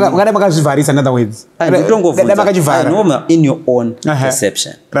 Ungade makazvivarisa in other words. Ndongovunza. Makachivara. In your own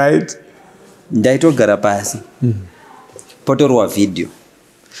perception. Right. Ndaitogara pasi. Potorwa video.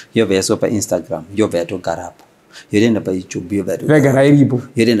 Yobva yaso pa Instagram. Yobva yatogara hapo. Yodenda pa YouTube yobva yatogara iripo.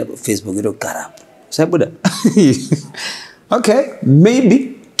 Yodenda pa Facebook yotogara hapo. Sabuda. Okay,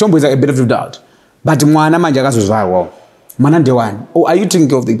 maybe Tombo is a bit of doubt. But mwana manje akazozvarwa. Mwanande one. Or are you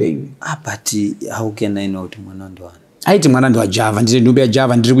thinking of the baby? But how can I know to Mwanande one? I think Mwanande wa Java. And didn't do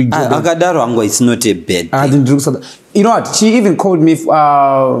Java and did Agadaro Ango, it's not a bad thing. You know what? She even called me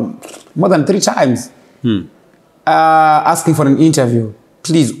more than 3 times. Asking for an interview.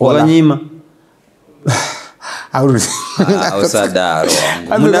 Please, Ola. I would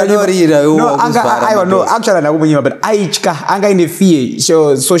no, actually, but Anga in the fear.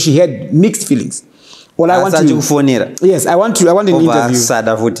 So she had mixed feelings. All I want to yes, I want an interview. I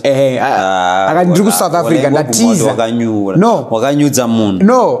can do South Africa. That is no.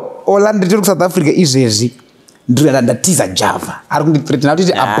 All I do South Africa is easy. That is a Java. I don't threaten out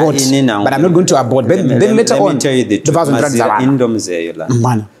to abort, but I'm not going to abort. Then later on, tell you the truth.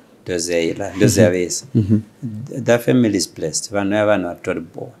 The family is blessed. Whenever not to the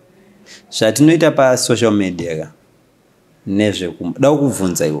ball. So I know it about social media. Last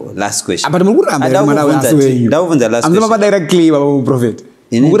question. But I'm not directly prophet.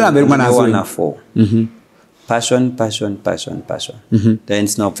 Passion. Then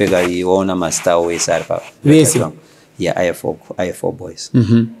it's not figure you own a master always. Yeah, I have four boys.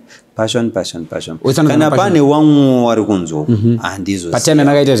 Passion. Kana pane wangu warikunzo and izo. Patena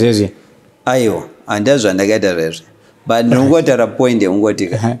nagaita zezi. Ayo, and that's when I get a rest. But ngotera point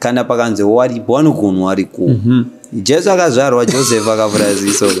ngotika kana pakanze wari bwanu kunu wari ku. Jesu akazvarwa Joseph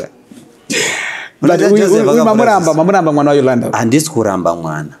akavurazi soga. Mamuramba mwana wa Yolanda. Andisi kuramba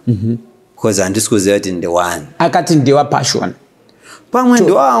mwana. Because andisi kuziva kuti ndi one. Akati ndiwa passion. Pamwe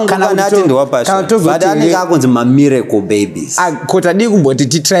ndiwa kana ati ndiwa passion. But anenge akunzi ma miracle babies. Kota di kumboti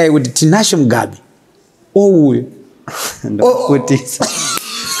titry kuti Tinashe Mugabe. Uyu. Ndokutisa.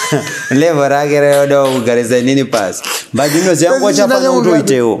 Level rake reoda kugarisa nini pasi. But you know ziyangocha pano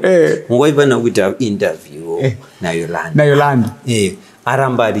utoitewo. Ngoipana kuita interview na Yolanda.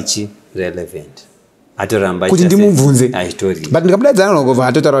 Aramba arichi relevant. Atoramba kuti ndimubvunze. Aitori. But ndikabudadzana nokova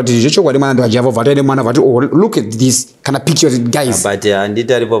atotara kuti zvechokwadi mwana ndwajava vatende mwana vati look at this kind of pictures guys. But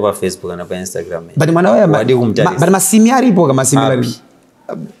anditi aripo pa Facebook kana pa Instagram. But mwana waya but masimi aripo kama masimi ari.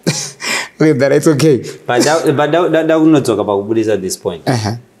 Okay, that it's okay. But that will not talk about Buddhism at this point.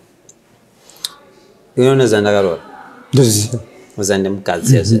 You know Zandagaror. Uzande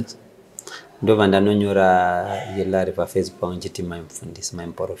mkazi yase. Ndo vandanonyora yelari pa Facebook ngiti mindfulness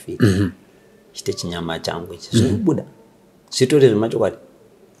profit. Chite chinyama changu ichi. Buddha. Sitori zvimacho kwadi.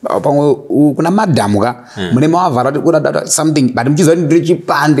 Pamwe kuna madam ka mune mavara kuti something but mchizwa ndiri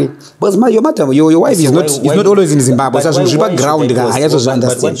chipande because your madam your wife is not always in Zimbabwe so zvipa ground ka hayazo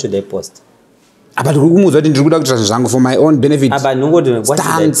understand. What should I post? But rukumuzwa kuti ndiri kuda kuita zvangu for my own benefit. Aba nungoti what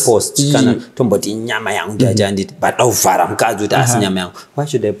should I post kana tomboti nyama yangu ndiyanditi but ovara mukadzi kuti asi nyama yangu. What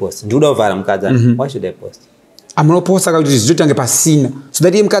should I post? Ndikuda ovara mukadzi. What should I post? Amunoposta kuti zvizotange pasina so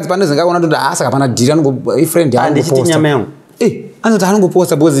that mukadzi panozenga kuona kuti asa kapana diri anongo friend yangu posta nyama yangu. Anoti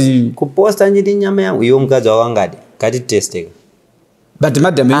anongoposta because kuposta njiti nyama yangu iyo mukadzi wakangadi ngati test. But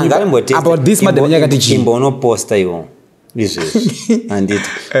madam about this madam yakati chimbo unoposta iwo izvo anditi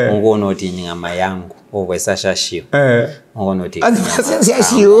ungoona kuti nyama yangu ovesa shashiyo ungoona kuti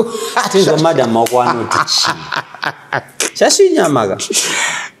shashiyo tinzo madam wakwanoti shashiyo nyama ka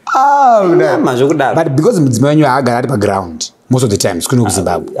nyama zvokudaro. But because mudzimai wanyu agara ari paground most of the times kuno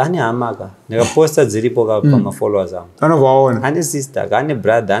kuZimbabwe ane hamaka ndikaposta dziripo ka pamafollowers angu anovaona ane sister ane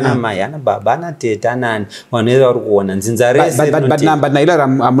brother ane mai ane baba ane teta ane ani vanhu vari kuona nzinza rese but naila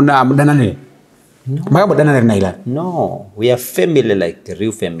amudanane makambodana naila. No, we are family like the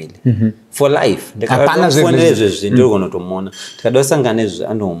real family for life. Ndikafonere zvezvi ndiri kunotomona tikadosangana nezvi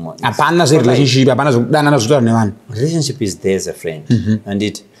anomona. Hapana relationship hapana zvokudana zvotara nevanhu. Relationship is there as a friend and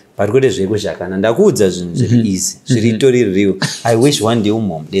it but kuti zvekushakana ndakuudza zvinhu zviri easy zviri tori real. I wish one day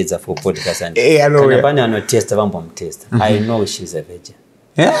umomudedza for podcast and kana pane anotesta vambomutesta. I know she's a virgin.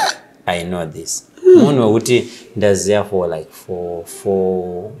 I know this. Munhu wekuti ndaziya for like for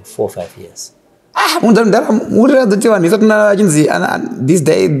 4-5 years.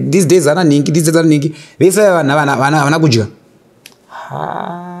 These days ana ningi vese vana kudya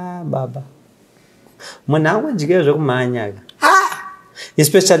baba munhu angodya zvekumhanya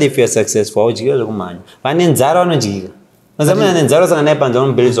especially if you're successful udya zvekumhanya vane nzara vanodyika mazamuna nenzara saka naye panza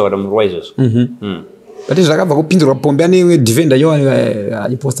unomberedza kuti murwa izvozvo but zvakabva kupindurwa pombe ane defender yo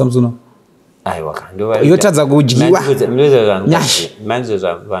achiposta musuno aiwa yotadza kudyiwa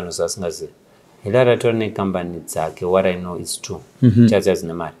vanhu sasingazivi Hilary Tony company dzake what I know is true. Chaza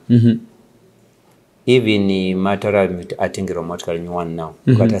zina mari. Even matora atengero motikari nyuwani now.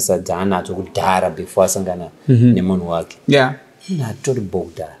 Kata sadzana ato kudara before asangana nemunhu wake. Yeah. Atori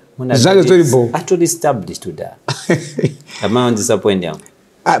bogda. Zake tori bog. Atori established to da. Ama on disappoint yangu.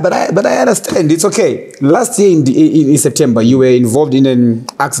 But I understand. It's okay. Last year in September, you were involved in an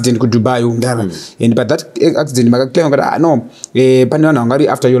accident in Dubai. And but that accident, no,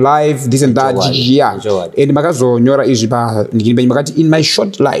 after your life, this and that, yeah. And in my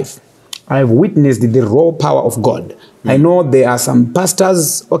short life, I've witnessed the raw power of God. I know there are some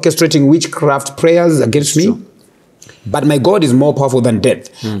pastors orchestrating witchcraft prayers against me. But my God is more powerful than death.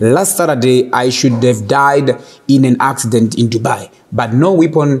 Last Saturday, I should have died in an accident in Dubai. But no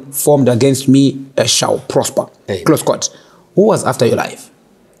weapon formed against me shall prosper. Hey. Close quote. Who was after your life?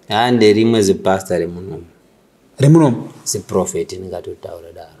 And the Remo is a pastor. Remuno? It's a prophet in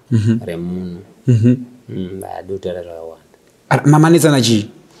Gatotaura. Remuno. I do tell her I want. Mamanizanaji.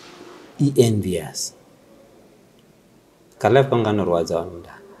 He envious. Kalaf Pangano was on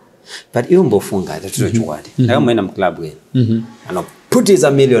that. But you mbofunga that's what you want. I am in a club again. And I put is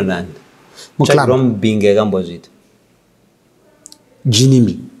 $1 million rand. Check from being a gambozit.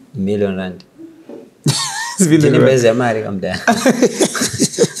 Jinimi. $1 million rand. Jinimi is a marry come there.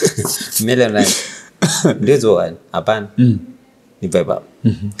 $1 million rand. This one, Apan. Ni baba.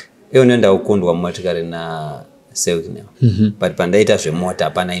 You know that ukund wa motikari na sales now. But pandaita she mota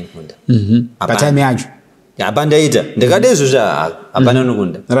apana inkunda. But aju. Abandaita ndikadezo ja abana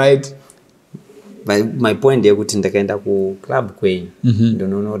nokunda right. My point there kuti ndakaenda ku club kwenyu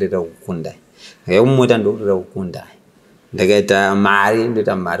ndononorera kukunda ngayomota ndokurera kukunda ndakaita mari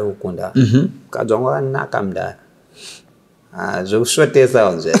ndoita mari kukunda kadzwa wanaka mdara zvokusvotesa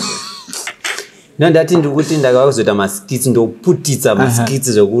wanzve ndati ndikuti ndakazoita maskits ndoputitsa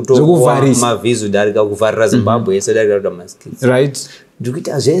maskits zvokutoa mavhizu darika kuvharira Zimbabwe yese darika kuita maskits right.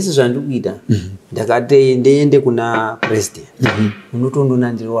 Ndikuita zvese zvandikuita ndakati ndiende kuna president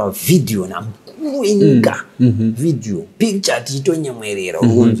unotondonandirwa video namukuru wenyika video picture titonyemwerera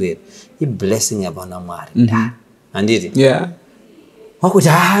ukunzwera iblessing yabana Mwari handiti yeah wakuti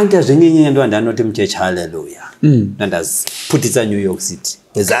ndazvenyenyenya ndo ndanoti muchechi hallelujah ndandaziputitsa New York City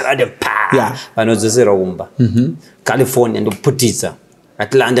ezarade pa vanodzosera kumba California ndoputitsa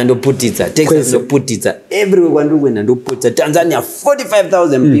Atlanta ndoputitsa Texas ndoputitsa everywhere kwandikuenda ndoputitsa Tanzania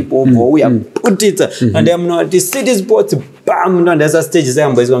 45,000 people over putitsa and I'm not city sports bam ndo ndasa stage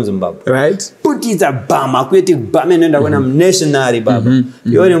sayamboiswa muZimbabwe right putitsa bam akweti bam enda kwena nationally baba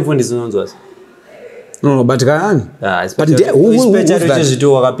yone mfundisi unonzwasa no but kayani but who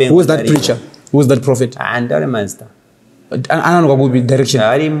was that preacher, who was that prophet? And that master anano kwa direction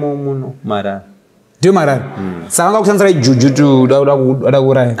ari muno mara ndio mara sanga kusanzira juju tu daura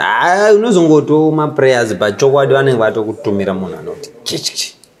unozongoto ma prayers but chokwadi vanenge vatokutumira munhu anoti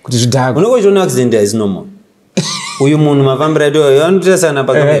kuti zvidhako unokochona accident is normal uyu munhu mafambira edo yanotesana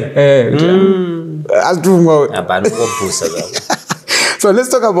pakapera atumwa apano kobusa So let's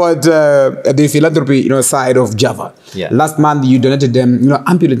talk about the philanthropy, side of Java. Yeah. Last month you donated them,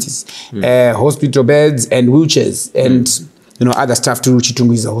 ambulances, hospital beds, and wheelchairs, and other stuff to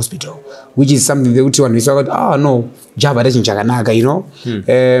Chitunguiza Hospital, which is something the Uti one we saw. Oh no, Java doesn't Chaganaga,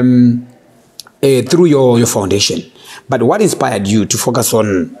 through your foundation. But what inspired you to focus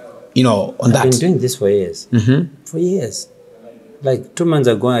on, on that? I've been doing this for years. For years. Like 2 months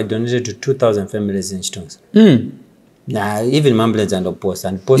ago, I donated to 2,000 families in Chitunguiza. Even ambulance and post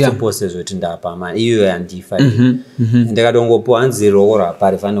posters with ndapa man you and D5 ndikadongopo anziro ora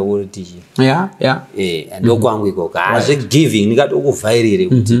pari fana kuti and okwangu iko as giving ndikatokuvhairire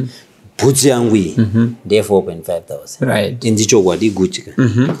kuti boots yangu nde 4,500 right indicho kwadi guchika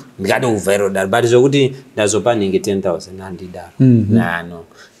ndikatokuvhairira dar but zokuti ndazopa nenge 10,000 andidaro no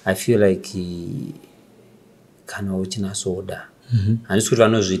I feel like kana uchina soda and it's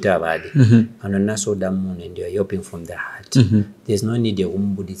vanozviita vadi vanona soda munhu and you're helping from the heart there's no need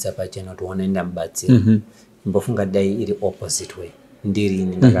yekumubuditsa pachena kuti unoenda mubatsira mbofunga dai iri opposite way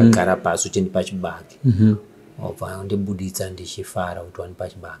ndirini ndakagara pasi uchindipa chibage obva ndibuditsa ndichifara kuti wanipa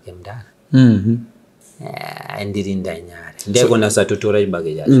chibage mudara ndiri ndanyare ndaikona satotora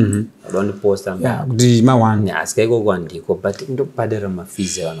chibage chacho adondiposta kuti mawanda asikaiko kwandiko but ndobhadhara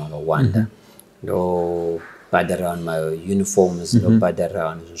mafizi vanhu vakawanda ndo badara on my uniforms, no badara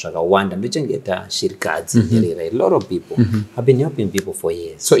on Shakawanda, Nuchangeta, Shirkadzi, a lot of people. I've been helping people for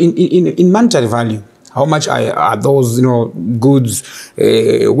years. So in monetary value, how much are those goods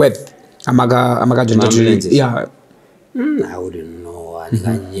worth? Amaga ambulances? Yeah. I wouldn't know.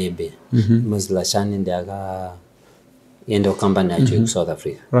 Nyebe. Muslashani ndaga endo company in South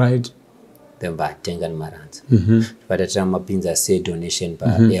Africa. Right. Then by Tengan Marant. But the time Mapinza say donation by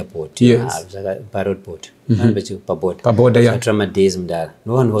airport. Yes. By road port. Paboda, yeah. Trama days mdara.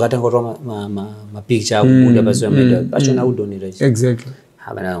 No one wakata ngoro ma picture uda baso meda. Bachona udonira. Exactly.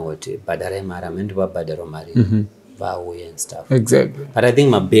 Habana ngote badare mara mendu badaro mari. vauya and stuff. Exactly. But I think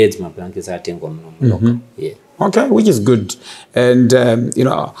my beds, my blankets are local. Yeah. Okay, which is good. And,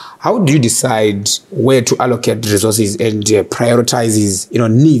 how do you decide where to allocate resources and prioritize,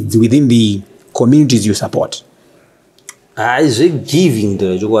 needs within the communities you support? Giving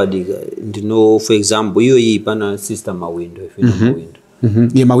the for example, you pana sister my window, if you know my window.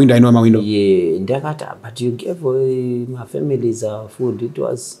 Yeah, my window, I know my window. Yeah, but you gave my families food. It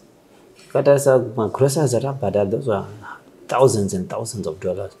was my groceries but those were thousands and thousands of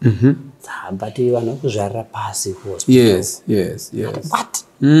dollars. But you are not pasi. Yes. What?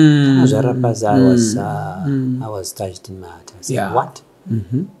 I was touched in my heart. I said, what?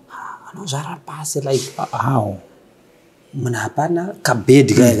 Like How? Munapana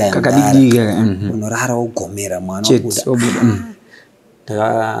kabed unorara ugomera mwana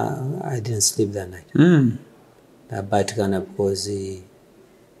I didn't sleep that night. But because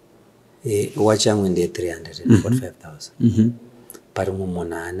watch yangu ndi 345,000. But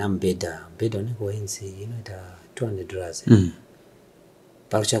mumona ana mbeda niko enzi ita $200.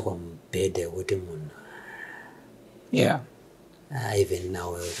 Parucha kwa mbeda wote muna. Yeah. Even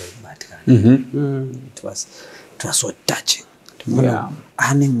now it was so touching. Yeah.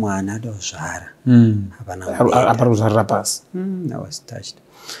 Ani mwana dozara. I was touched.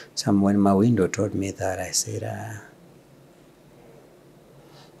 Someone in my window told me that. I said,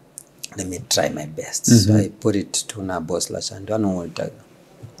 let me try my best. So I put it to Naboslas and don't know what.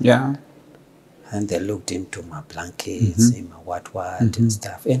 Yeah. And they looked into my blankets, in my what and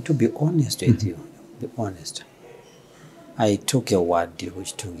stuff. And to be honest with you, I took a word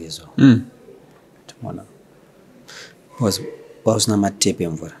which took you so. Was na matepe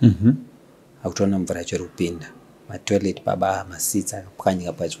mvura. Akutona mvura chorupinda. Ma toilet baba masitsa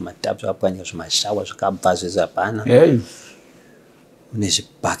akapwanyika pacho matapu akapwanyika zvimashawa zvikabva zvese hapana. Hey. Mune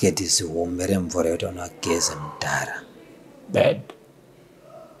zvibhaketi zihomere mvura yotona geze mudhara. Bad.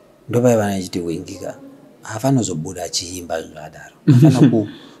 Ndopa vanachiti Winkika afanozobuda achiimba zvadaro. Afana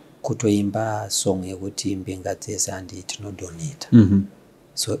kutoimba song yekuti imbenga dzese andi tinodonate.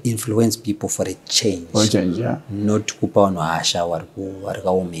 So influence people for a change. For a change, yeah. Not kupa vanhu hasha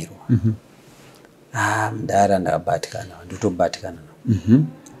warikaomerwa. Mudhara ndotobatikana.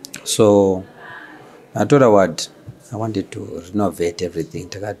 So I told her what I wanted to renovate everything.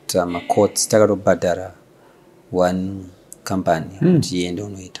 Takati courts takatobhadhara one company kuti iende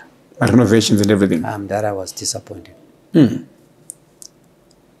unoita. Renovations and everything. Mudhara was disappointed.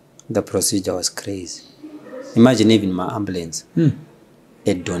 The procedure was crazy. Imagine even my ambulance.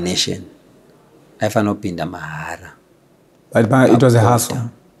 A donation. Aifanopinda mahara. But it was a hassle.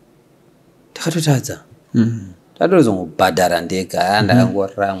 Takatotadza. Tatozongobhadhara ndega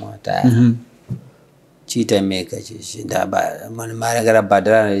andakangoramwa chiita mega mari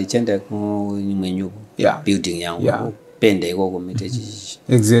akarabhadhara ichienda kuimwe nyuku building yangu penda ikoko mite chichi.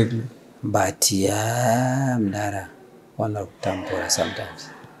 Exactly. But mudhara wana kutambura sometimes.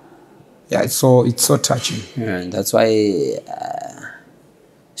 Yeah, it's so touching. And that's why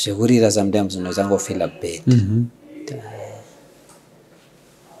Shekurira sometimes unozangofila bad.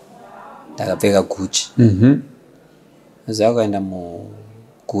 Takapfeka Gucci. Zakaenda mu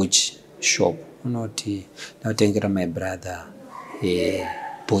Gucci shop. Unoti ndatengera my brother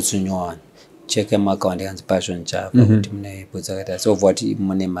boots nyowani. Check my account and passion chapa kuti mune boots akata. So what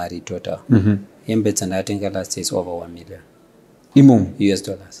mune mari total. Yembetsa ndatenga last is over 1 million. US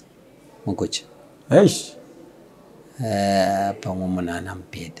dollars. Mu Gucci. Eish. I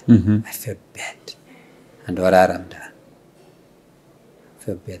felt bad. And I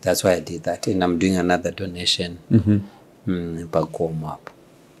felt bad. That's why I did that. And I'm doing another donation. Back home up.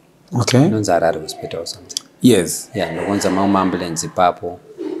 Okay. Nonzarara hospital or something. Yes. Yeah, no one's a ambulance, papo,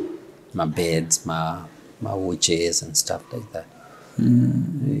 my beds, my wheelchairs and stuff like that.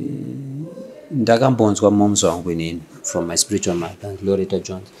 Ndakambonzwa mom's wangu from my spiritual mother, Loretta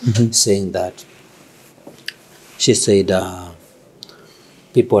Jones, saying that she said,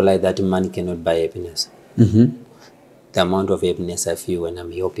 people like that, money cannot buy happiness. The amount of happiness I feel when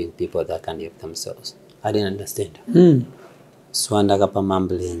I'm helping people that can help themselves. I didn't understand. So I got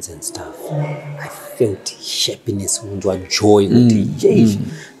ambulance and stuff. I felt happiness, joy.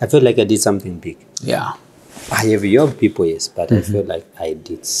 I felt like I did something big. Yeah. I have helped people, yes, but I felt like I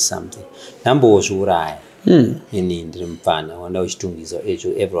did something. Number was Urai. In Indrimfana, when I was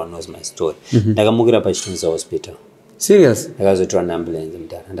everyone knows my story. Nakamukira Pashtunza hospital. Serious? I was a ambulance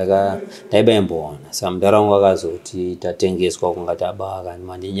and I got born. Some Darangazoti, Tatenges, Kokungataba, and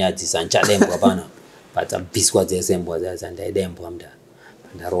Maninyadis and Chalembo, but a biscuit the same was and I then bombed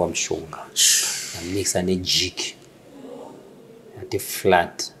and I rom shunga. And mix and a jig at the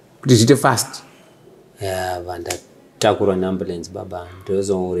flat. Did it fast? Yeah, and that takura ambulance baba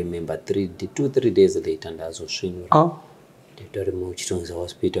ndozo remember 2-3 days later ndazosvinura Oh. nditori muchitungisa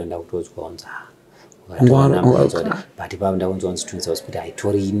hospital ndakutodzwa kunzi but baba ndakunzwa kunzi chitungisa hospital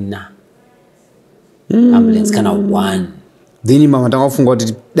haitorina ambulance kana one. Then mama ndakafunga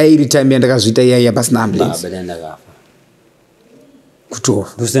kuti dai iri time yandakazviita iyaiya pasina ambulance. Baba ndakafa. Kutova.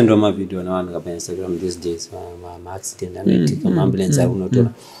 Ndosendwa mavideo navanhu pa Instagram these days ma-accident anoitika maambulance ari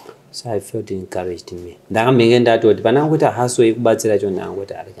kunotora. So I felt encouraged in me. Ndakamhenge ndatoti pana kuti haso yekubatsira cho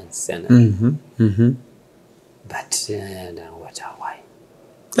ndangoti ari kansiyana. But ndangoti why?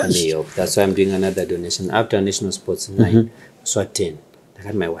 That's why I'm doing another donation after National Sports 9 so 10. I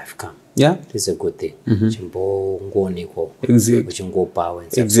had my wife come. Yeah, it's a good thing. Exactly.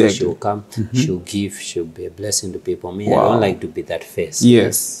 So she'll come, she'll give, she'll be a blessing to people. I don't like to be that face.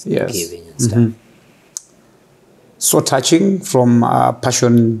 Yes. Giving and stuff. So touching from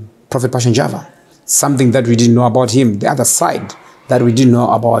Prophet Passion Java. Something that we didn't know about him. The other side that we didn't know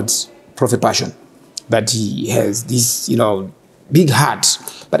about Prophet Passion. That he has this, big heart.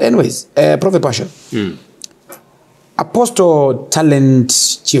 But anyways, Prophet Passion. Apostle Talent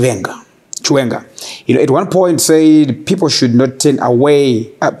Chiwenga, at one point said people should not turn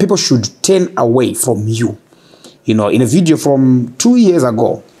away. People should turn away from you. In a video from 2 years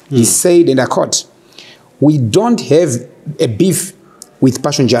ago, he said, and I quote, "We don't have a beef with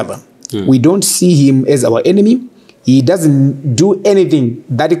Passion Java. We don't see him as our enemy. He doesn't do anything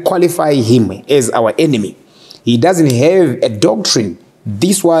that qualify him as our enemy. He doesn't have a doctrine.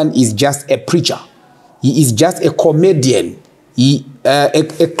 This one is just a preacher. He is just a comedian,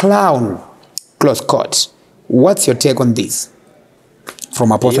 a clown," close quote. What's your take on this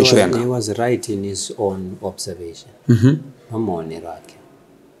from Apostle Chiwenga? He was right in his own observation.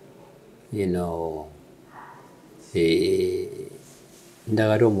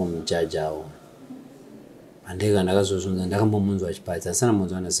 Ndakatombomujajawo andika ndakazozvunza ndakambomunzwa achiparidza asana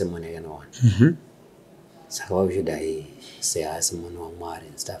munzwa nasemonekana wani saka why should I say asi munhu waMwari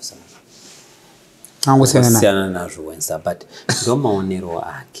and stuff siyana nazvo and stuff, but ndo maonero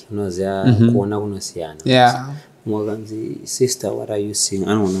ake unoziva kuona kunosiyana. Mwakanzi sister what are you seeing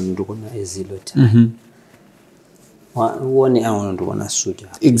anoona ndikuona ezilo time uone anoona ndikuona suit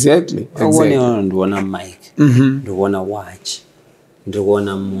exactly uone anoona ndikuona mic ndikuona watch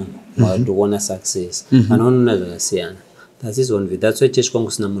ndikuona munhu ndikuona success anoona zvakasiyana. That is one way. That's why church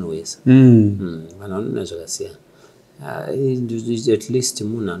kwangu sina munhu wese anoona zvakasiyana. At least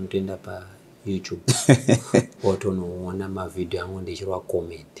munhu anotoenda pa YouTube otonoona mavideo angu ndichirwa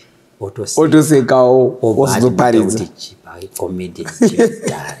comedy otosekawo ozoparidza comedy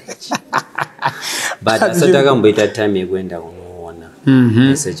but asati akamboita time yekuenda kunoona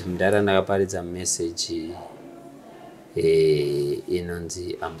message mudara ndakaparidza message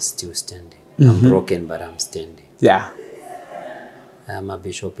inonzi I'm still standing. I'm broken but I'm standing.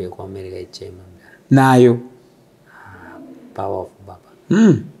 Mabishop ekuAmerica ichema nayo power of baba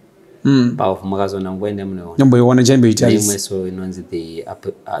power of makazona ngwende munoona nyamboiona chamboitaisa imwe so inonzi the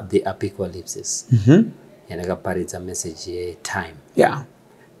apocalypses yandakaparidza message ye-time.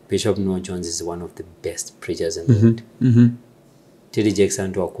 Bishop Noah Jones is one of the best preachers in the world. T.D. Jackson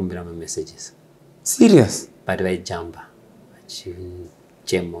ndowakumbira messages serious but vaijamba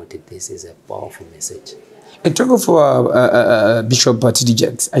vachijema kuti this is a powerful message. And talk of Bishop T.D.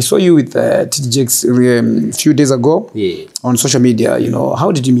 Jakes. I saw you with T.D. Jakes a few days ago on social media.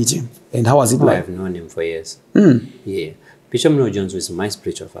 How did you meet him? And how was it like? I've known him for years. Bishop Noah Jones was my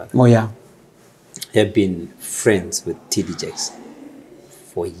spiritual father. Oh, yeah. I've been friends with T.D. Jakes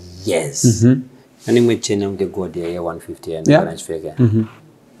for years. And with Chena God here 150 and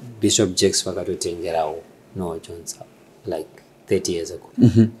Bishop Jakes vakatotengera Noah Jones like 30 years ago.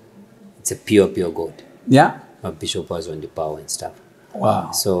 It's a pure God. My bishop was on the power and stuff.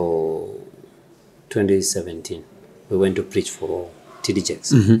 Wow. So 2017 we went to preach for T.D.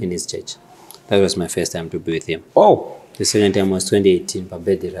 Jakes in his church. That was my first time to be with him. The second time was 2018 for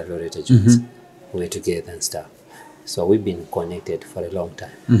birthday at Loretta Jones. We were together and stuff. So we've been connected for a long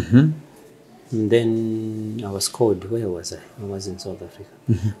time. And then I was called. Where was I? I was in South Africa.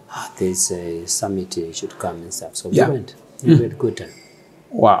 There's a summit, you should come and stuff. So we went. We had a good time.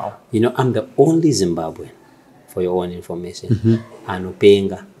 Wow. I'm the only Zimbabwean, for your own information.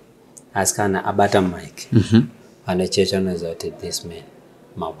 Anopenga, askana abata mic. And the church anozated this man,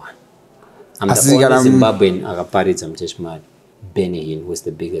 Mawan. I'm the only Zimbabwean akaparidza church man, Benny Hinn, who's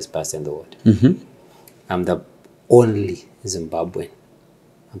the biggest pastor in the world. I'm the only Zimbabwean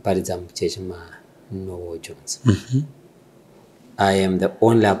akaparidza church man, Noah Jones. I am the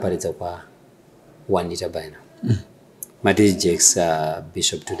only aparidza kwa Juanita Baina. T.D. Jakes,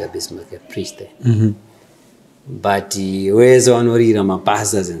 Bishop Tudor Bismarck, preached there. But whereas vanorira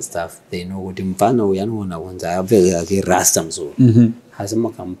mapastors and stuff, they know kuti mfana uyu anoona kunzi apfeke rasta muzoro. Asi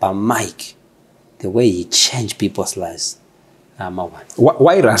mukamupa mic, the way he changed people's lives.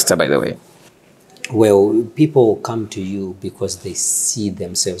 Why Rasta, by the way? Well, people come to you because they see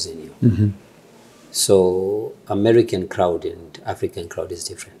themselves in you. So American crowd and African crowd is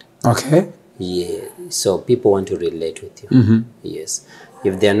different. Okay. Yeah. So people want to relate with you. Yes.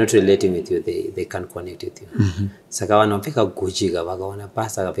 If they are not relating with you, they can't connect with you. Saka vanopfeka Gucci vakaona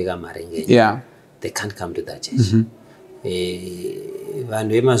pastor akapfeka marenge. Yeah. They can't come to that church.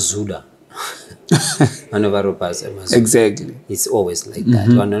 Vanhu vemazuda. Exactly. It's always like that.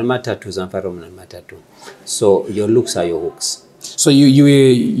 Vanhu vane tattoos vanofara munhu ane tattoo. So your looks are your hooks. So you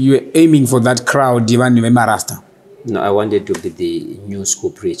were aiming for that crowd, even Rasta? No, I wanted to be the new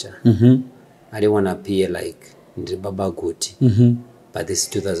school preacher. I didn't want to appear like Baba Guti. But this is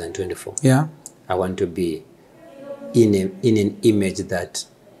 2024. Yeah. I want to be in an image that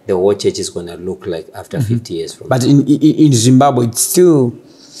the whole church is going to look like after 50 years from now. But in Zimbabwe, it's still,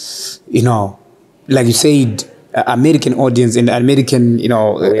 you know, like you said, American audience and American, you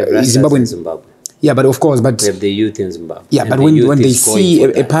know, Zimbabwe. Yeah, but of course, but we have the youth in Zimbabwe. Yeah, but when they see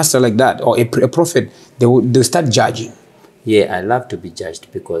a pastor like that or a prophet, they'll start judging. Yeah, I love to be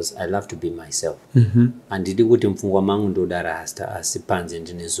judged because I love to be myself. And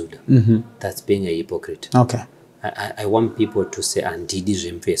that's being a hypocrite. Okay. I want people to say and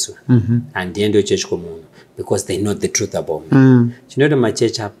the end of church community because they know the truth about me. You know the my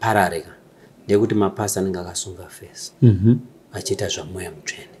church are pararega. They go to my pastor and gasunga face. Achita zvamoya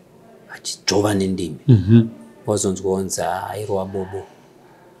mutwene. Achijova nendimi. Wazonzwa onza airwa bobo.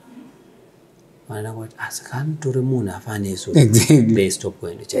 Exactly. They stop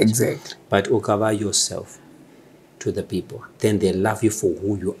going to church. Exactly. But ukava yourself to the people, then they love you for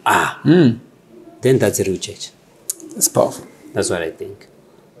who you are. Then that's a real church. That's powerful. That's what I think.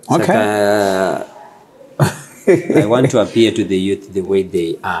 Okay. I want to appear to the youth the way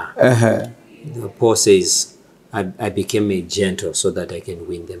they are. Paul says, I became a gentle so that I can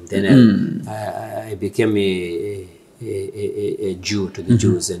win them. Then I became a Jew to the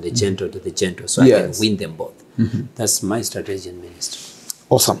Jews and a gentle to the gentle, so I can win them both. That's my strategy in ministry.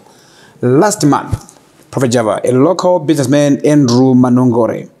 Awesome. Last month, Prophet Java, a local businessman, Andrew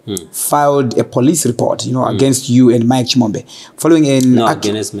Manongore, filed a police report, you know, against you and Mike Chimombe, following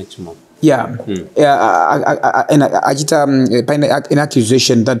against Mike Chimombe. Yeah, an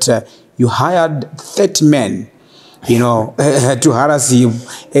accusation that you hired 30 men, you know, to harass you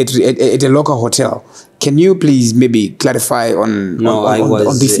at a local hotel. Can you please maybe clarify on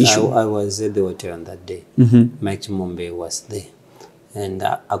this issue? I was at the hotel on that day. Mike Chimombe was there. And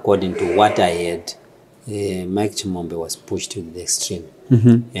according to what I heard, Mike Chimombe was pushed to the extreme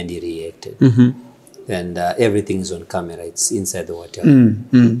and he reacted. And everything is on camera. It's inside the hotel.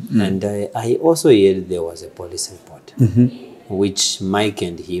 And I also heard there was a police report, which Mike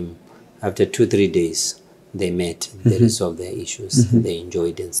and him, after 2-3 days, they met. They resolved their issues. They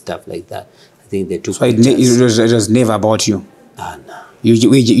enjoyed and stuff like that. I think they took. So it was never about you. No. You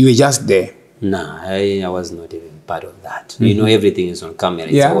were just there. No, I was not even part of that. You know, everything is on camera.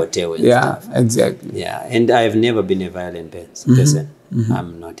 It's a hotel and stuff. Yeah, exactly. Yeah, and I've never been a violent person.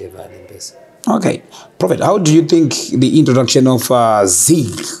 I'm not a violent person. Okay. Prophet, how do you think the introduction of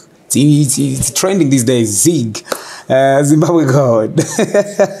Zig, it's trending these days, Zig, Zimbabwe God,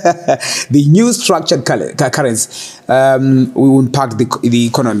 the new structured currency will impact the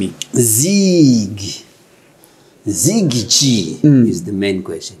economy? Zig Chi is the main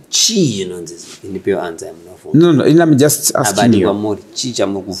question. Chi, you know, this in the pure answer. I'm not for. No, let me just ask you.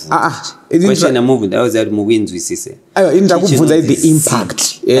 Question I'm moving. I was at Mugwins with Sise. The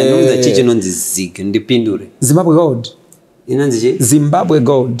impact. I know the teaching on the Zig and the Pindure. Zimbabwe God. You know the Zimbabwe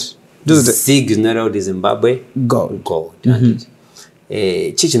God. Zig is not out the Zimbabwe God.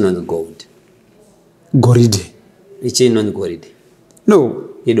 Teaching on the gold. Goride. Teaching on the goride. No.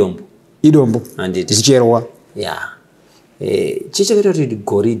 Idombo. And it is Cherwa. Yeah. Chichaketa kuti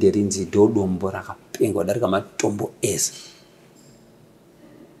goridhe rinzi ndodombo rakapengwa darika matombo ese.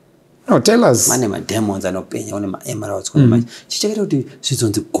 No, tell us. Mane mademons anopenya one maemeralds kune manje. Chichaketa kuti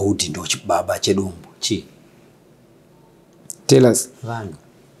zvizonzi gold ndo chibaba chedombo chi. Tell us.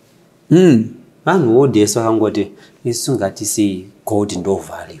 Vanhu vodhesa vakangoti isu ngatisi gold ndo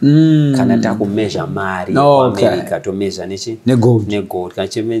value. Kana takumeasure mari kuAmerica tomeasure negold. Kana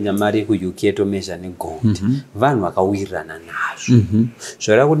tichimeasure mari kuUK tomeasure negold. Vanhu vakawirirana nazvo.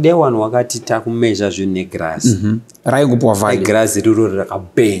 Zvora kuti vanhu vakati takumeasure zvinhu negrass. Raingopuwa value. Grass riro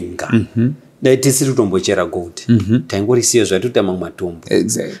rakabenga. tisiri kutombochera gold taingorisiyo zvatotama matombo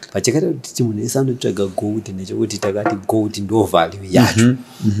Exactly. pachakati kuti munhu ese anotsvaga gold nechekuti takati gold ndo value yacho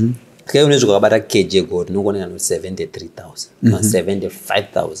kai unezvi kwakabata kg yegold unokuoneka no 73,000 no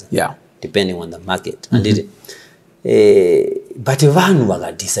 75,000 Yeah. depending on the market anditi but vanhu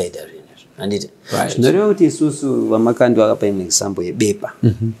vakadecide anditi Right. zvinoreva kuti isusu vamakandi vakapa imwe example yebepa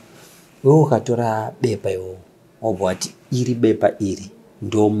wewe ukatora bepa iwo wobva wati iri bepa iri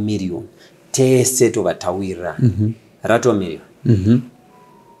ndo million tese tovatawirira rato million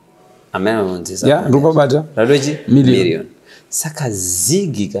amene anonzisa Yeah, ndopabata ratochi Million. million saka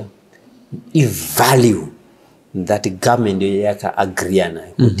zigika ivalue that government yakaagria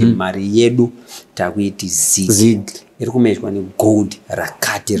nayo kuti mari yedu takuiti zig iri kumeshwa negold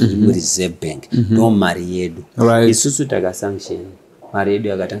rakati riri mureserve bank ndo mari yedu Right. isusu takasanction mari yedu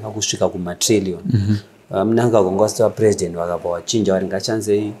yakatanga kusvika kumatrillion munanga kongoswa president vakabva wachinja vari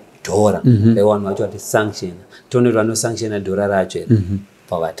ngachanzei dhora levanhu vacho vati sanction tonero vanosanctiona dhora racho here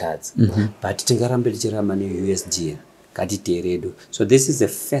pavatadzi but tingarambe tichirama neUSD ngatiteeredu. So this is the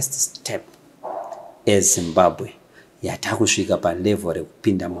first step as Zimbabwe yatakusvika palevel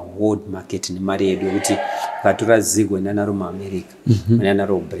rekupinda maworld market nemari yedu yekuti katora zigwe nanaro muAmerica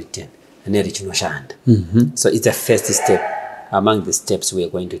nanaro Britain neri chinoshanda. So it's a first step among the steps we are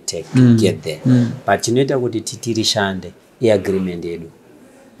going to take to get there. But chinoita kuti titirishande agreement yedu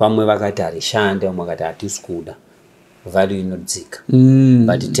vamwe vakati harishande vamwe vakati hatisikuda value inodzika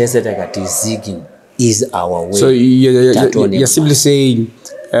but tese takati zigging is our way. So you're simply saying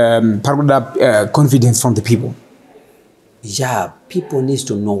part of that confidence from the people. Yeah, people need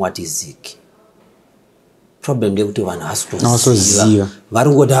to know what is zig. Problem ndekuti vanhu Hasiziva. vari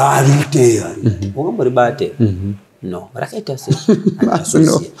ngoti harite ungamboribate no rakaita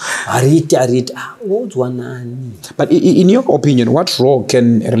sei harite waudzwa nani. But in your opinion, what role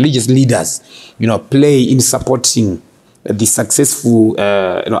can religious leaders, play in supporting the successful,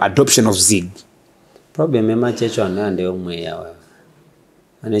 adoption of zig? Problem emachechi vanhu andeyo mweya wayo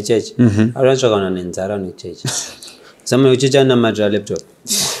ane chechi anotsvaka vanhu nenzara nechechi samwe uchechi anamatira laptop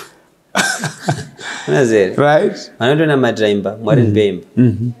anazere Right. vanotonamatira imba mwari ndipe imba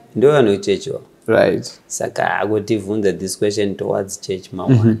ndo vanhu vechechiwa. Right. Saka akutivhunza this question towards church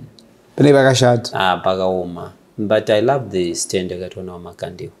mawani Pane vakashata. pakaoma. But I love the stand yakatona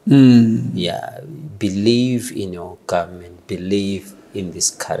wamakandiwo. Yeah, believe in your government, believe in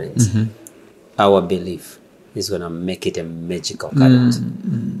this currency. Our belief is going to make it a magical currency.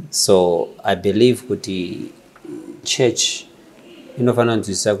 So I believe kuti church inofana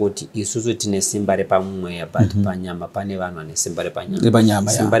nzisa kuti isusu tine simba repamweya but panyama pane vanhu vane simba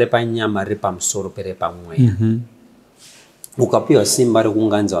repanyama. Simba repanyama riri pamusoro perepamweya. Ukapiwa simba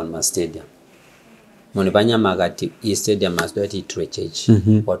rekunganza vanhu mastadium, munhu panyama akati iyi stadium asida kuti iitwe church,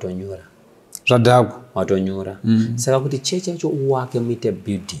 watonyura Zvadhakwa. watonyura. Saka kuti church yacho uwake muite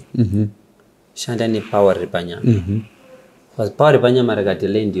building shanda nepower riri panyama. Power riri panyama rakati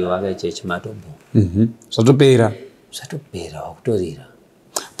land yowaka church matobo Zvatopera. zvatopera wakutorira.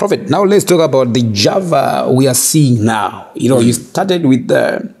 Prophet, now let's talk about the Java we are seeing now. You started with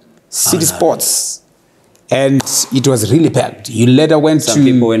the city sports and it was really packed. You later went Some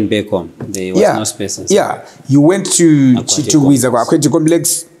people went back home. There was no space inside. Yeah, you went to Chitungwiza Aquatic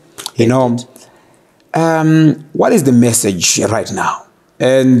Complex. What is the message right now?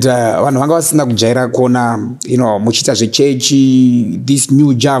 And vanhu vanga vasina kujaira kuona muchiita zvechechi, this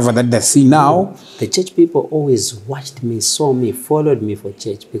new Java that they're seeing now. The church people always watched me, saw me, followed me for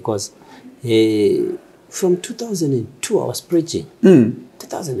church because from 2002 I was preaching.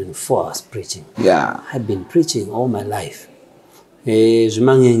 2004 I was preaching. Yeah. I've been preaching all my life.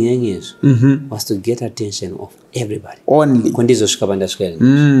 Zvimanyenyenyezo was to get attention of everybody. Only. Kundizosvika pandasvika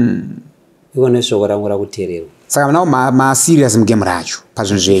ikone shoko rangu rakuteererwa. Saka now ma serious mugame racho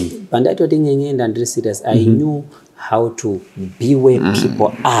pazvinhu zvenyu. Pandatoti nyenyenda ndiri serious, I knew how to be where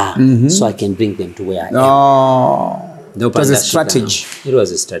people are so I can bring them to where I am. No, it was a strategy. It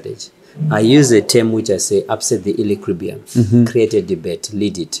was a strategy. I use a term which I say upset the equilibrium, create a debate,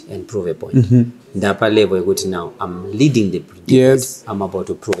 lead it, and prove a point. Ndapa level yekuti now I'm leading the debate. Yes. I'm about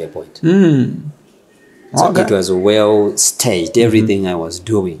to prove a point. So it was well staged. Everything I was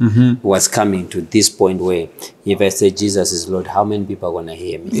doing was coming to this point where if I say Jesus is Lord, how many people are going to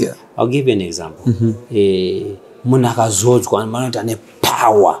hear me? Yeah. I'll give you an example. Munhu akazodzwa manoti ane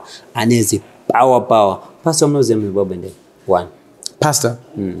power, anezi power. Pastor mnozemu Zimbabwe ndeni? One. Pastor?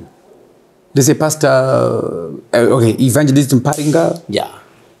 They say Pastor, okay, Evangelist Mparinga? Yeah.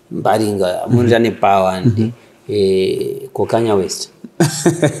 Mparinga, munhu ane power andi. Kokanya West.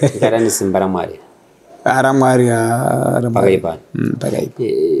 Ikara simba ramwari. Aramwari. Pakaipa. Pakaipa.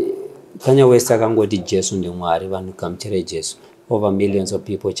 Kanye West akangoti Jesu ndimwari vanhu kamchere Jesu. Over millions of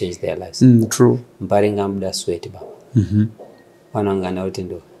people changed their lives. True. Mparinga muda sweat baba. Vanongana kuti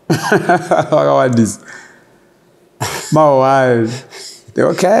ndo. What this? My wife.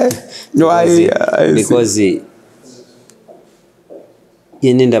 Okay. No, because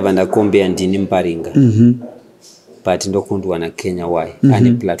ine ndava ndakombea ndini Mparinga. But ndokundwa na Kenya why?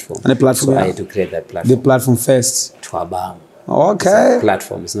 Ane platform. So I had to create that platform. The platform first. Twabam. Okay. It's a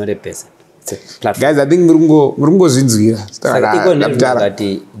platform. It's not a person. It's a platform. Guys, I think murungo zinzira. Iko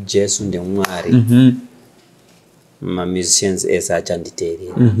ngati Jesu ndimwari. Ma musicians esa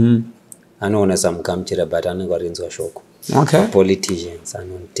chanditeri. Anoona samukamchira but anenge warinzwa shoko. Okay. Politicians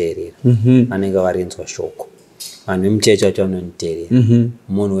anonterera. Anenge warinzwa shoko. Vanhu vemuchechi wacho anoniterera.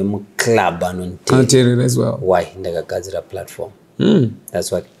 Munhu wemuclub anoniterera as well. Why? Ndakagadzira platform.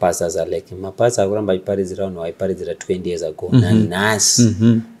 That's what pastors are like. Mapastor akuramba achiparidzira vanhu vaiparidzira 20 years ago. Nanhasi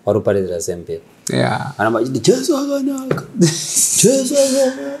variparidzira same people. Yeah. Anamba achiti Jesu akanaka. Jesu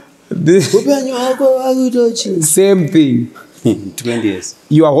akanaka. Upenyu hwako akutochi. Same thing. 20 years.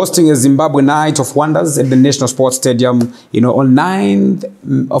 You are hosting a Zimbabwe Night of Wonders at the National Sports Stadium, on 9th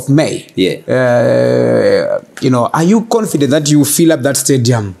of May. Yeah. Are you confident that you fill up that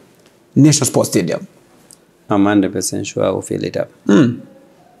stadium, National Sports Stadium? I'm 100% sure I will fill it up.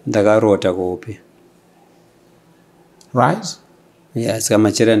 Ndakarota kupi. Right? Yeah,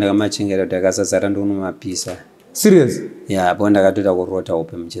 sikamachira ndakamachingera kuti akasazara ndonomapisa. Serious? Yeah, apo ndakatoita kurota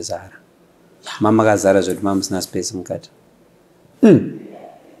upe muchizara. Mama kazara zvoti mamusina space mukati.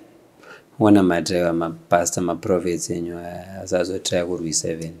 One madriver, my pastor, my prophets, asazotry kurwisa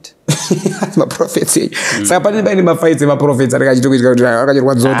event. My prophets. Saka pane paine mafights emaprophets akachitokuitika kuti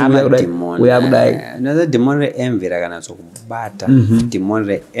akachirwadzwa kuti uya kudai. Another demon re-envy rakanatsokubata. Demon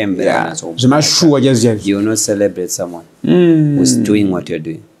re-envy rakanatsokubata. Zvimashuwa chazvo. You will not celebrate someone who's doing what you're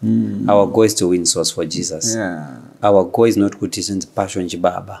doing. Our goal is to win souls for Jesus. Yeah. Our goal is not kuti since passion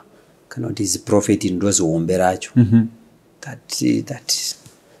chibaba. Kana kuti is prophet ndozoombe racho.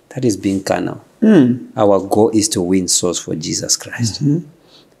 That is being carnal. Our goal is to win souls for Jesus Christ.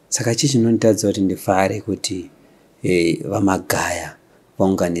 Saka chichi nonitadza kuti ndifare kuti vamagaya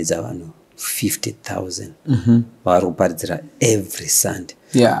vaunganidza vanhu 50,000 vari kuparidzira every Sunday.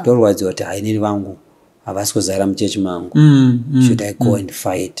 Ndorwadza kuti hainini vangu havasi kuzara muchechi mangu. Should I go and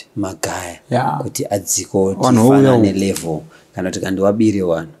fight magaya kuti adziko tifanane level kana kuti kandiwabire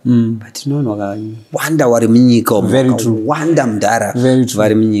vanhu. But nono wakawanda wari munyika umu, wakawanda mudhara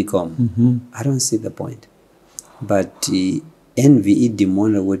vari munyika umu. I don't see the point. But envy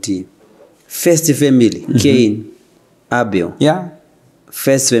idemon rekuti first family Cain, Abel.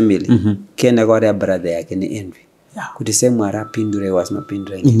 First family Cain akawarira brother yake neenvy. Kuti semwari apindure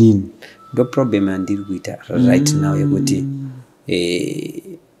wasimapindura inini. Ndo problem yandiri kuita right now yekuti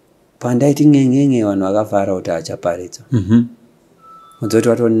pandaiti ngengenge vanhu vakafara kuti achaparidza. Mudzoti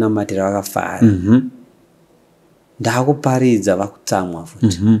watinamatira vakafara. Ndakuparidza vakutsamwa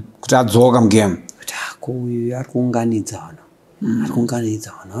futi. Kuti adzoka mugame. Kuti uyu ari kuunganidza vanhu. Ari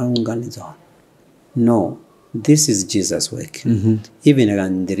kuunganidza vanhu. No. This is Jesus' work. Even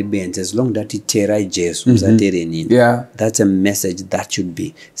as long that it terai Jesus, that's a message that should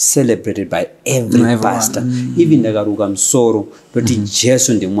be celebrated by every pastor. Even ndakaruka msoro kuti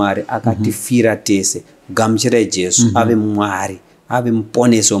Jesu ndimwari akatifira tese gamuchirai Jesu ave mwari ave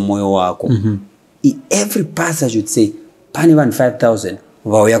muponesi womoyo wako. Every pastor should say pane vanhu 5,000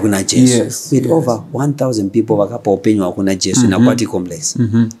 vauya kuna Jesu. With over 1,000 people vakapa upenyu hwavo kuna Jesu in Aquatic Complex.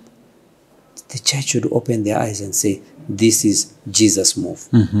 The church should open their eyes and say, this is Jesus' move.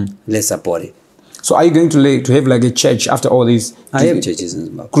 Let's support it. So are you going to have like a church after all this? I have churches in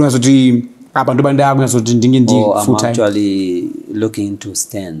Zimbabwe. I'm actually looking into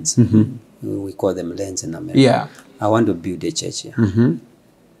stands. We call them lands in America. I want to build a church here.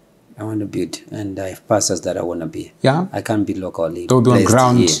 I want to build, and I have pastors that I want to be. I can't be locally. Don't be on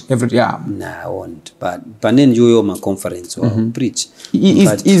ground. Nah, I won't. But then you go my conference or preach.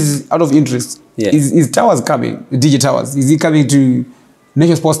 Is out of interest. Is Towers coming? DJ Towers, is he coming to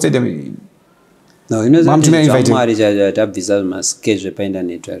National Sports Stadium? No, you know that I'm visa my schedule paint and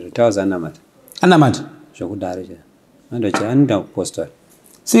it. Towers Anamat. Shokudari. And the poster.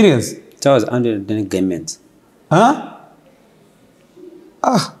 Serious? Towers under the gaments. Huh?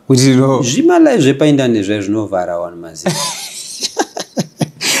 We didn't know. Jimala je paint and there's no vara on Mazi.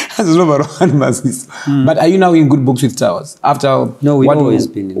 But are you now in good books with Towers? After we've always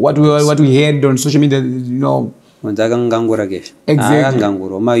been in what we heard on social media,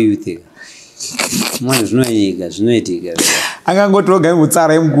 Exactly. My youth.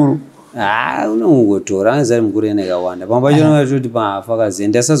 unongotora anzari mukuru enekawanda pamwe pacho ngatoti pafakazi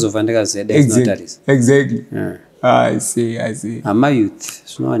ndasazofa ndakazeda Mutarisi. Exactly. I see. Ama youth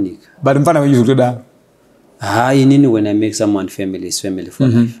zvinowanika. But mfana wenyu zvikutoda. Inini when I make someone family is family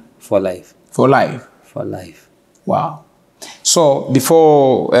for life. For life. Wow. So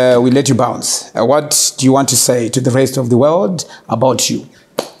before we let you bounce, what do you want to say to the rest of the world about you?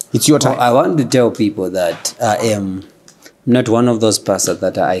 It's your time. I want to tell people that I am not one of those pastors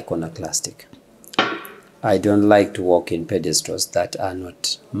that are iconoclastic. I don't like to walk in pedestals that are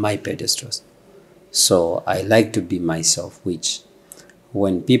not my pedestals. So I like to be myself, which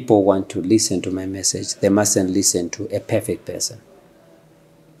when people want to listen to my message, they mustn't listen to a perfect person.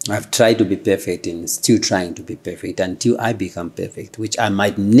 I've tried to be perfect and still trying to be perfect until I become perfect, which I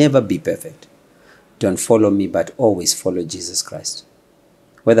might never be perfect. Don't follow me, but always follow Jesus Christ.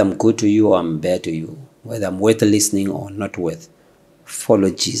 Whether I'm good to you or I'm bad to you, whether I'm worth listening or not worth, follow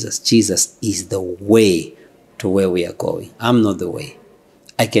Jesus. Jesus is the way to where we are going. I'm not the way.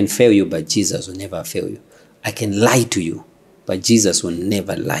 I can fail you, but Jesus will never fail you. I can lie to you, but Jesus will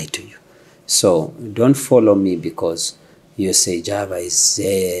never lie to you. So don't follow me because you say Java is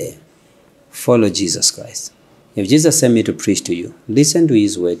follow Jesus Christ. If Jesus sent me to preach to you, listen to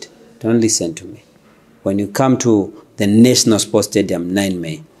his word. Don't listen to me. When you come to the National Sports Stadium 9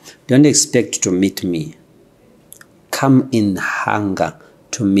 May, don't expect to meet me. Come in hunger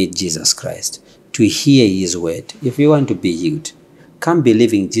to meet Jesus Christ, to hear his word. If you want to be healed, come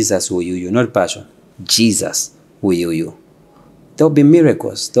believing Jesus will heal you, not passion. Jesus will heal you. There'll be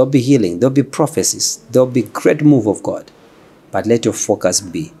miracles, there'll be healing, there'll be prophecies, there'll be great move of God. But let your focus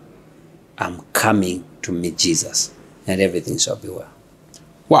be, I'm coming to meet Jesus, and everything shall be well.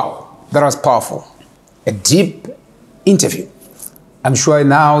 Wow, that was powerful. A deep interview. I'm sure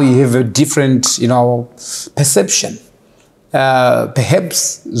now you have a different, perception.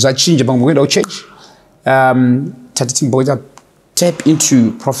 Perhaps zachinja bangwenda change. Tap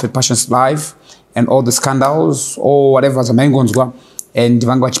into Prophet Passion's life and all the scandals or whatever the mangonzwa and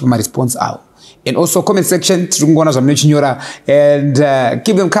divanga chipa my response out. And also comment section and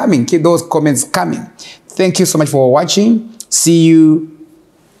keep them coming. Keep those comments coming. Thank you so much for watching. See you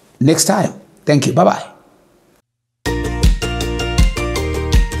next time. Thank you. Bye-bye.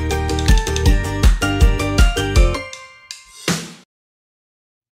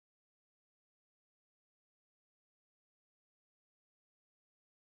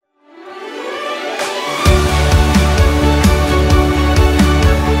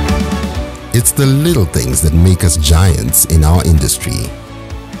 It's the little things that make us giants in our industry.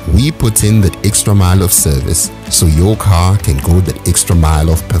 We put in that extra mile of service so your car can go that extra mile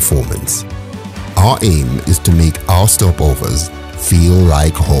of performance. Our aim is to make our stopovers feel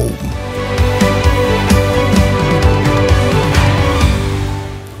like home.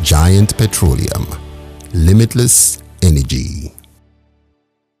 Giant Petroleum. Limitless energy.